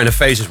are these kind of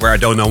phases where I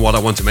don't know what I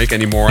want to make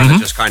anymore and I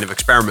just kind of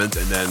experiment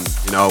and then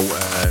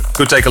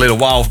could take a little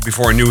while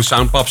before a new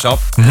sound pops up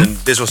and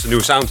this was the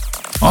new sound.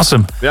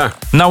 Awesome. Yeah.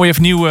 Now we have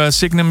new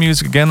Signum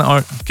music again.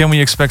 Can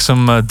we expect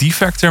some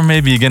D-Factor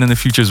maybe again in the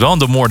future as well?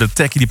 The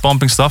techie,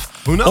 pumping stuff.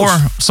 Who knows? Or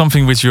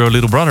something with your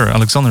little brother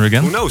Alexander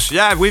again. Who knows?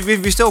 Yeah,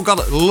 we still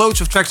got loads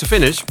of tracks to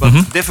finish, but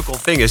the difficult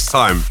thing is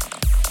time.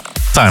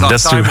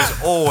 That's time true. Is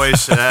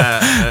always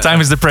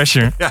time is the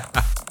pressure. Yeah.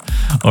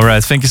 All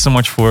right, thank you so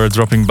much for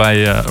dropping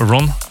by,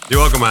 Ron. You're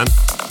welcome, man.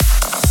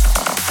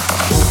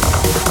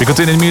 We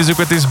continue the music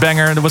with this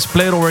banger that was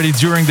played already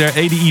during their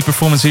ADE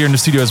performance here in the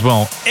studio as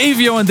well.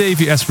 Avio and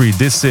Davey Asprey,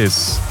 this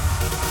is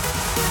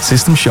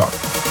System Shock.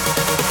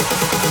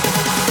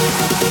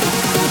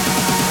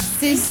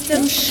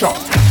 System Shock.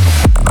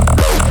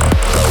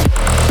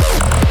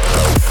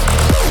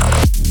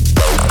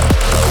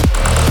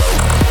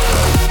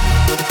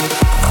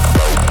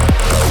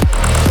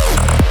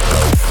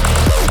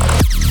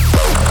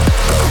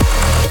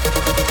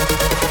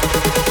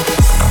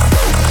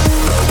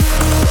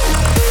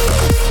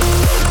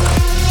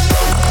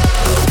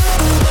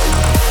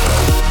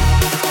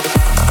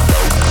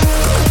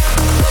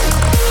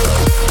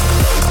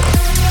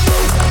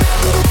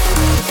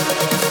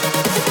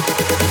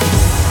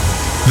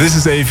 This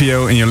is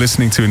Avio, and you're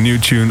listening to a new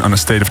tune on A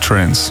State of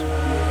Trance.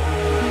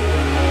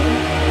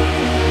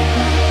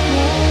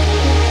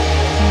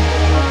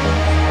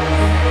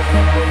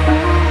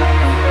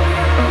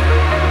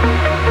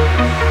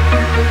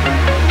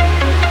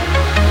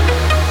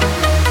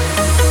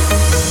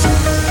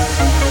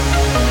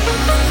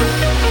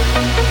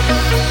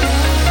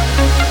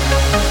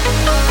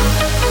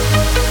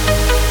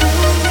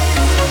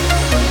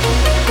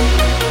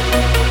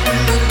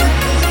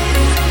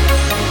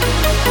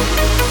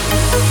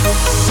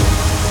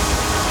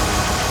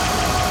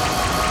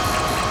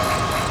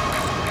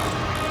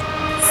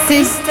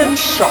 System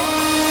Shock.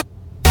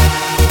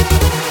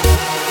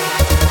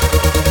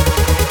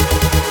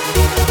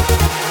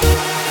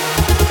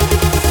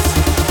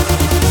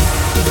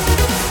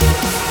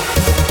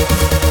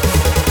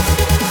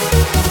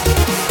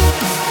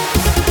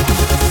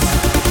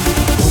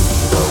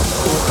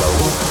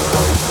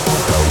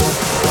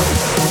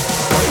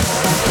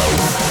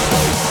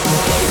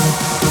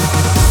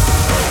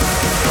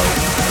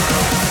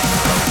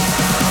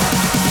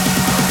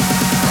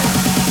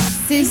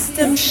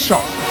 System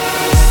Shock.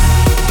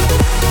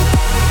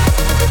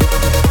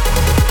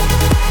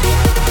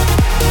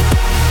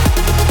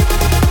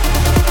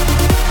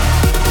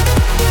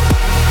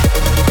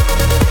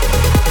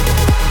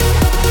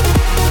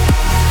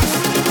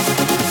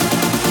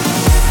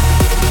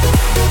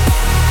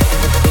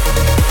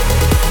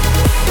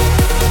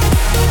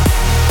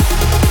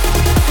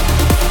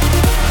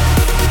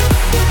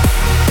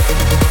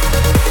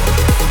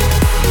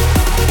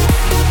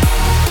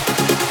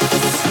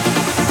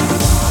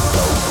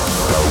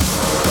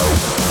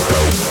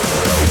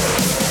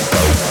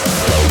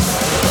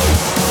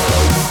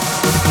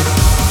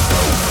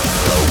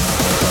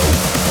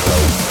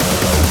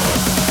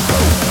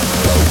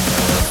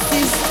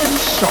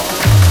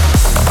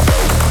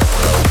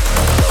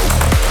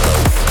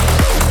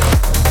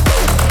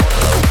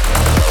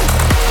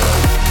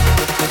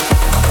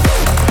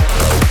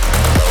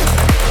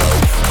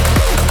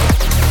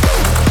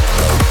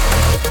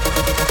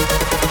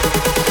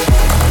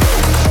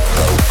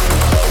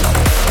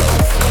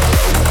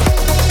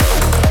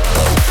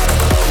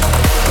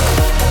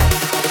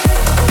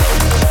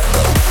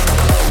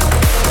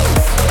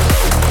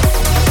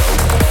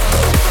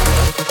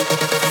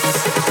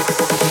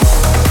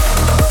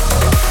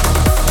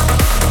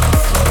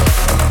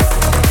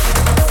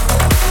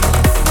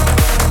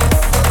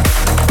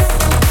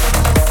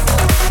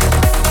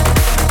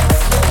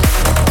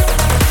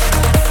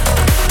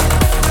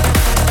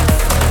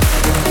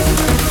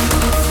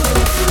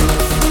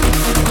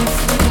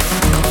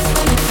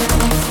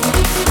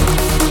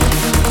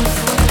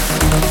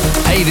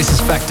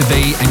 Factor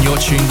B, and you're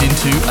tuned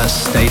into A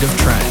State of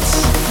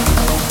Trance.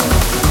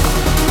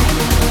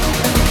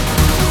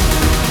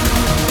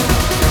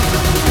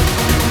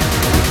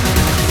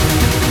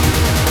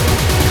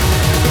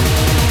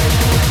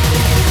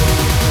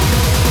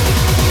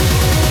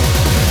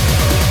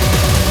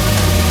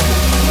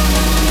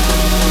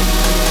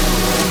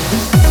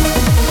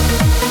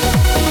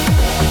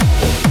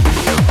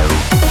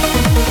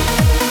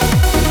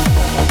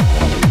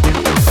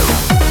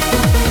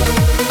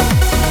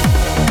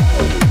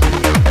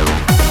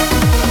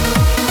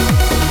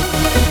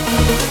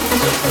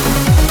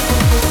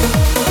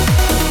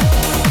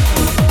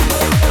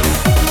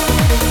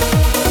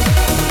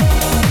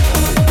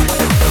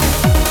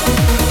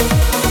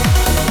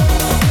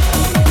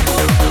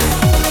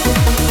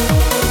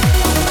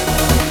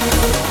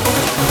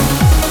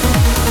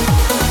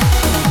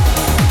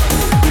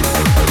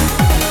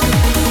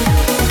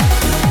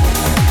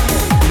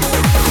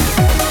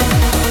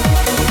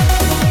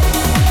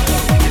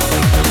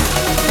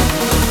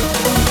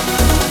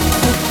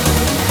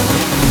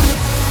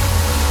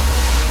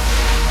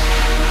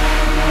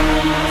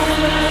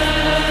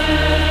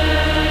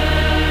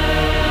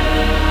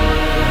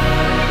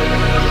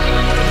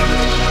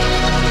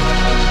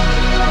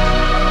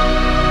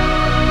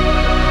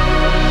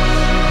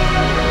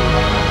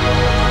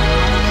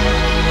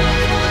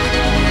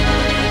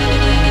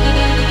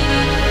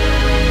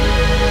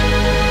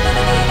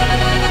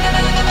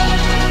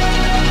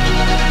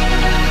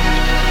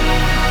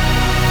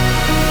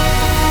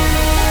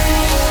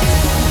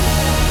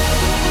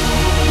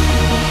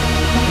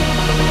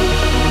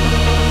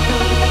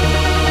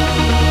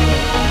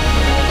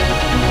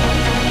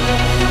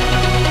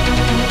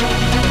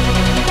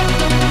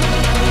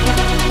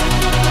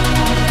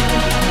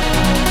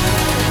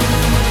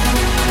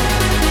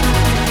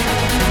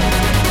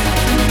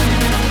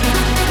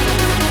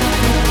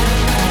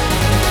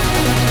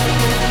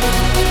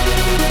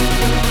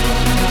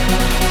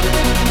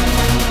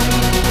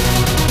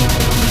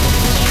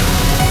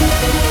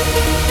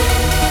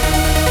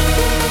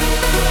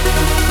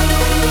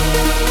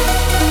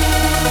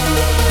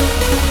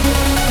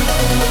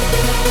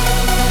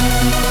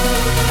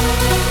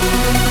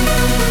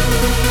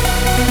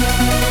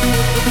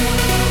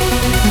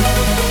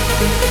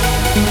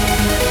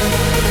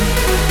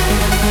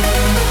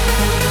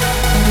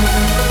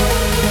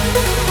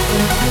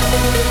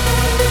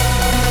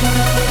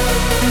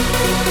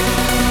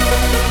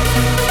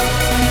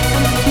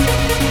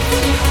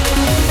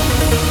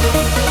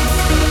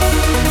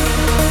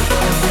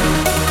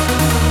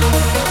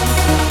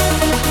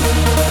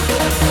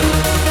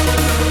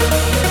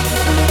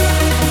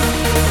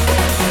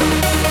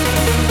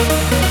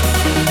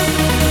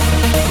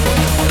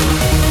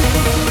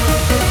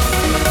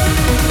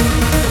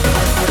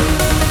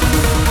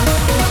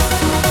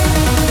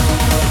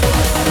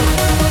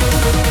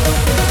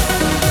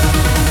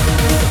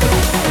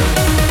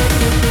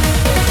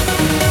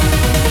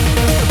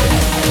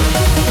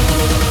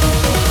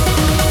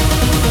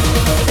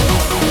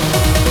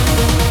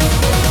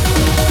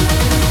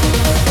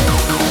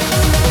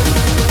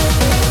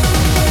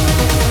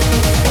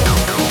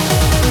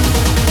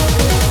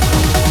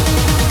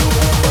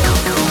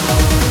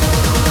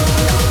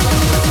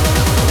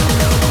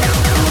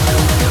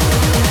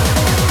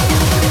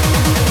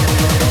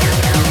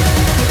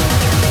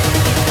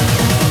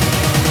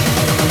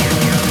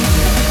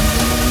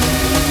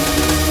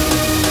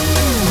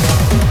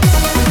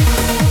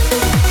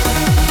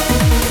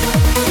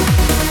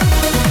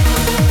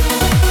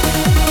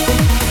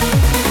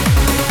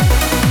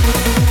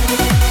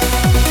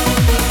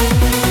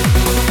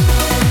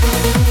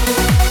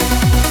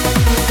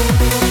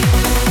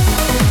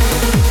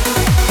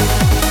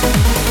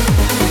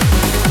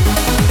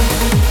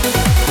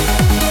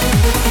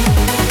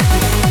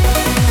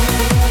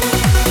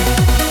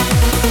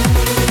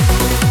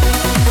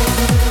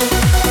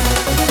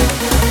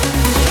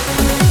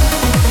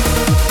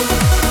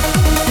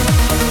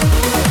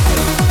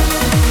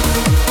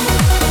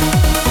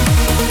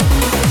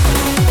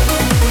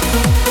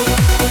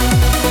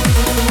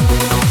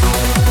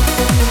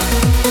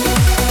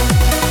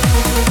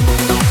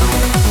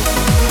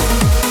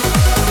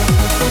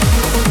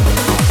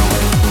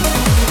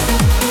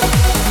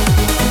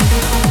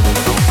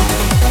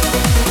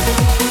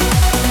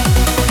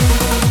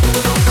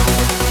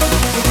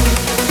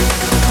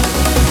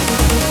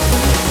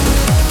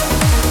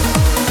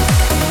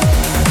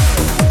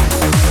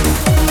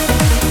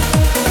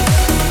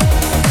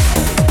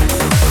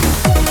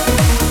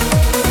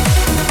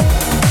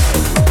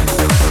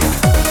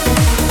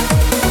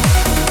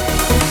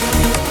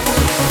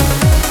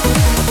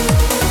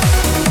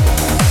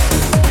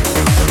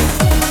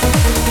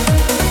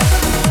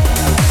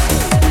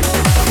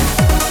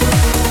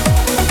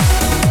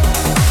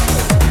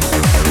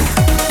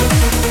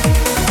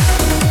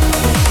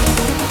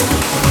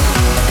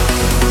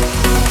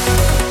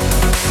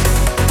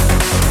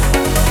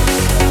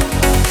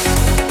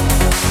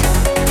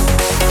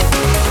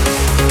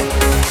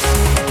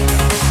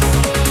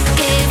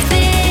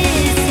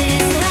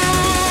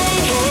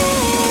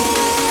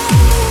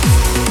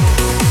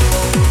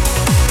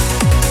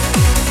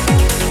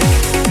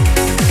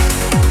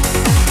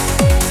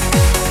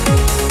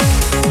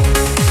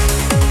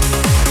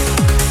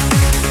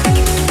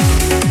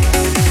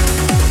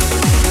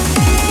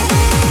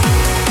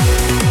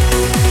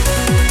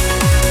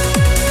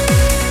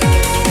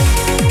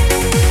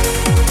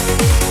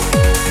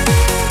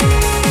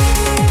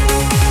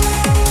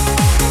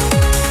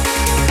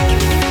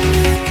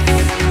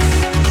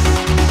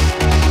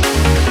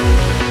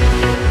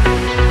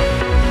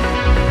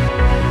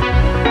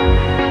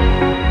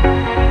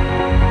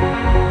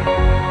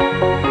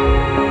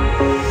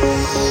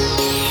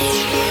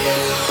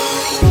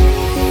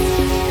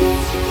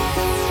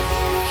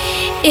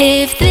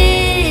 If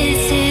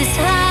this is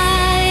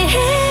how it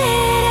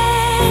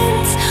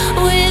ends,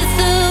 with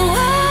the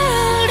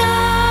world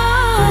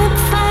on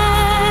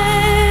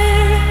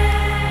fire,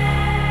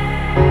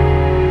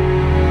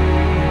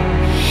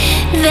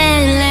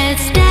 then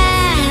let's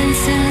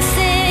dance and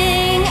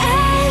sing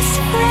as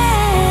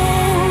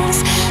friends,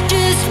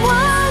 just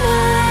one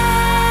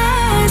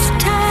last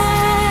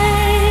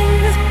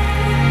time.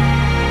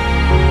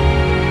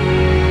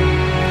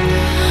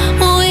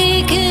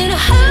 We could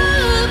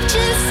hope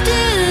just a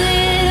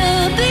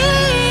little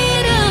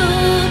bit,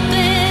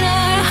 open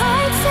our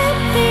hearts and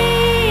be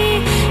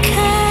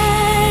kind.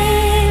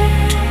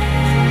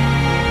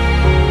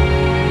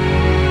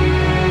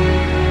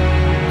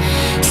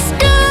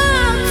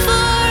 Stop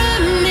for a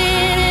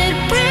minute,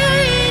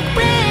 break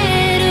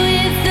bread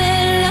with the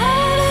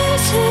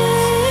lovers who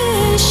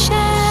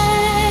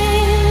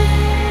shine.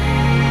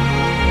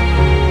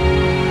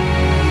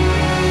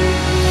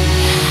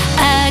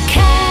 A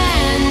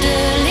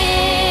candle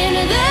in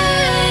the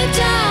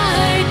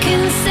dark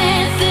can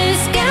set the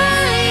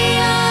sky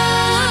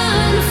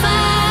on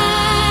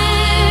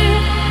fire.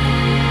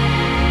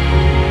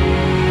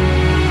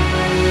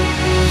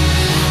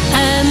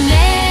 A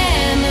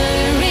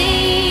memory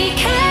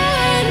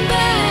can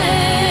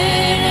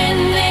burn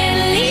and then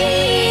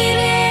leave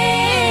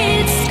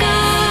its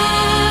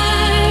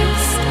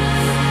scars.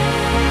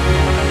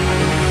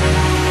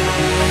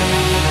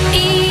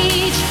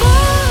 Each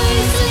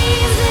voice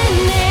leaves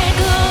an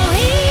echo,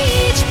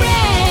 each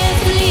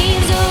breath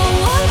leaves a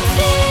warmth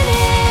in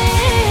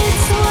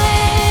its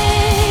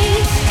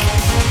wake.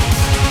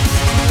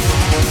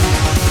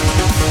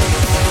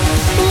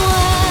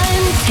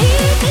 One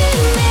tear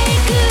could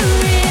make a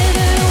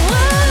river,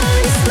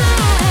 one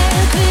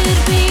smile could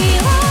be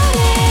all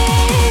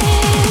it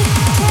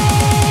takes.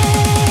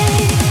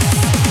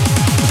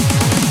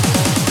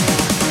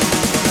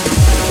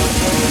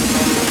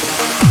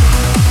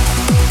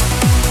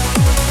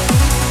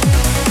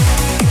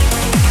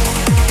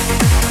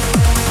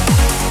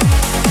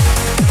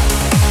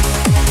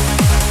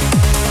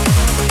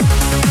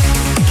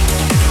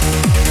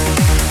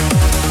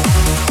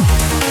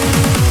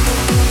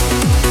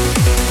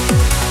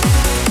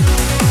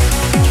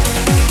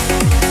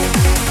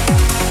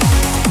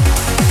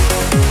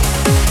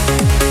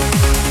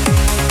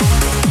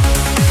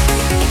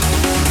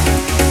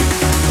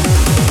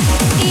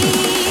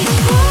 Each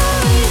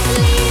voice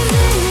leaves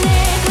an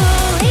echo,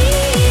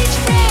 each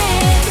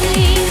breath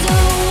leaves a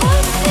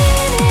warmth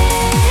in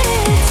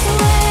its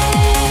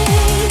wake.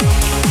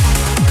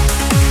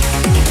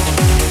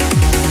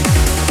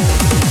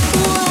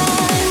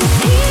 One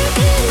tear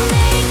could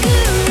make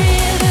a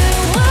river,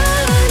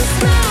 one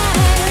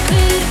smile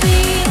could be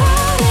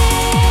all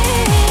it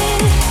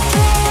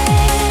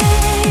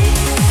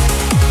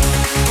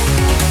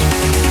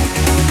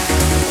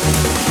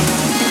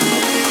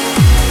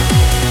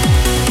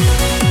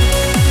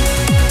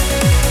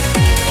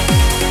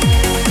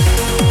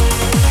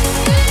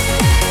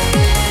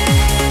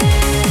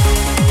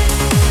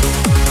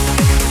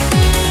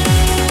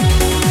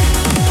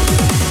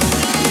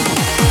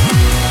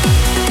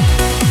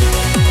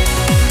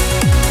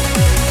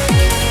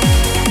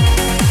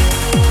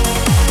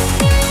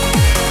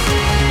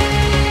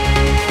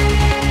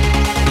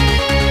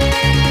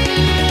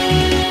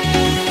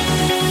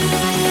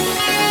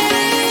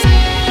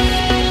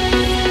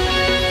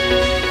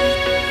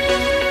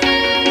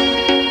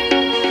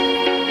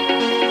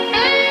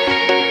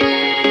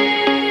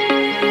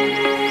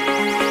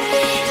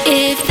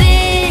If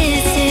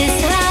this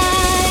is how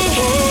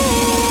it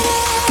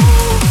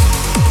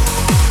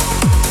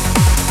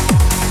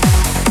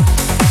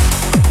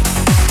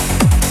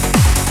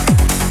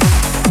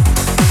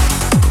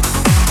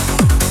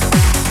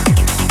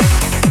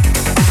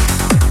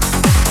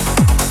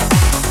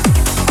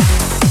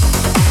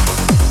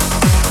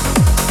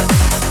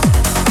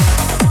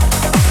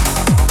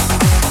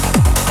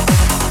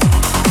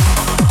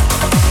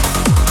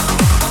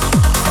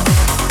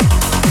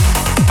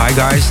Hi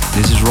guys,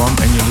 this is Ron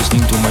and you're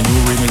listening to my new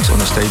remix on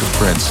A State of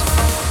Trance.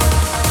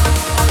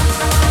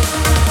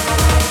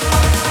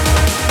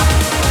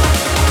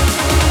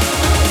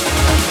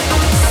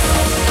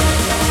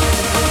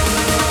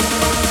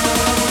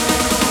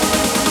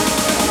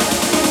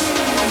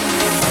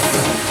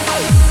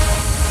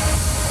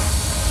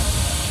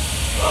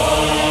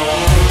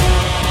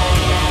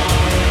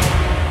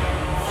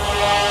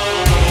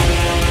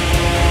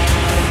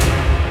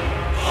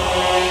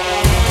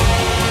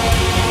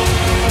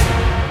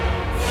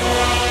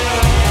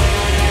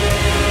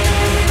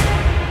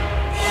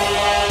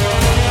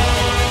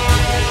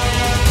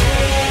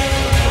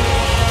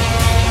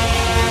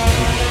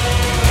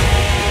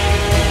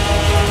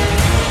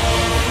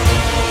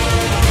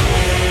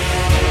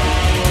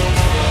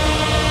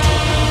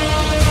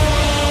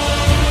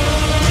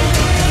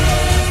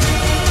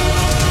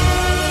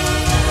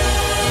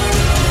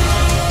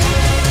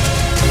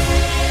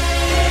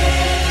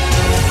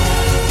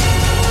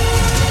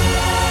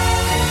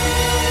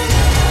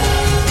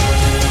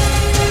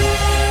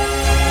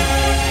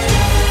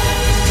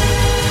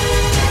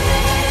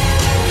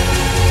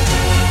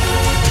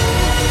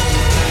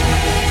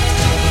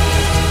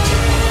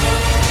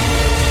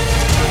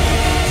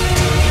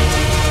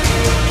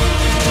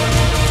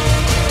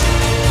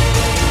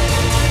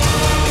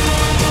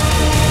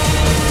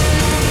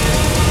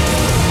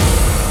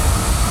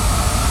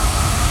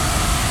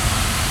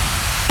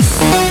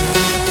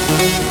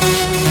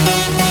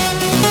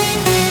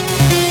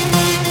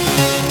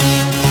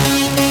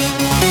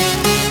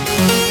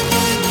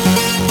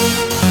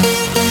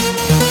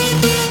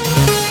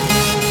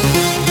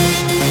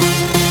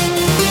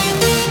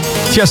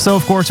 Chesto,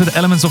 of course, with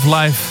Elements of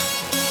Life.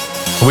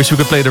 I wish we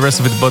could play the rest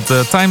of it, but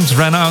time's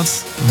ran out.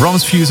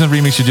 Rom's Fusion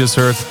remix you just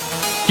heard.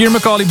 Kieran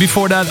McCauley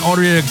before that,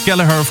 Audrey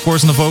Gallagher, of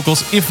course, on the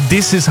vocals. If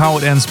This Is How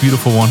It Ends,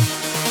 beautiful one.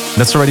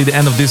 That's already the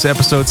end of this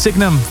episode.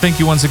 Signum, thank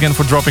you once again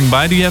for dropping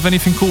by. Do you have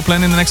anything cool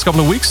planned in the next couple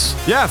of weeks?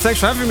 Yeah, thanks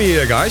for having me,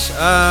 guys.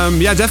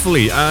 Yeah,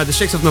 definitely. The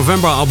 6th of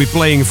November, I'll be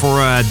playing for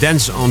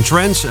Dance on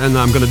Trance, and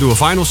I'm going to do a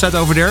final set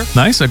over there.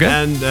 Nice, okay.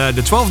 And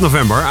the 12th of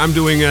November, I'm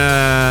doing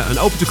an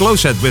open to close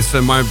set with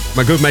my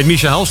good mate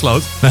Misha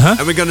Helsloot.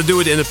 And we're going to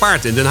do it in het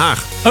Paard in Den Haag.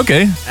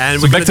 Okay,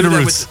 and so back to the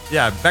roots.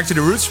 Back to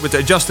the roots with the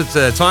adjusted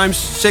times,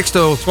 6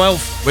 till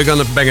 12. We're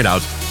going to bang it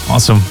out.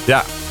 Awesome.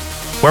 Yeah.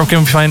 Where can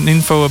we find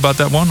info about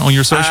that one? On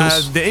your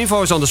socials? The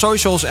info is on the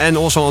socials and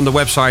also on the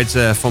website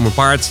from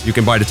Apart. You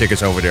can buy the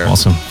tickets over there.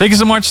 Awesome. Thank you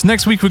so much.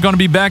 Next week we're going to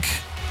be back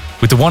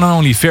with the one and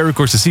only Fair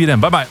Records. To see you then.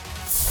 Bye-bye.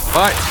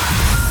 Bye.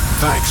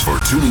 Thanks for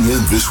tuning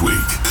in this week.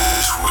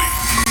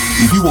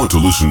 If you want to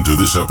listen to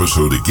this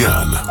episode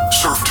again,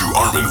 surf to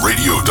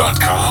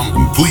ArminRadio.com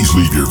and please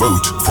leave your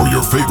vote for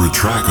your favorite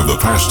track of the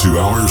past 2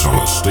 hours on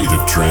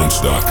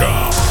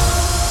AstateOfTrance.com.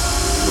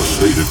 A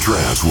State of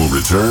Trance will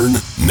return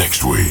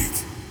next week.